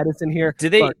in the medicine here.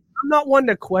 I'm not one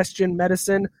to question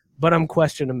medicine, but I'm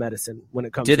questioning medicine when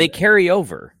it comes. Do to they that. carry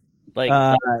over? Like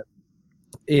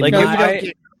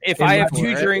if I have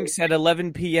 2 drinks at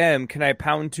 11 p.m., can I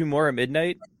pound 2 more at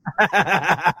midnight?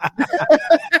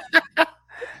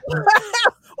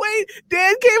 Wait,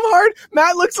 Dan came hard.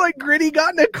 Matt looks like Gritty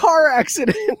got in a car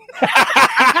accident.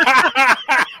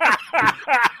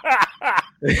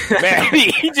 Man,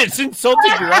 he just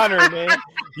insulted your honor, man.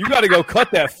 You got to go cut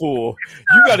that fool.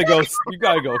 You got to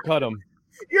go cut him.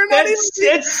 You're not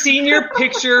that senior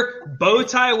picture bow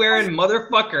tie wearing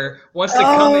motherfucker wants to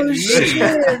come at me.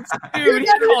 Dude, he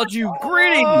called you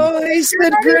Gritty. Oh, he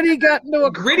said Gritty got into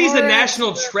a Gritty's car a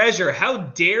national treasure. How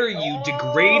dare you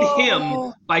degrade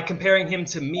him by comparing him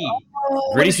to me?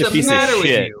 Gritty's a piece of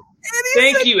shit.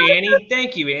 Thank you, Annie.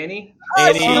 Thank you, Annie.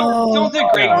 Don't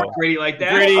degrade Gritty like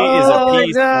that. Gritty is a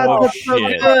piece of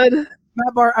shit. Good.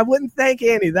 Matt Barr, I wouldn't thank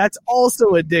Annie. That's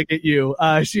also a dig at you.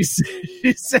 She's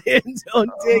saying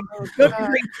don't dig.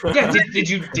 Yeah, did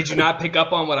you not pick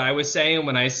up on what I was saying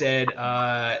when I said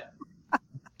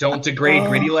don't degrade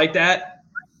Gritty like that?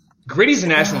 Gritty's a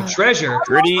national treasure.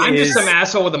 I'm just some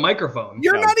asshole with a microphone.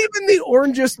 You're not even the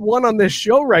orangest one on this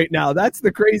show right now. That's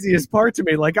the craziest part to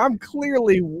me. Like, I'm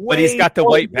clearly way But he's got the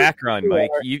white background, Mike.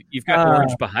 You've got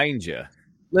orange behind you.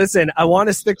 Listen, I want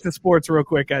to stick to sports real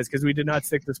quick, guys, because we did not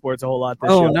stick to sports a whole lot this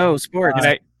show. No, sports.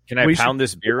 Can I pound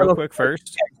this beer real quick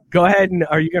first? Go ahead, and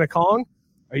are you going to Kong?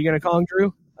 Are you going to Kong,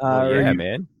 Drew? Yeah,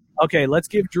 man. Okay, let's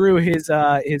give Drew his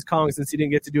Kong since he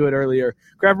didn't get to do it earlier.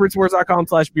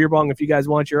 CraftRootSports.com/beer-bong if you guys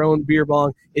want your own beer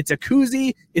bong. It's a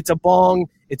koozie, it's a bong,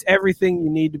 it's everything you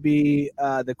need to be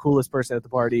the coolest person at the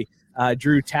party.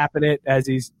 Drew tapping it as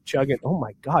he's chugging. Oh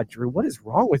my God, Drew, what is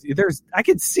wrong with you? I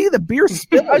could see the beer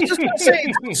spilling. I was just going to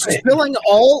say, it's spilling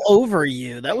all over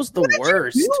you. That was the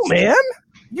worst. Man,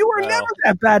 you were never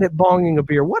that bad at bonging a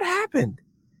beer. What happened?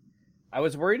 I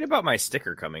was worried about my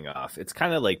sticker coming off. It's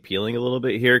kind of like peeling a little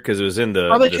bit here because it was in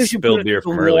the spilled beer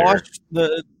from earlier.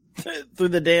 Through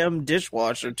the damn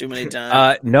dishwasher too many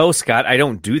times. No, Scott, I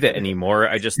don't do that anymore.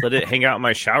 I just let it hang out in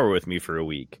my shower with me for a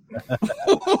week.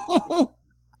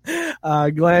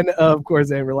 Glenn, of course,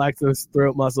 they relax those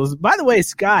throat muscles. By the way,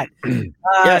 Scott,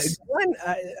 yes. Glenn,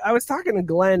 I was talking to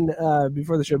Glenn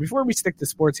before the show. Before we stick to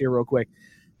sports here real quick,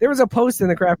 there was a post in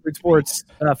the Craft Root Sports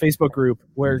Facebook group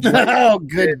where Glenn,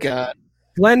 good God.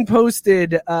 Glenn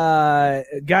posted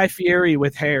Guy Fieri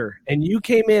with hair, and you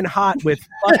came in hot with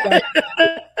fuck Guy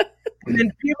Fieri.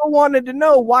 And people wanted to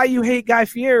know why you hate Guy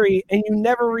Fieri, and you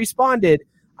never responded.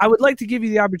 I would like to give you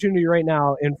the opportunity right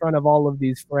now in front of all of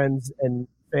these friends and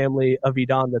family of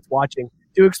Edon that's watching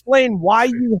to explain why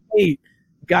you hate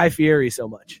Guy Fieri so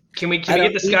much. Can we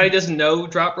get the Scotty doesn't know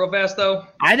drop real fast though?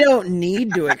 I don't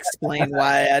need to explain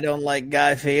why I don't like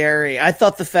Guy Fieri. I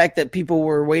thought the fact that people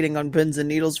were waiting on pins and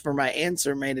needles for my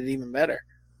answer made it even better.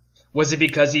 Was it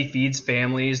because he feeds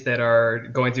families that are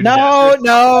going through No,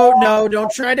 disasters?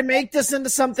 don't try to make this into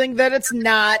something that it's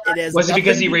not. It is. Was it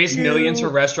because he raised millions for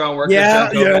restaurant workers?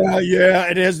 Yeah,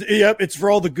 it is. Yep, it's for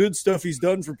all the good stuff he's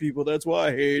done for people. That's why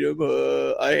I hate him.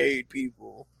 I hate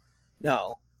people.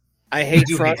 No, I hate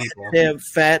frustrated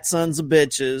fat sons of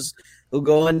bitches who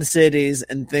go into cities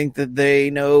and think that they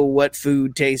know what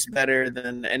food tastes better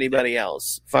than anybody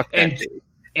else. Fuck that dude.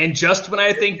 And just when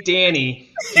I think Danny,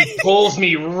 he pulls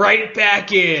me right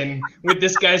back in with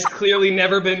this guy's clearly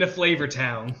never been to Flavor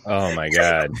Town. Oh, my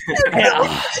God.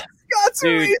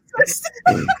 Dude.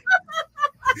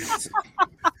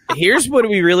 Here's what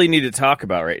we really need to talk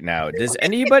about right now. Does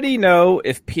anybody know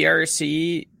if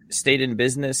PRC stayed in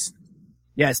business?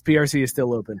 Yes, PRC is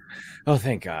still open. Oh,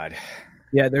 thank God.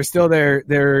 Yeah, they're still there.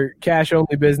 Their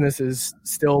cash-only business is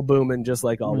still booming just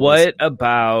like always. What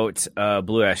about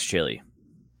Blue Ash Chili?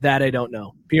 That I don't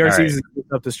know. PRC is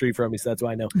up the street from me, so that's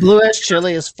why I know. Blue Ash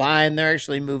Chili is fine. They're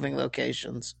actually moving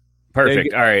locations.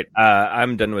 Perfect. All right.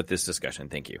 I'm done with this discussion.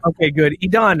 Thank you. Okay, good.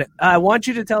 Edon, I want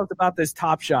you to tell us about this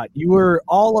Top Shot. You were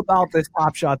all about this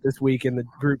Top Shot this week in the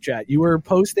group chat. You were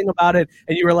posting about it,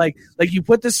 and you were like you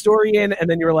put this story in, and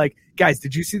then you were like, guys,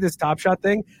 did you see this Top Shot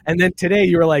thing? And then today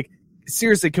you were like,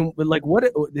 seriously, what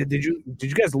did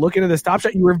you guys look into this Top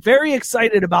Shot? You were very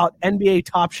excited about NBA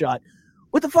Top Shot.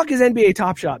 What the fuck is NBA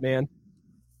Top Shot, man?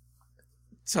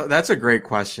 So that's a great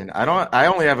question. I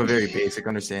only have a very basic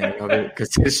understanding of it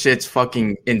because this shit's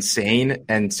fucking insane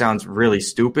and sounds really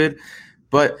stupid.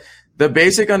 But the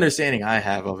basic understanding I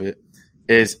have of it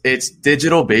is it's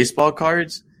digital baseball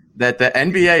cards that the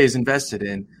NBA is invested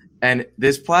in. And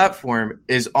this platform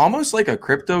is almost like a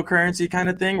cryptocurrency kind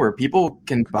of thing where people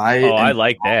can buy. Oh, I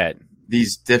like that.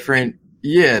 These different,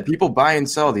 people buy and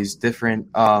sell these different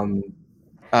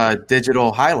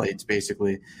digital highlights,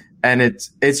 basically. and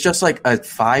it's just like a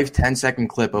 5-10 second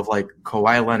clip of like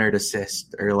Kawhi Leonard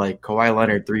assist or like Kawhi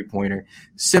Leonard 3-pointer.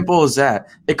 Simple as that.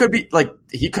 It could be like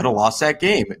he could have lost that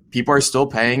game. People are still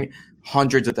paying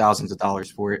hundreds of thousands of dollars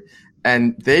for it.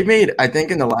 And they made, I think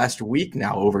in the last week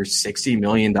now, over $60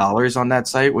 million on that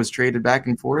site was traded back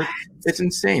and forth. It's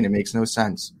insane. It makes no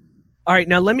sense. All right,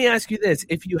 now let me ask you this.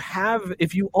 If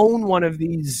you own one of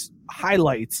these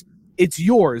highlights, it's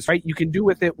yours, right? You can do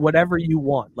with it whatever you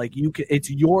want. Like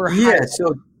it's your highlight.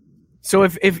 So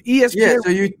if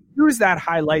ESPN use that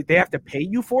highlight, they have to pay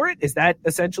you for it? Is that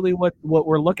essentially what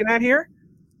we're looking at here?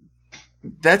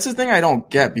 That's the thing I don't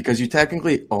get, because you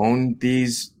technically own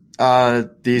these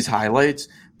highlights,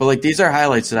 but like these are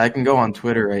highlights that I can go on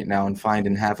Twitter right now and find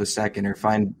in half a second, or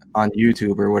find on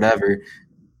YouTube or whatever.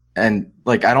 And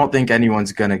like, I don't think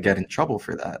anyone's going to get in trouble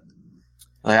for that.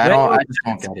 Like, I just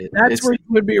don't get it. That's where you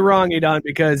would be wrong, Edon,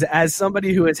 because as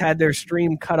somebody who has had their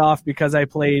stream cut off because I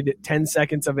played 10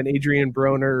 seconds of an Adrian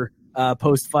Broner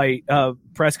post-fight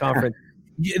press conference,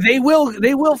 they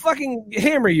will fucking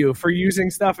hammer you for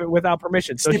using stuff without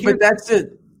permission. So but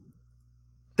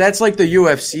that's like the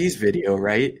UFC's video,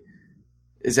 right?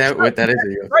 Is that what that is? A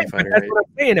UFC right, fighter, that's right? what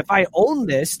I'm saying. If I own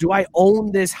this, do I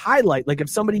own this highlight? Like, if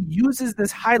somebody uses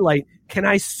this highlight, can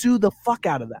I sue the fuck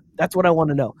out of them? That's what I want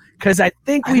to know. Because I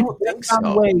think we found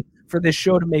a way for this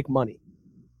show to make money.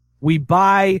 We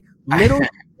buy little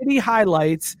shitty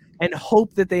highlights and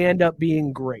hope that they end up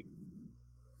being great.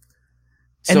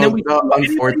 So, and then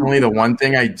unfortunately, the one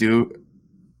thing I do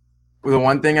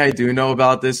know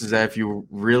about this is that if you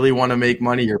really want to make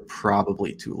money, you're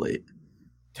probably too late.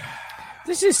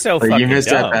 This is so like, fucking you missed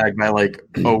dumb. that bag by like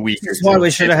a week. That's why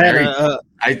we should have had a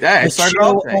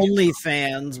show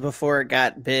OnlyFans before it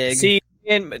got big. See,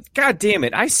 and God damn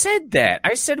it, I said that.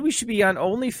 I said we should be on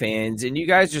OnlyFans, and you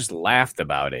guys just laughed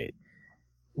about it.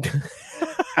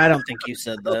 I don't think you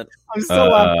said that.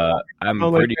 I'm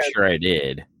pretty sure I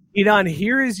did. Edon,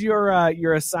 here is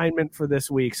your assignment for this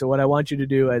week. So what I want you to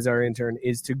do as our intern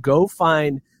is to go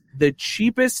find the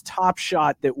cheapest Top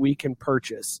Shot that we can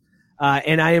purchase.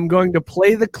 And I am going to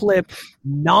play the clip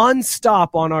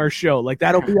nonstop on our show. Like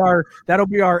that'll be our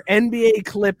NBA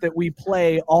clip that we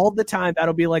play all the time.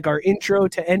 That'll be like our intro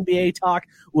to NBA talk.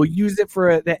 We'll use it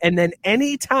and then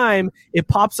anytime it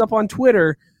pops up on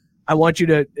Twitter, I want you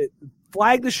to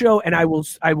flag the show, and I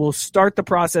will start the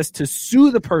process to sue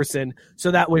the person,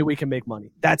 so that way we can make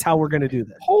money. That's how we're going to do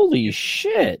this. Holy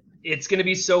shit. It's going to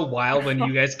be so wild when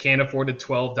you guys can't afford the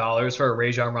 $12 for a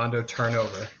Rajon Rondo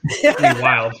turnover. It's going to be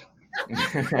wild.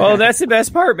 Well, that's the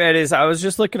best part, man, is I was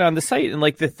just looking on the site, and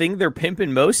like the thing they're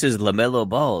pimping most is LaMelo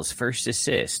Ball's first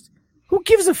assist. Who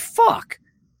gives a fuck?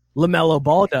 LaMelo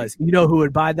Ball does. You know who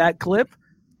would buy that clip?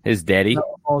 His daddy.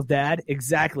 LaMelo Ball's dad.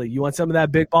 Exactly. You want some of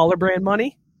that big baller brand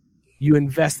money? You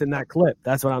invest in that clip.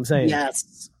 That's what I'm saying.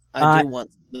 Yes. I do want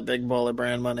the big baller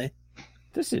brand money.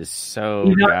 This is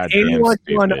so goddamn anyone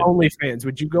on OnlyFans.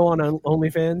 Would you go on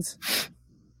OnlyFans?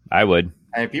 I would.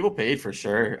 Hey, people paid for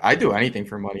sure. I do anything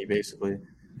for money, basically.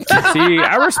 See,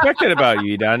 I respect it about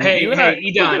you, Edon. Hey,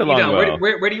 Edon,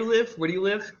 where do you live? Where do you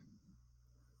live?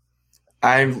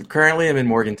 I'm currently in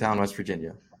Morgantown, West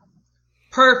Virginia.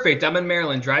 Perfect. I'm in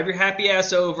Maryland. Drive your happy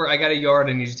ass over. I got a yard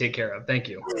I need to take care of. Thank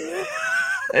you.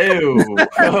 Ew.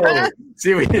 Oh.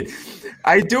 See,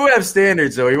 I do have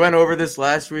standards, though. We went over this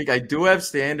last week. I do have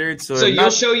standards. So you'll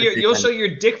show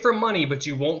your dick for money, but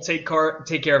you won't take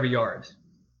care of a yard.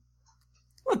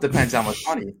 Well, it depends how much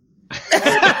money.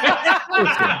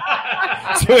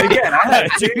 So again,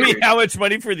 do you mean how much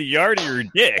money for the yard or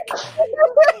your dick?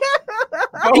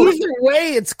 Either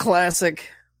way, it's classic.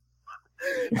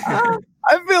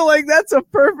 I feel like that's a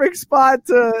perfect spot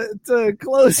to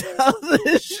close out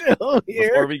this show here.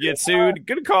 Before we get sued,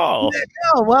 good call.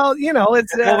 No, well,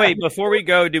 it's. Well, wait. Before we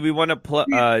go, do we want to plug?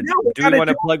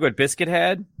 Plug what Biscuit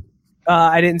had?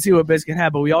 I didn't see what Biscuit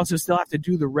had, but we also still have to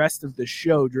do the rest of the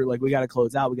show, Drew. Like, we got to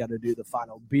close out. We got to do the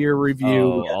final beer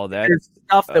review. All that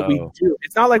stuff that we do.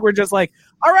 It's not like we're just like,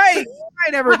 all right,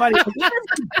 everybody. Where have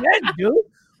you been, dude?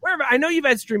 I know you've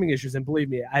had streaming issues, and believe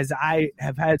me, as I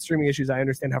have had streaming issues, I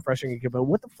understand how frustrating it can be. But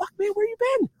what the fuck, man? Where you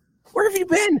been? Where have you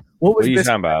been? What are you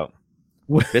talking about?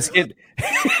 Biscuit?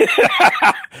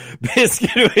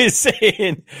 Biscuit was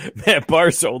saying that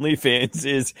Bar's OnlyFans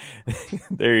is.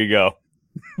 There you go.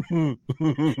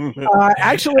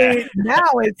 Actually, now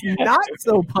it's not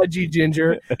so pudgy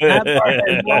ginger. Matt Barr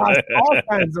has lost all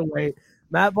kinds of weight.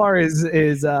 Matt Barr is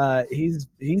he's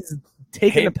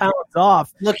taking the pounds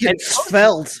off. Look at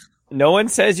svelte. No one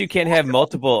says you can't have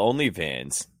multiple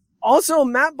OnlyFans. Also,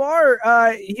 Matt Barr,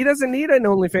 he doesn't need an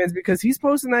OnlyFans because he's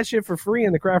posting that shit for free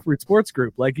in the Craft Root Sports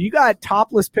group. Like, you got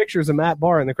topless pictures of Matt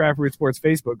Barr in the Craft Root Sports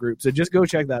Facebook group, so just go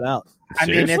check that out. I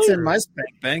mean, it's in my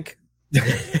spank bank.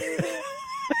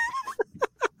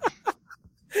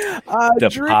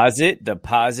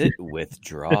 Deposit,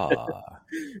 withdraw.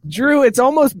 Drew, it's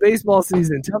almost baseball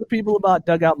season. Tell the people about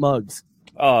Dugout Mugs.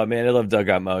 Oh, man, I love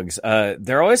Dugout Mugs.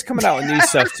 They're always coming out with new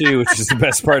stuff, too, which is the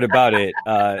best part about it.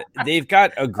 They've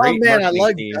got a great I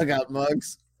like team. Dugout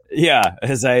Mugs. Yeah,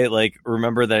 as I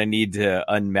remember that I need to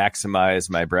unmaximize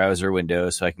my browser window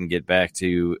so I can get back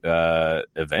to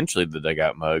eventually the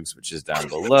Dugout Mugs, which is down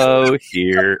below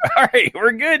here. All right,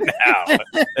 we're good now.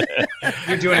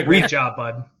 You're doing a great job,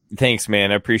 bud. Thanks,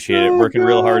 man. I appreciate it. Working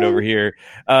real hard over here.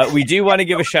 We do want to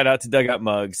give a shout out to Dugout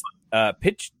Mugs.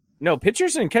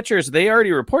 Pitchers and catchers, they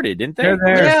already reported, didn't they? They're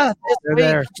there. Yeah, They're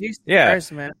there. Jesus Yeah.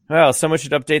 Christ, man. Well, someone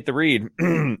should update the read.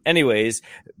 Anyways,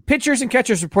 pitchers and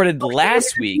catchers reported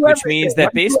last week, which means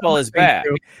that baseball is back.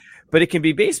 But it can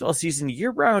be baseball season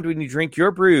year-round when you drink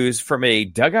your brews from a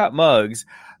Dugout Mugs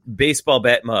baseball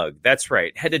bat mug. That's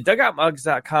right. Head to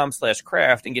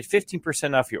dugoutmugs.com/craft and get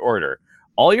 15% off your order.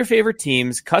 All your favorite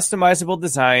teams, customizable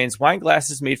designs, wine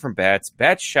glasses made from bats,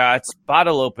 bat shots,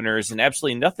 bottle openers, and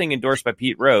absolutely nothing endorsed by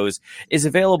Pete Rose is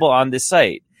available on this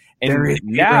site. And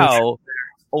now,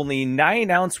 only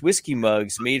 9-ounce whiskey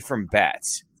mugs made from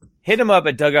bats. Hit them up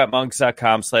at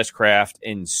dugoutmugs.com/craft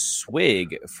and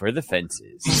swig for the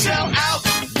fences.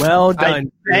 Well done.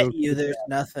 I bet you there's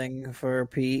nothing for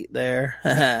Pete there.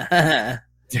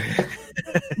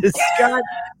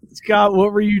 Scott,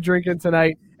 what were you drinking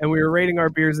tonight? And we were rating our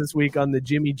beers this week on the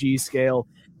Jimmy G scale.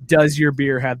 Does your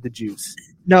beer have the juice?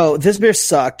 No, this beer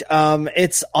sucked.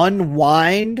 It's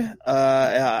Unwind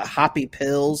Hoppy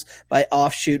Pills by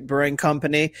Offshoot Brewing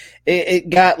Company.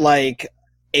 It got like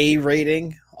A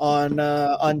rating on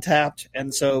Untapped,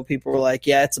 and so people were like,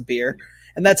 yeah, it's a beer.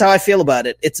 And that's how I feel about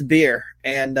it. It's a beer.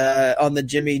 And on the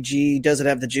Jimmy G, does it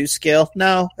have the juice scale?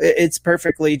 No, it's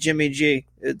perfectly Jimmy G.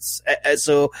 It's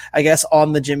so I guess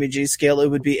on the Jimmy G scale, it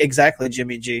would be exactly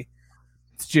Jimmy G.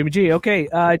 It's Jimmy G. Okay,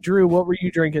 Drew, what were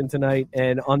you drinking tonight?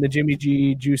 And on the Jimmy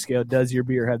G juice scale, does your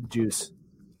beer have the juice?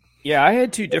 Yeah, I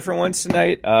had two different ones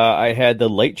tonight. I had the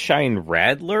Light Shine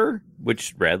Radler,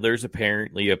 which Radler is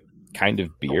apparently a kind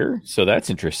of beer, so that's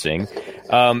interesting.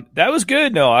 That was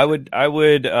good. No, I would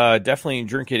definitely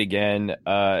drink it again.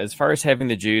 As far as having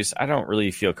the juice, I don't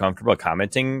really feel comfortable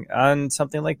commenting on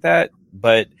something like that,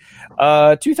 but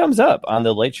 2 thumbs up on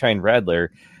the Light Shine Radler.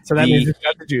 So that means it's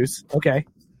got the juice. Okay.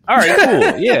 All right,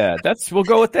 cool. Yeah, we'll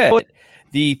go with that.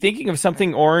 The Thinking of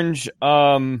Something Orange,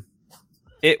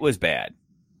 it was bad.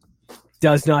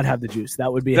 Does not have the juice.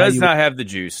 That would be does not have the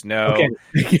juice. No, okay.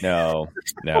 no.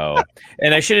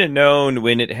 And I should have known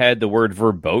when it had the word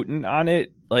verboten on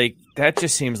it. Like, that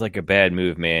just seems like a bad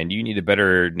move, man. You need a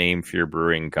better name for your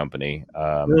brewing company.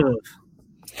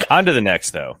 On to the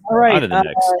next, though. All right, on to the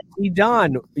next.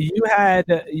 Don, you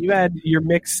had your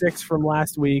mix 6 from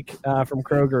last week from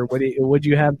Kroger. What'd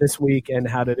you have this week, and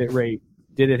how did it rate?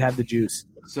 Did it have the juice?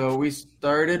 So we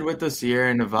started with the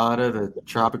Sierra Nevada, the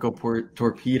Tropical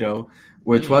Torpedo,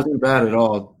 which wasn't bad at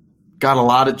all. Got a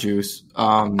lot of juice.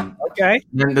 Okay.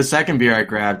 Then the second beer I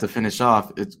grabbed to finish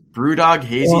off, it's Brewdog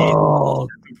Hazy,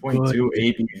 2.2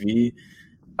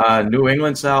 ABV, New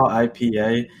England style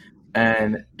IPA,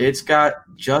 and it's got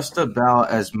just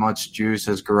about as much juice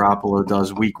as Garoppolo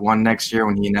does week 1 next year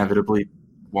when he inevitably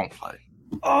won't play.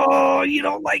 Oh, you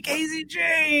don't like Hazy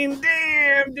Jane.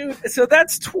 Damn, dude. So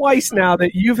that's twice now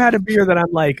that you've had a beer that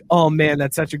I'm like, oh, man,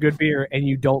 that's such a good beer, and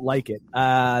you don't like it.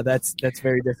 That's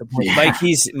very disappointing. Mike,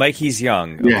 he's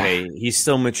young. Okay, he's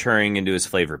still maturing into his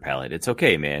flavor palette. It's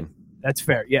okay, man. That's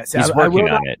fair. Yes, he's working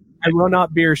on it. I will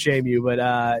not beer shame you,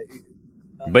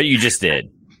 but you just did.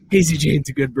 Hazy Jane's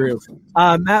a good brew.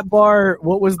 Matt Barr,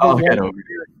 what was the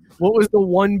What was the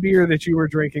one beer that you were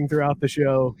drinking throughout the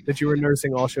show that you were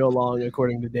nursing all show long,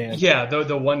 according to Dan? Yeah,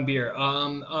 the one beer.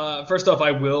 First off,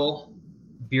 I will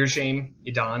beer shame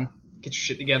Idon. Get your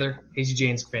shit together. Hazy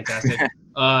Jane's fantastic.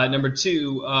 Number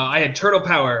 2, I had Turtle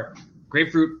Power,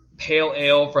 grapefruit pale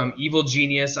ale from Evil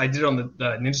Genius. I did it on the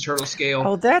Ninja Turtle scale.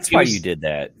 Oh, that's why you did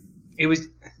that. It was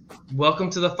welcome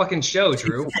to the fucking show,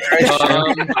 Drew.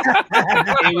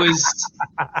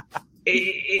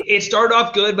 It started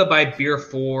off good, but by beer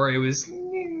 4, it was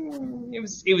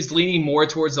leaning more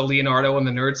towards the Leonardo and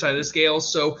the nerd side of the scale.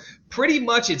 So pretty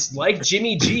much it's like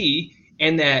Jimmy G,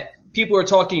 and that people are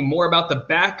talking more about the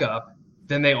backup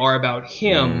than they are about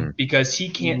him because he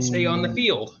can't stay on the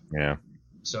field. Yeah.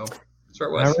 So That's where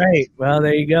it was. All right. Well,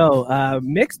 there you go.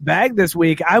 Mixed bag this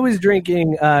week. I was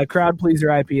drinking Crowd Pleaser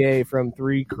IPA from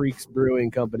Three Creeks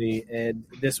Brewing Company, and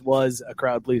this was a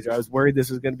crowd pleaser. I was worried this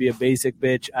was going to be a basic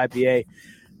bitch IPA.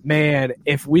 Man,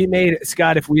 if we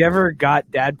ever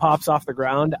got Dad Pops off the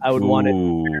ground, I would want it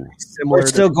very similar. We're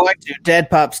still going to Dad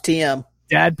Pops TM.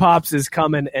 Dad Pops is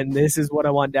coming, and this is what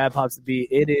I want Dad Pops to be.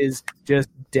 It is just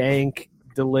dank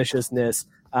deliciousness.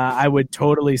 I would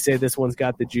totally say this one's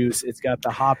got the juice. It's got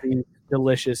the hoppy,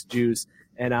 delicious juice,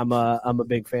 and I'm a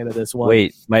big fan of this one.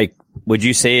 Wait, Mike, would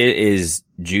you say it is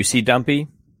Juicy Dumpy?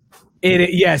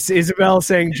 Yes, Isabel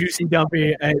saying Juicy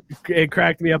Dumpy. It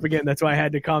cracked me up again. That's why I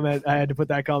had to comment. I had to put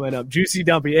that comment up. Juicy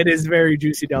Dumpy. It is very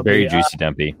Juicy Dumpy. Very Juicy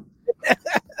Dumpy.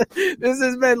 This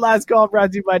has been Last Call,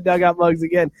 brought to you by Dugout Mugs.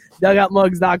 Again,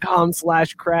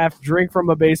 dugoutmugs.com/craft. Drink from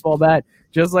a baseball bat,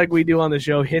 just like we do on the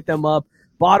show. Hit them up.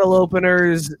 Bottle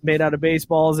openers made out of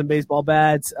baseballs and baseball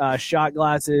bats, shot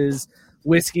glasses,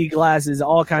 whiskey glasses,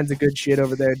 all kinds of good shit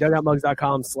over there.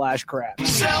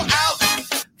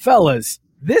 dugoutmugs.com/craft. Fellas,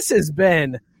 this has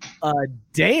been a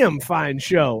damn fine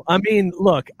show. I mean,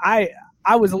 look, I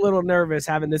was a little nervous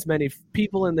having this many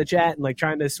people in the chat and like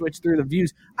trying to switch through the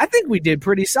views. I think we did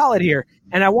pretty solid here.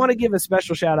 And I want to give a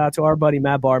special shout out to our buddy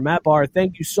Matt Barr. Matt Barr,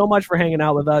 thank you so much for hanging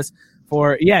out with us.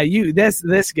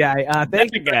 This guy.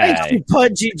 Thank you,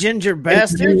 pudgy ginger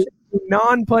bastard.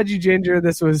 Non-pudgy ginger.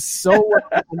 This was so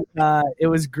it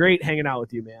was great hanging out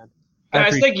with you, man.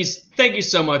 Guys, thank you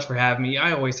so much for having me.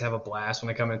 I always have a blast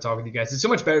when I come and talk with you guys. It's so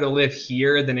much better to live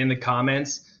here than in the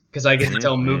comments because I get to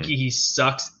tell Mookie he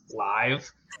sucks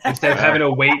live instead of having to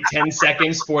wait 10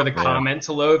 seconds for the comment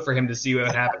to load for him to see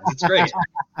what happens. It's great.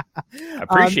 I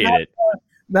appreciate it.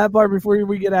 Matt Barr, before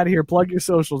we get out of here, plug your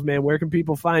socials, man. Where can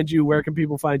people find you? Where can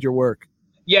people find your work?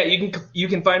 Yeah, you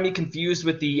can find me confused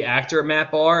with the actor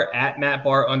Matt Barr at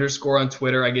 @MattBarr_ on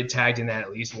Twitter. I get tagged in that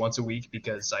at least once a week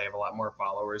because I have a lot more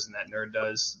followers than that nerd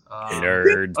does.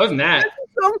 Nerd. Other than that,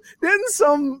 didn't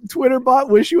some Twitter bot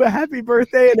wish you a happy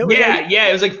birthday? And it was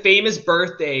it was like famous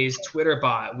birthdays. Twitter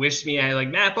bot wished me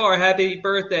Matt Barr happy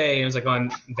birthday. And it was like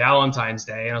on Valentine's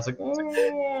Day, and I was like,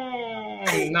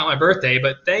 not my birthday,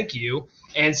 but thank you.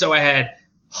 And so I had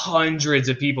hundreds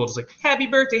of people just like, happy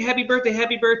birthday, happy birthday,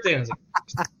 happy birthday. And I was like,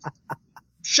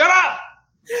 shut up!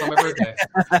 It's not my birthday.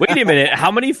 Wait a minute.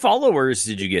 How many followers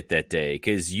did you get that day?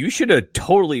 Because you should have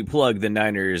totally plugged the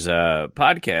Niners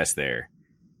podcast there.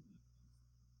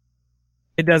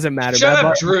 It doesn't matter. Shut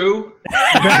up, Drew.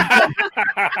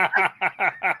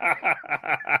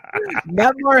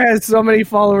 Matt Barr has so many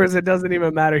followers it doesn't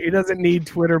even matter. He doesn't need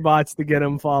Twitter bots to get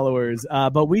him followers.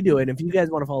 But we do it. If you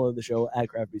guys want to follow the show at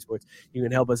Crafty Sports, you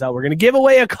can help us out. We're going to give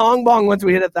away a Kong Bong once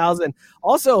we hit 1,000.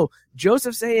 Also,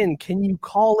 Joseph saying, can you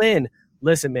call in?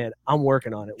 Listen, man, I'm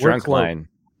working on it. Drunk line.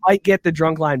 Might get the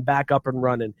drunk line back up and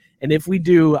running. And if we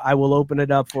do, I will open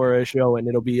it up for a show, and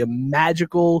it'll be a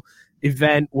magical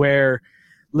event where –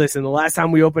 listen, the last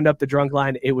time we opened up the drunk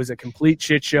line, it was a complete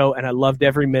shit show, and I loved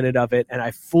every minute of it, and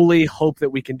I fully hope that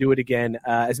we can do it again.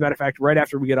 As a matter of fact, right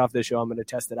after we get off this show, I'm going to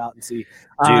test it out and see.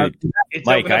 Dude, it's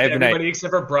Mike, open up to everybody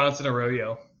except for Bronson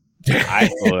Arroyo.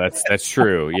 That's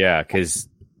true, yeah, because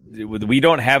we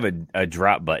don't have a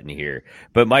drop button here.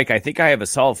 But, Mike, I think I have a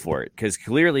solve for it, because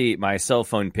clearly my cell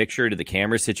phone picture to the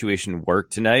camera situation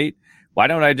worked tonight. Why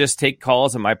don't I just take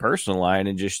calls on my personal line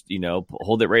and just,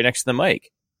 hold it right next to the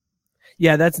mic?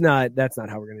 Yeah, that's not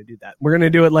how we're going to do that. We're going to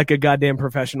do it like a goddamn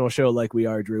professional show like we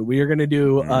are, Drew. We are going to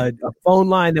do a phone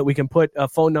line that we can put a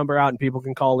phone number out and people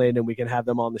can call in and we can have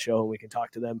them on the show and we can talk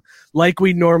to them like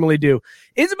we normally do.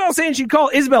 Isabel saying she'd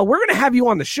call. Isabel, we're going to have you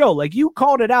on the show. Like, you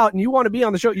called it out and you want to be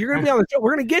on the show. You're going to be on the show.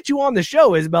 We're going to get you on the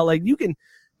show, Isabel. Like, you can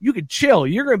chill.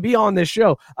 You're going to be on this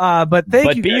show. But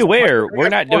be aware, we're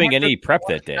not doing any prep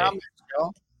that day.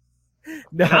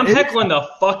 No, I'm heckling the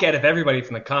fuck out of everybody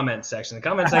from the comment section. The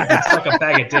comment section is like a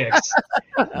bag of dicks.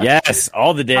 Yes,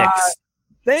 all the dicks.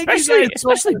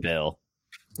 Especially Bill.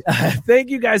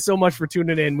 Thank you guys so much for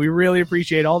tuning in. We really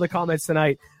appreciate all the comments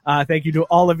tonight. Thank you to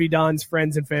all of Edon's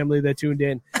friends and family that tuned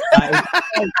in.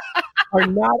 Are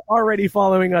not already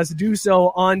following us, do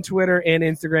so on Twitter and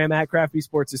Instagram at Crafty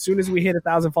Sports. As soon as we hit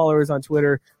 1,000 followers on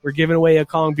Twitter, we're giving away a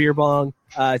Kong beer bong.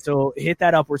 So hit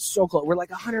that up. We're so close. We're like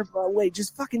 100 away.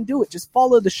 Just fucking do it. Just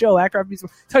follow the show at Crafty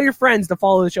Sports. Tell your friends to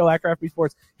follow the show at Crafty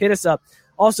Sports. Hit us up.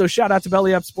 Also, shout out to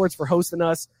Belly Up Sports for hosting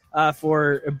us,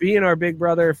 for being our big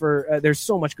brother. There's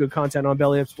so much good content on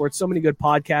Belly Up Sports. So many good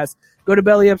podcasts. Go to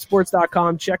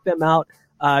bellyupsports.com. Check them out.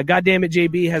 Goddamn it,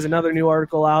 JB has another new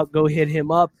article out. Go hit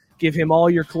him up. Give him all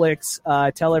your clicks.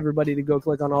 Tell everybody to go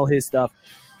click on all his stuff.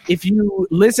 If you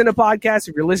listen to podcasts,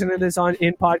 if you're listening to this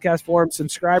in podcast form,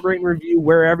 subscribe, rate, and review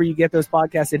wherever you get those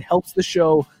podcasts. It helps the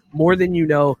show more than you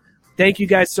know. Thank you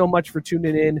guys so much for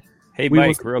tuning in. Hey,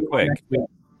 Mike, real quick.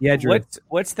 Yeah, Drew.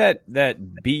 What's that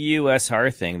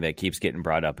BUSR thing that keeps getting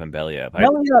brought up in Belly Up?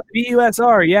 Belly Up,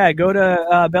 BUSR. Yeah, go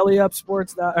to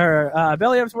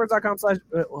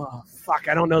bellyupsports.com/. Fuck,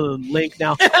 I don't know the link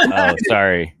now. Oh,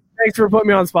 sorry. Thanks for putting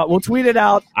me on the spot. We'll tweet it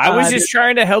out. I was just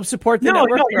trying to help support the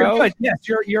network, you're bro. good. Yes,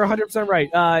 you're 100% right.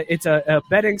 It's a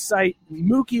betting site.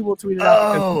 Mookie will tweet it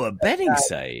out. Oh, a betting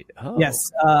site. Oh.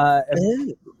 Yes.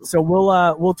 So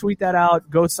we'll tweet that out.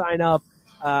 Go sign up.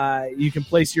 You can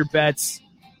place your bets.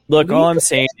 Look, all I'm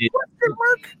saying is,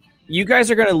 you guys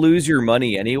are going to lose your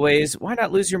money anyways. Why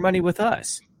not lose your money with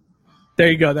us? There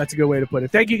you go. That's a good way to put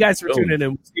it. Thank you guys for tuning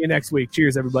in. We'll see you next week.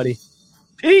 Cheers, everybody.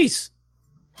 Peace.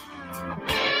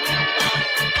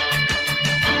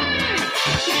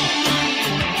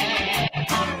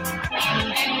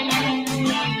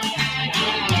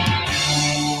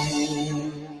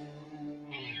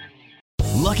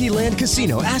 Lucky Land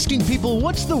Casino, asking people,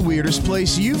 what's the weirdest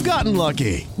place you've gotten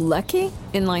lucky? Lucky?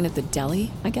 In line at the deli,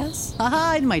 I guess?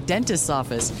 Aha, in my dentist's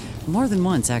office. More than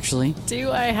once, actually. Do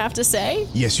I have to say?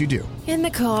 Yes, you do. In the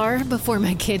car before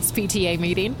my kids' PTA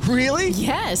meeting. Really?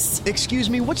 Yes. Excuse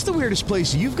me, what's the weirdest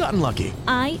place you've gotten lucky?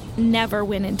 I never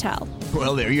win and tell.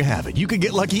 Well, there you have it. You can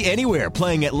get lucky anywhere,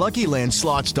 playing at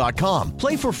LuckyLandSlots.com.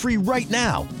 Play for free right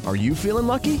now. Are you feeling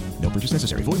lucky? No purchase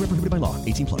necessary. Void where prohibited by law.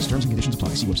 18+. Terms and conditions apply.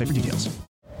 See website for details.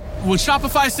 When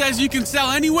Shopify says you can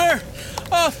sell anywhere,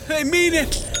 oh, they mean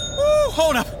it. Woo,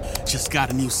 hold up. Just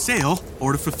got a new sale.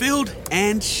 Order fulfilled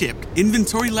and shipped.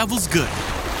 Inventory level's good.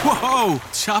 Whoa,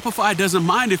 Shopify doesn't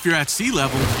mind if you're at sea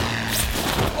level.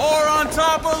 Or on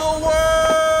top of the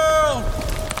world.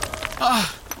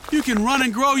 You can run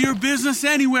and grow your business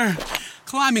anywhere.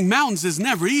 Climbing mountains is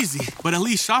never easy, but at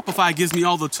least Shopify gives me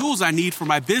all the tools I need for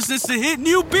my business to hit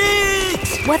new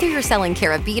peaks. Whether you're selling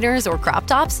carabiners or crop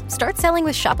tops, start selling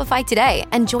with Shopify today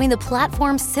and join the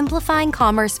platform simplifying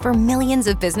commerce for millions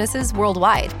of businesses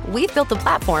worldwide. We've built the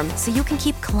platform so you can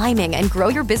keep climbing and grow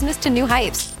your business to new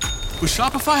heights. With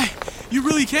Shopify, you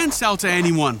really can sell to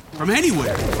anyone, from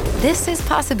anywhere. This is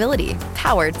Possibility,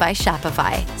 powered by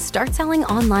Shopify. Start selling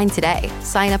online today.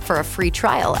 Sign up for a free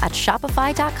trial at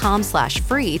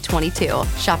shopify.com/free22.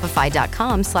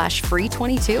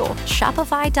 Shopify.com/free22.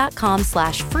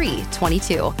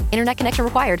 Shopify.com/free22. Internet connection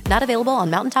required. Not available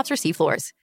on mountaintops or seafloors.